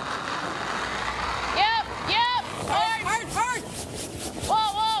Canada. Yep, yep. Hard, hard, hard. Whoa,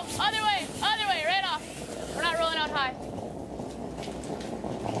 whoa. Other way, right off. We're not rolling out high.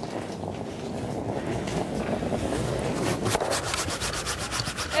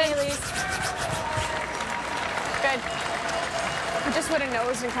 Hey, Elise. Good. We just would have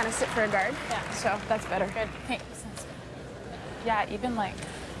nosed and kind of sit for a guard. Yeah. So that's better. Good. Hey, yeah, even like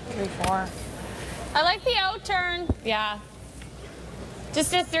 3-4. I like the out turn. Yeah.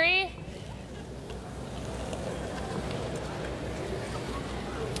 Just a 3.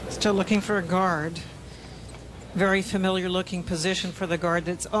 Still looking for a guard. Very familiar looking position for the guard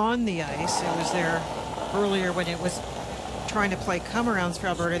that's on the ice. It was there earlier when it was trying to play come-arounds for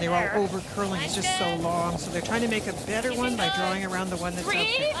Alberta. They were all over curling. It's just so long. So they're trying to make a better one by drawing around the one that's out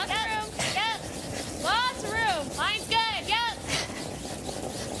 3. there. Lots of room. Yep. Lots of room. Line's good. Yep.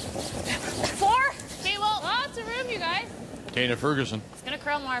 4. Okay, well, lots of room, you guys. Dana Ferguson. It's going to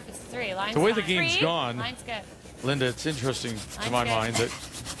curl more if it's 3. Line's The way the fine. game's 3. gone, Line's good. Linda, it's interesting to Line's my good. mind that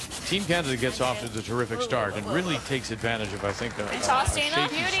Team Canada gets off to the terrific start and really takes advantage of, I think, a toss, Dana.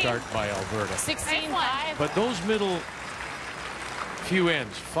 shaky Beauty. start by Alberta. 16-5. But those middle few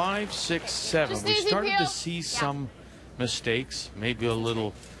ends, 5, 6, 7, Just we easy started to peel. see some mistakes, maybe a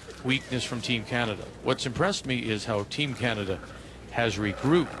little weakness from Team Canada. What's impressed me is how Team Canada has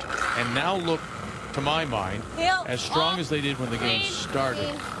regrouped and now look, to my mind, Heel. as strong Off. as they did when the game Clean. started.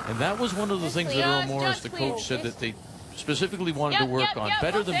 Clean. And that was one of the things that Earl Just Morris, the clean. coach, said that they specifically wanted to Yep, work yep, on, yep,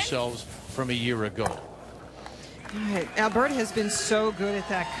 better okay. themselves from a year ago. Right. Alberta has been so good at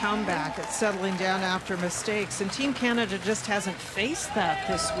that comeback, at settling down after mistakes, and Team Canada just hasn't faced that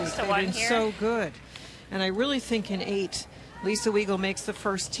this week. They've been so good. And I really think in 8, Lisa Weagle makes the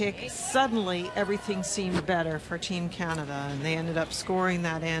first tick. Suddenly, everything seemed better for Team Canada, and they ended up scoring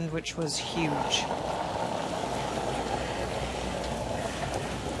that end, which was huge.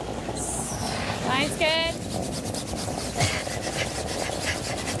 Line's good.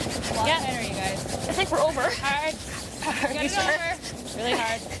 Yeah. Better, you guys. I think we're over. Hard. Get it over. Really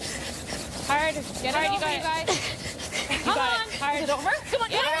hard. Hard. Get Hard, it you over, got you it. guys. You Come got on. it. Hard. Is it over? Come on,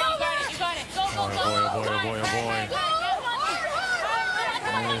 Yeah, get it you over. got it. You got it. Go, go, go. Boy, oh boy, oh boy, oh boy.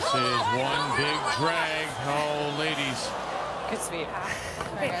 And this is one big drag. Oh, ladies. Good speed.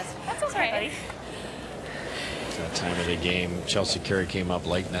 That's okay. That time of the game, Chelsea Carey came up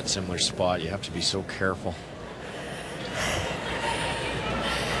light in that similar spot. You have to be so careful.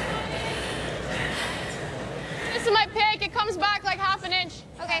 This is my pick. It comes back like half an inch.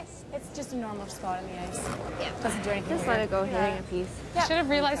 Okay. It's just a normal spot on the ice. Yeah. Doesn't do anything Just weird. let it go hitting a piece. I should have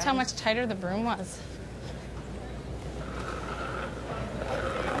realized how much tighter the broom was.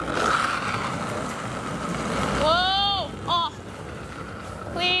 Whoa. Off.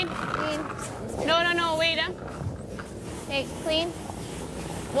 Clean. Clean. No, no, no. Wait, him. Hey, clean.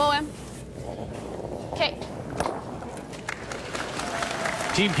 Whoa, him. Okay.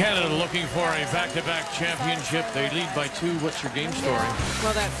 Team Canada looking for a back-to-back championship. They lead by 2. What's your game story?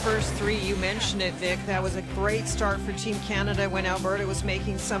 Well, that first 3, you mentioned it, Vic. That was a great start for Team Canada when Alberta was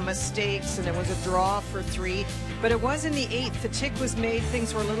making some mistakes, and it was a draw for 3. But it was in the 8th. The tick was made.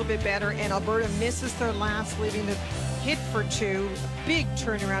 Things were a little bit better, and Alberta misses their last, leaving the hit for 2. Big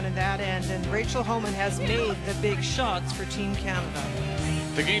turnaround in that end, and Rachel Homan has made the big shots for Team Canada.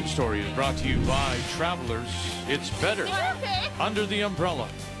 The game story is brought to you by Travelers. It's better under the umbrella.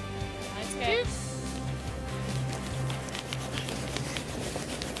 Line's good.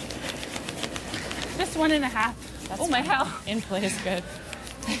 Just 1.5. That's Oh my fine. hell. In play is good.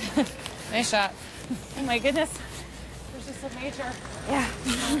 Nice shot. Oh my goodness. There's just a major. Yeah.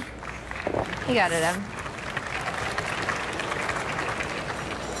 You got it, Em.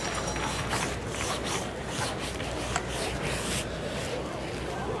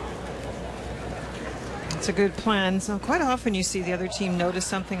 It's a good plan. So quite often you see the other team notice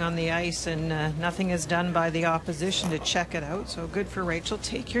something on the ice and nothing is done by the opposition to check it out. So good for Rachel.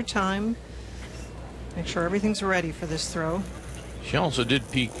 Take your time. Make sure everything's ready for this throw. She also did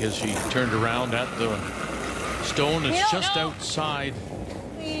peek as she turned around at the stone. It's just outside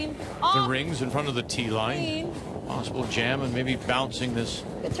the rings in front of the tee line. Possible jam and maybe bouncing this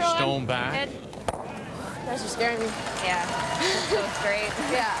stone back. You guys are scaring me. Yeah. So it's great.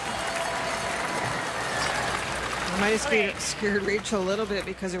 Yeah. Might have scared Rachel a little bit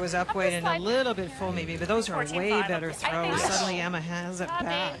because it was upweight and a little bit full maybe, but those are way better throws. Suddenly Emma has it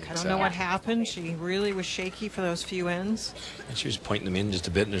back. I don't know what happened. She really was shaky for those few ends. And she was pointing them in just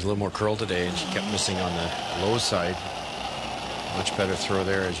a bit, and there's a little more curl today, and she kept missing on the low side. Much better throw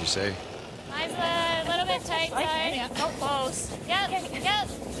there, as you say. Mine's a little bit tight side. Yeah. Oh, close.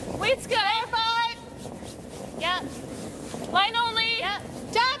 Yep. Weight's good. 5. Yep. Line only. Yep.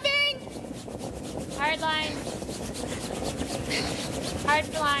 Tapping. Hard line.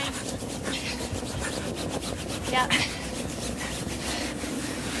 Hard line. Yep.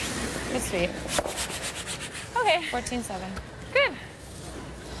 Good sweep. Okay. 14-7. Good.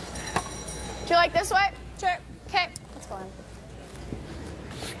 Do you like this way? Sure. Okay. Let's go in.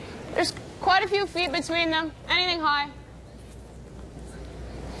 There's quite a few feet between them. Anything high.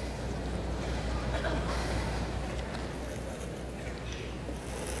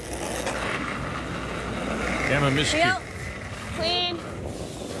 Emma miscue. Clean.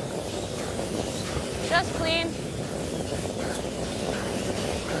 Just clean.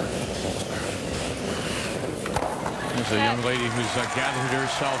 There's a young lady who's gathered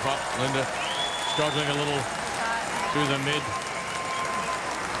herself up. Linda struggling a little through the mid.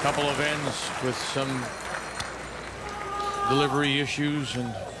 Couple of ends with some delivery issues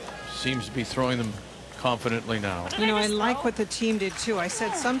and seems to be throwing them confidently now. You know, I like what the team did too. I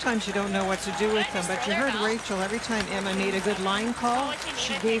said sometimes you don't know what to do with them, but you heard Rachel, every time Emma made a good line call,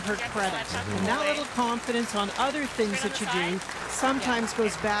 she gave her credit. And that little confidence on other things that you do sometimes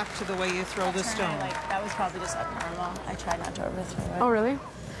goes back to the way you throw the stone. That was probably just abnormal. I tried not to overthrow it. Oh, really?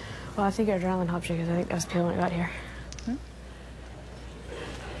 Well, I think your adrenaline helped you because I think I was peeling when I got here.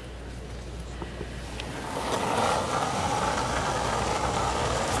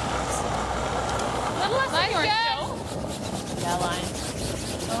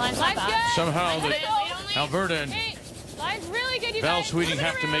 Somehow Alberta and Line's really good, you Val guys. Sweeting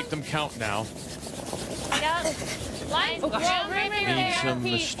have to make them count now. Yeah. Line's Made some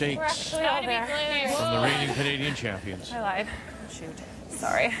mistakes from the reigning Canadian champions. I lied. Shoot.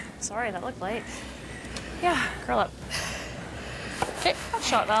 Sorry. Sorry, that looked light. Yeah, curl up. Okay,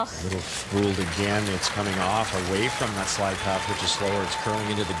 shot, Val. A little fooled again. It's coming off away from that slide path, which is slower. It's curling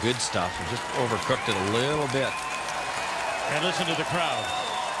into the good stuff. And just overcooked it a little bit. And listen to the crowd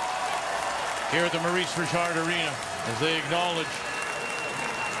here at the Maurice Richard Arena as they acknowledge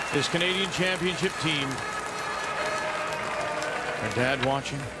this Canadian Championship team. Her dad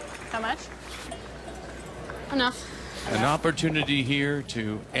watching. How much? Enough. An opportunity here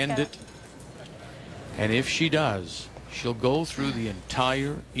to end it. And if she does, she'll go through the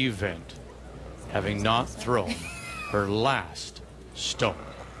entire event having not thrown her last stone.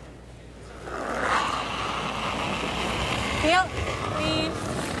 Yep. Clean.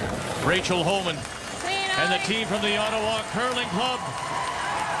 Rachel Homan and the team from the Ottawa Curling Club.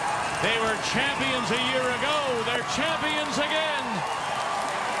 They were champions a year ago. They're champions again.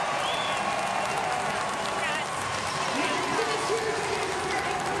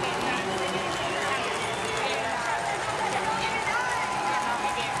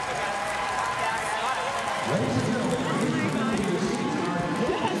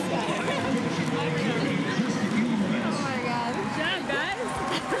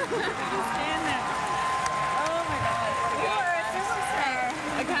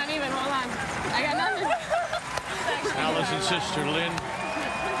 Allison's sister Lynn.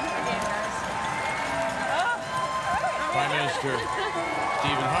 Prime Minister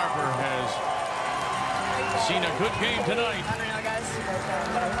Stephen Harper has seen a good game tonight. I don't know, guys.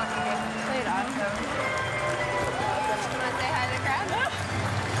 What a fucking game. Play it on. Want to say hi to the crowd?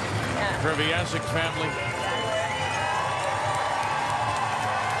 Yeah. Krivjasic family.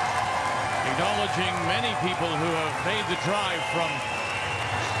 Acknowledging many people who have made the drive from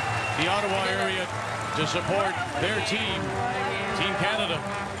the Ottawa area to support their team, Team Canada.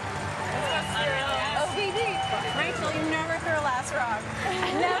 OVD. Rachel, you never threw a last rock.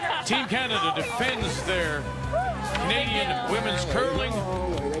 Never. Team Canada defends their Canadian Women's Curling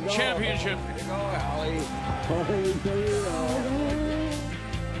Championship.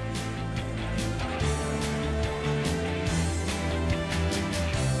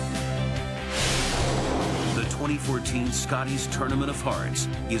 The 2014 Scotties Tournament of Hearts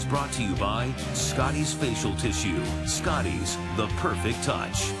is brought to you by Scotties Facial Tissue. Scotties, the perfect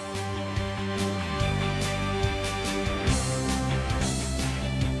touch.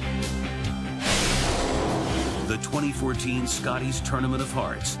 The 2014 Scotties Tournament of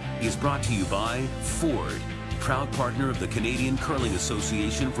Hearts is brought to you by Ford, proud partner of the Canadian Curling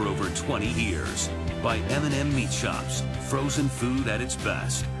Association for over 20 years. By M&M Meat Shops, frozen food at its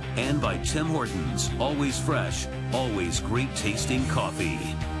best. And by Tim Hortons, always fresh, always great tasting coffee.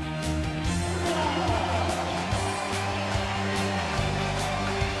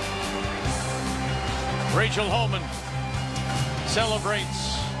 Rachel Homan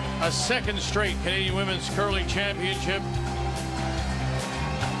celebrates a second straight Canadian Women's Curling Championship.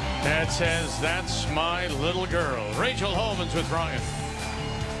 That says, "That's my little girl." Rachel Homan's with Ryan.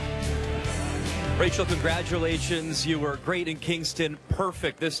 Rachel, congratulations. You were great in Kingston.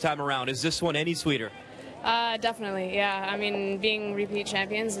 Perfect this time around. Is this one any sweeter? Definitely, yeah. I mean, being repeat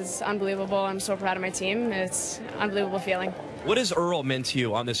champions is unbelievable. I'm so proud of my team. It's an unbelievable feeling. What has Earl meant to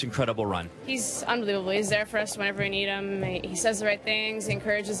you on this incredible run? He's unbelievable. He's there for us whenever we need him. He says the right things. He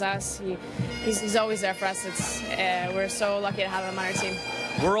encourages us. He's always there for us. We're so lucky to have him on our team.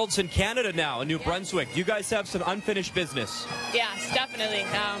 World's in Canada now, in New Brunswick. You guys have some unfinished business. Yes, definitely.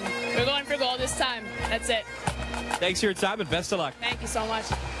 We're going for gold this time. That's it. Thanks for your time and best of luck. Thank you so much.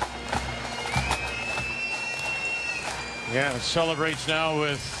 Yeah, it celebrates now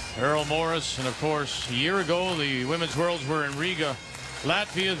with Earl Morris. And of course, a year ago, the Women's Worlds were in Riga,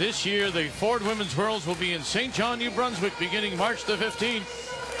 Latvia. This year, the Ford Women's Worlds will be in St. John, New Brunswick, beginning March the 15th.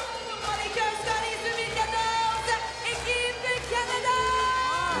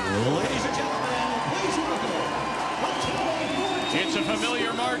 Ladies and gentlemen, please welcome. It's a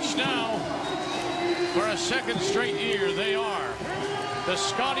familiar march now. For a second straight year, they are the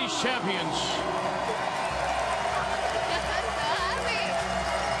Scotties champions.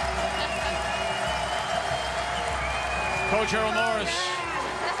 Coach Earl Morris.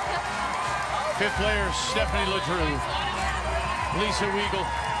 Fifth player, Stephanie Ledrew. Lisa Weigel.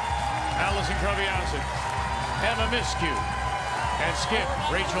 Allison Kraviazik. Emma Miskew. And skip,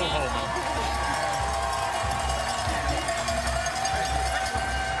 Rachel Homan.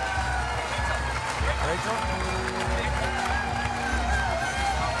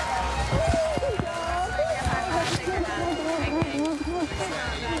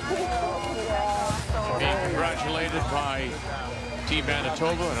 Being congratulated by Team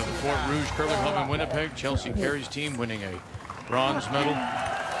Manitoba and the Fort Rouge Curling Club in Winnipeg. Chelsea Carey's team winning a bronze medal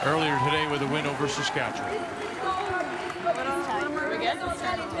earlier today with a win over Saskatchewan.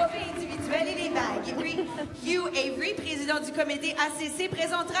 Et puis, Hugh Avery, président du comité ACC,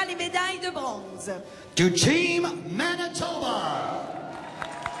 présentera les médailles de bronze. To Team Manitoba.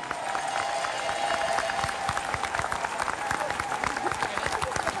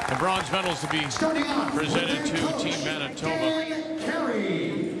 The bronze medals to be presented to Team Manitoba.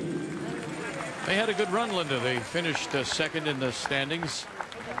 They had a good run, Linda. They finished second in the standings.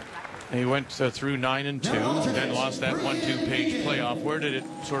 They went through 9 and 2, then lost that 1-2 page playoff. Where did it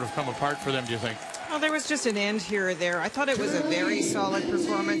sort of come apart for them, do you think? Well, there was just an end here or there. I thought it was a very solid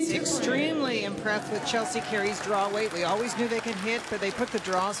performance. Extremely impressed with Chelsea Carey's draw weight. We always knew they could hit, but they put the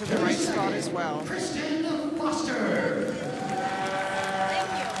draws in the right spot as well. Foster.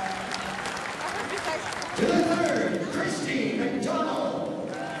 To the third, Christine McDonald.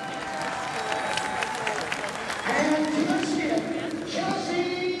 And to the skip, Chelsea.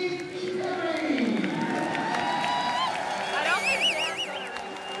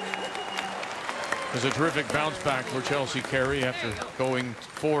 It was a terrific bounce back for Chelsea Carey after going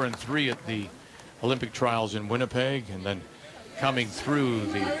 4 and 3 at the Olympic trials in Winnipeg and then coming through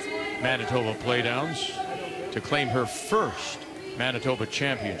the Manitoba playdowns to claim her first Manitoba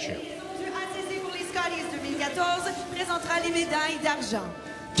championship.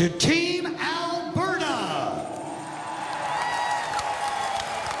 To Team Alberta.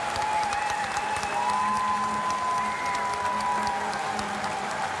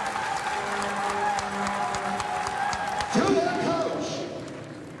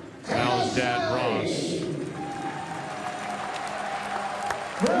 Al's dad, Ross.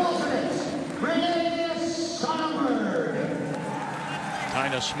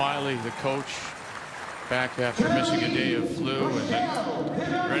 Tina Smiley, the coach, back after missing a day of flu, and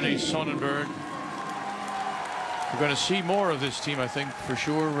then Renee Sonnenberg. We're going to see more of this team, I think, for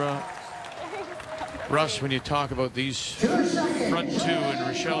sure. Russ, when you talk about these front two and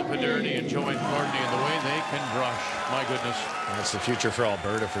Rochelle Paderny and Joanne Courtney and the way they can rush, my goodness. That's the future for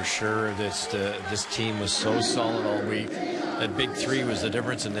Alberta for sure. This team was so solid all week. That big three was the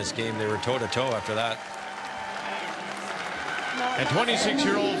difference in this game. They were toe-to-toe after that. And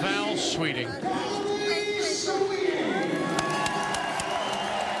 26-year-old Val Sweeting.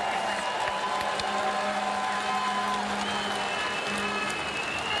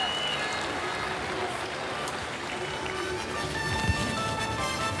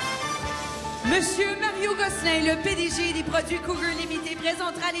 Monsieur Mario Gosselin, le PDG des produits Cougar Limités,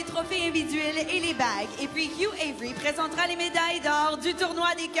 présentera les trophées individuels et les bagues. Et puis Hugh Avery présentera les médailles d'or du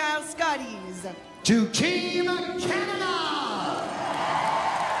tournoi des cœurs Scotties. To Team Canada!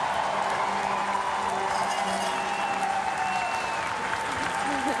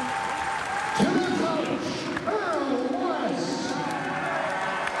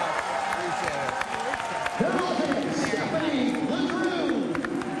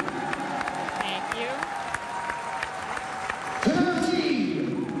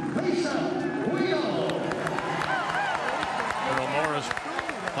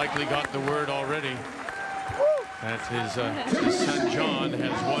 Likely got the word already that his son John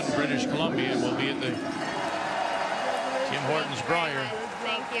has won British Columbia and will be at the Tim Hortons Brier.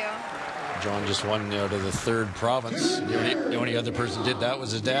 Thank you. John just won out of the 3rd province. The only other person did that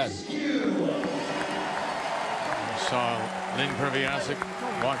was his dad. Saw Lynn Perviasic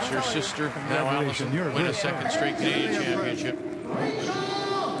watch her sister now Allison win a 2nd straight Canadian championship. Boy,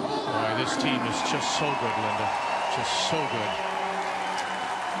 this team is just so good, Linda. Just so good.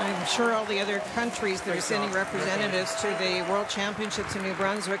 I'm sure all the other countries that are sending representatives to the World Championships in New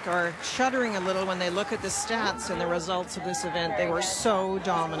Brunswick are shuddering a little when they look at the stats and the results of this event. They were so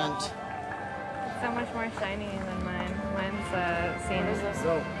dominant. It's so much more shiny than mine. Mine's seen.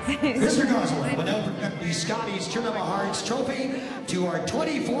 Mr. Gosselin will now present the Scotties Tournament of Hearts trophy to our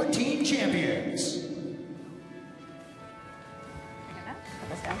 2014 champions.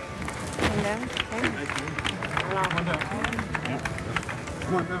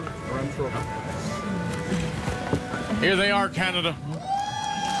 Here they are, Canada.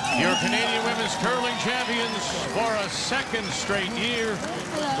 Your Canadian women's curling champions for a 2nd straight year.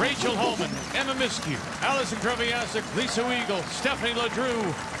 Rachel Homan, Emma Miskew, Alison Kreviasik, Lisa Weagle, Stephanie LeDrew,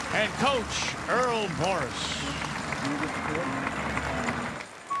 and Coach Earl Morris.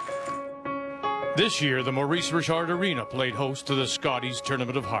 This year, the Maurice Richard Arena played host to the Scotties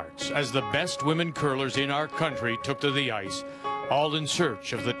Tournament of Hearts as the best women curlers in our country took to the ice, all in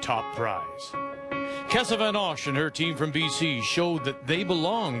search of the top prize. Kessa Van Osh and her team from BC showed that they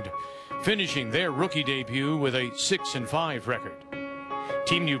belonged, finishing their rookie debut with a 6-5 record.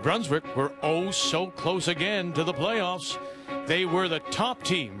 Team New Brunswick were oh so close again to the playoffs. They were the top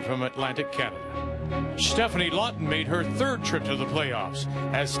team from Atlantic Canada. Stephanie Lawton made her 3rd trip to the playoffs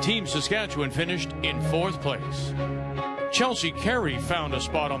as Team Saskatchewan finished in 4th place. Chelsea Carey found a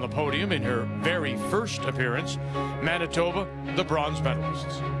spot on the podium in her very first appearance. Manitoba, the bronze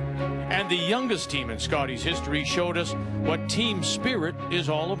medalists. And the youngest team in Scotties history showed us what team spirit is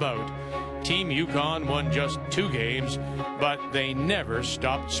all about. Team Yukon won just 2 games, but they never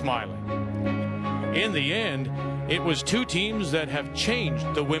stopped smiling. In the end, it was 2 teams that have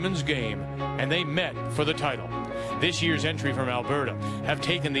changed the women's game, and they met for the title. This year's entry from Alberta have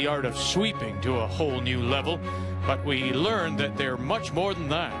taken the art of sweeping to a whole new level, but we learned that they're much more than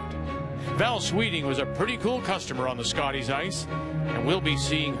that. Val Sweeting was a pretty cool customer on the Scotties ice, and we'll be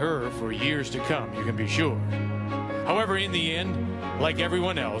seeing her for years to come, you can be sure. However, in the end, like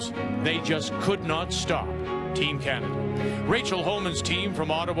everyone else, they just could not stop Team Canada. Rachel Homan's team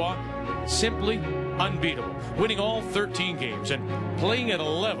from Ottawa, simply unbeatable, winning all 13 games and playing at a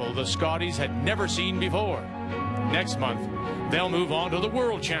level the Scotties had never seen before. Next month, they'll move on to the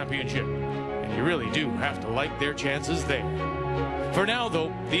World Championship, and you really do have to like their chances there. For now,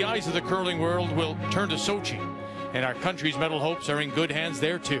 though, the eyes of the curling world will turn to Sochi, and our country's medal hopes are in good hands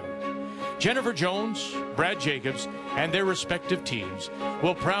there too. Jennifer Jones, Brad Jacobs, and their respective teams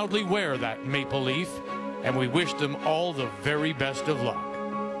will proudly wear that maple leaf, and we wish them all the very best of luck.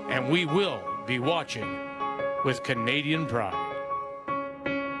 And we will be watching with Canadian pride.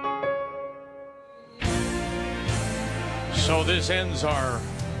 So this ends our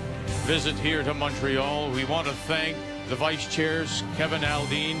visit here to Montreal. We want to thank the vice chairs, Kevin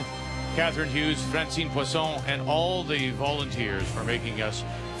Aldine, Catherine Hughes, Francine Poisson, and all the volunteers for making us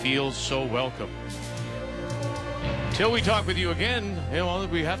feel so welcome. Till we talk with you again,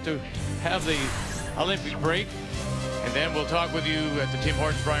 we have to have the Olympic break, and then we'll talk with you at the Tim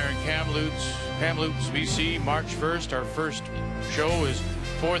Hortons Brier in Kamloops, BC, March 1st. Our first show is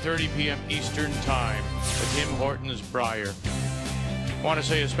 4:30 p.m. Eastern Time, the Tim Hortons Brier. I want to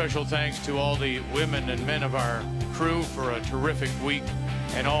say a special thanks to all the women and men of our crew for a terrific week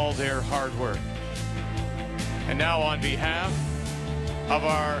and all their hard work. And now, on behalf of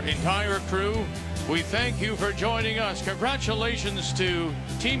our entire crew, we thank you for joining us. Congratulations to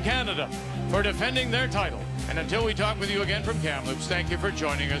Team Canada for defending their title. And until we talk with you again from Kamloops, thank you for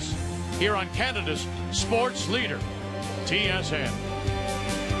joining us here on Canada's sports leader, TSN.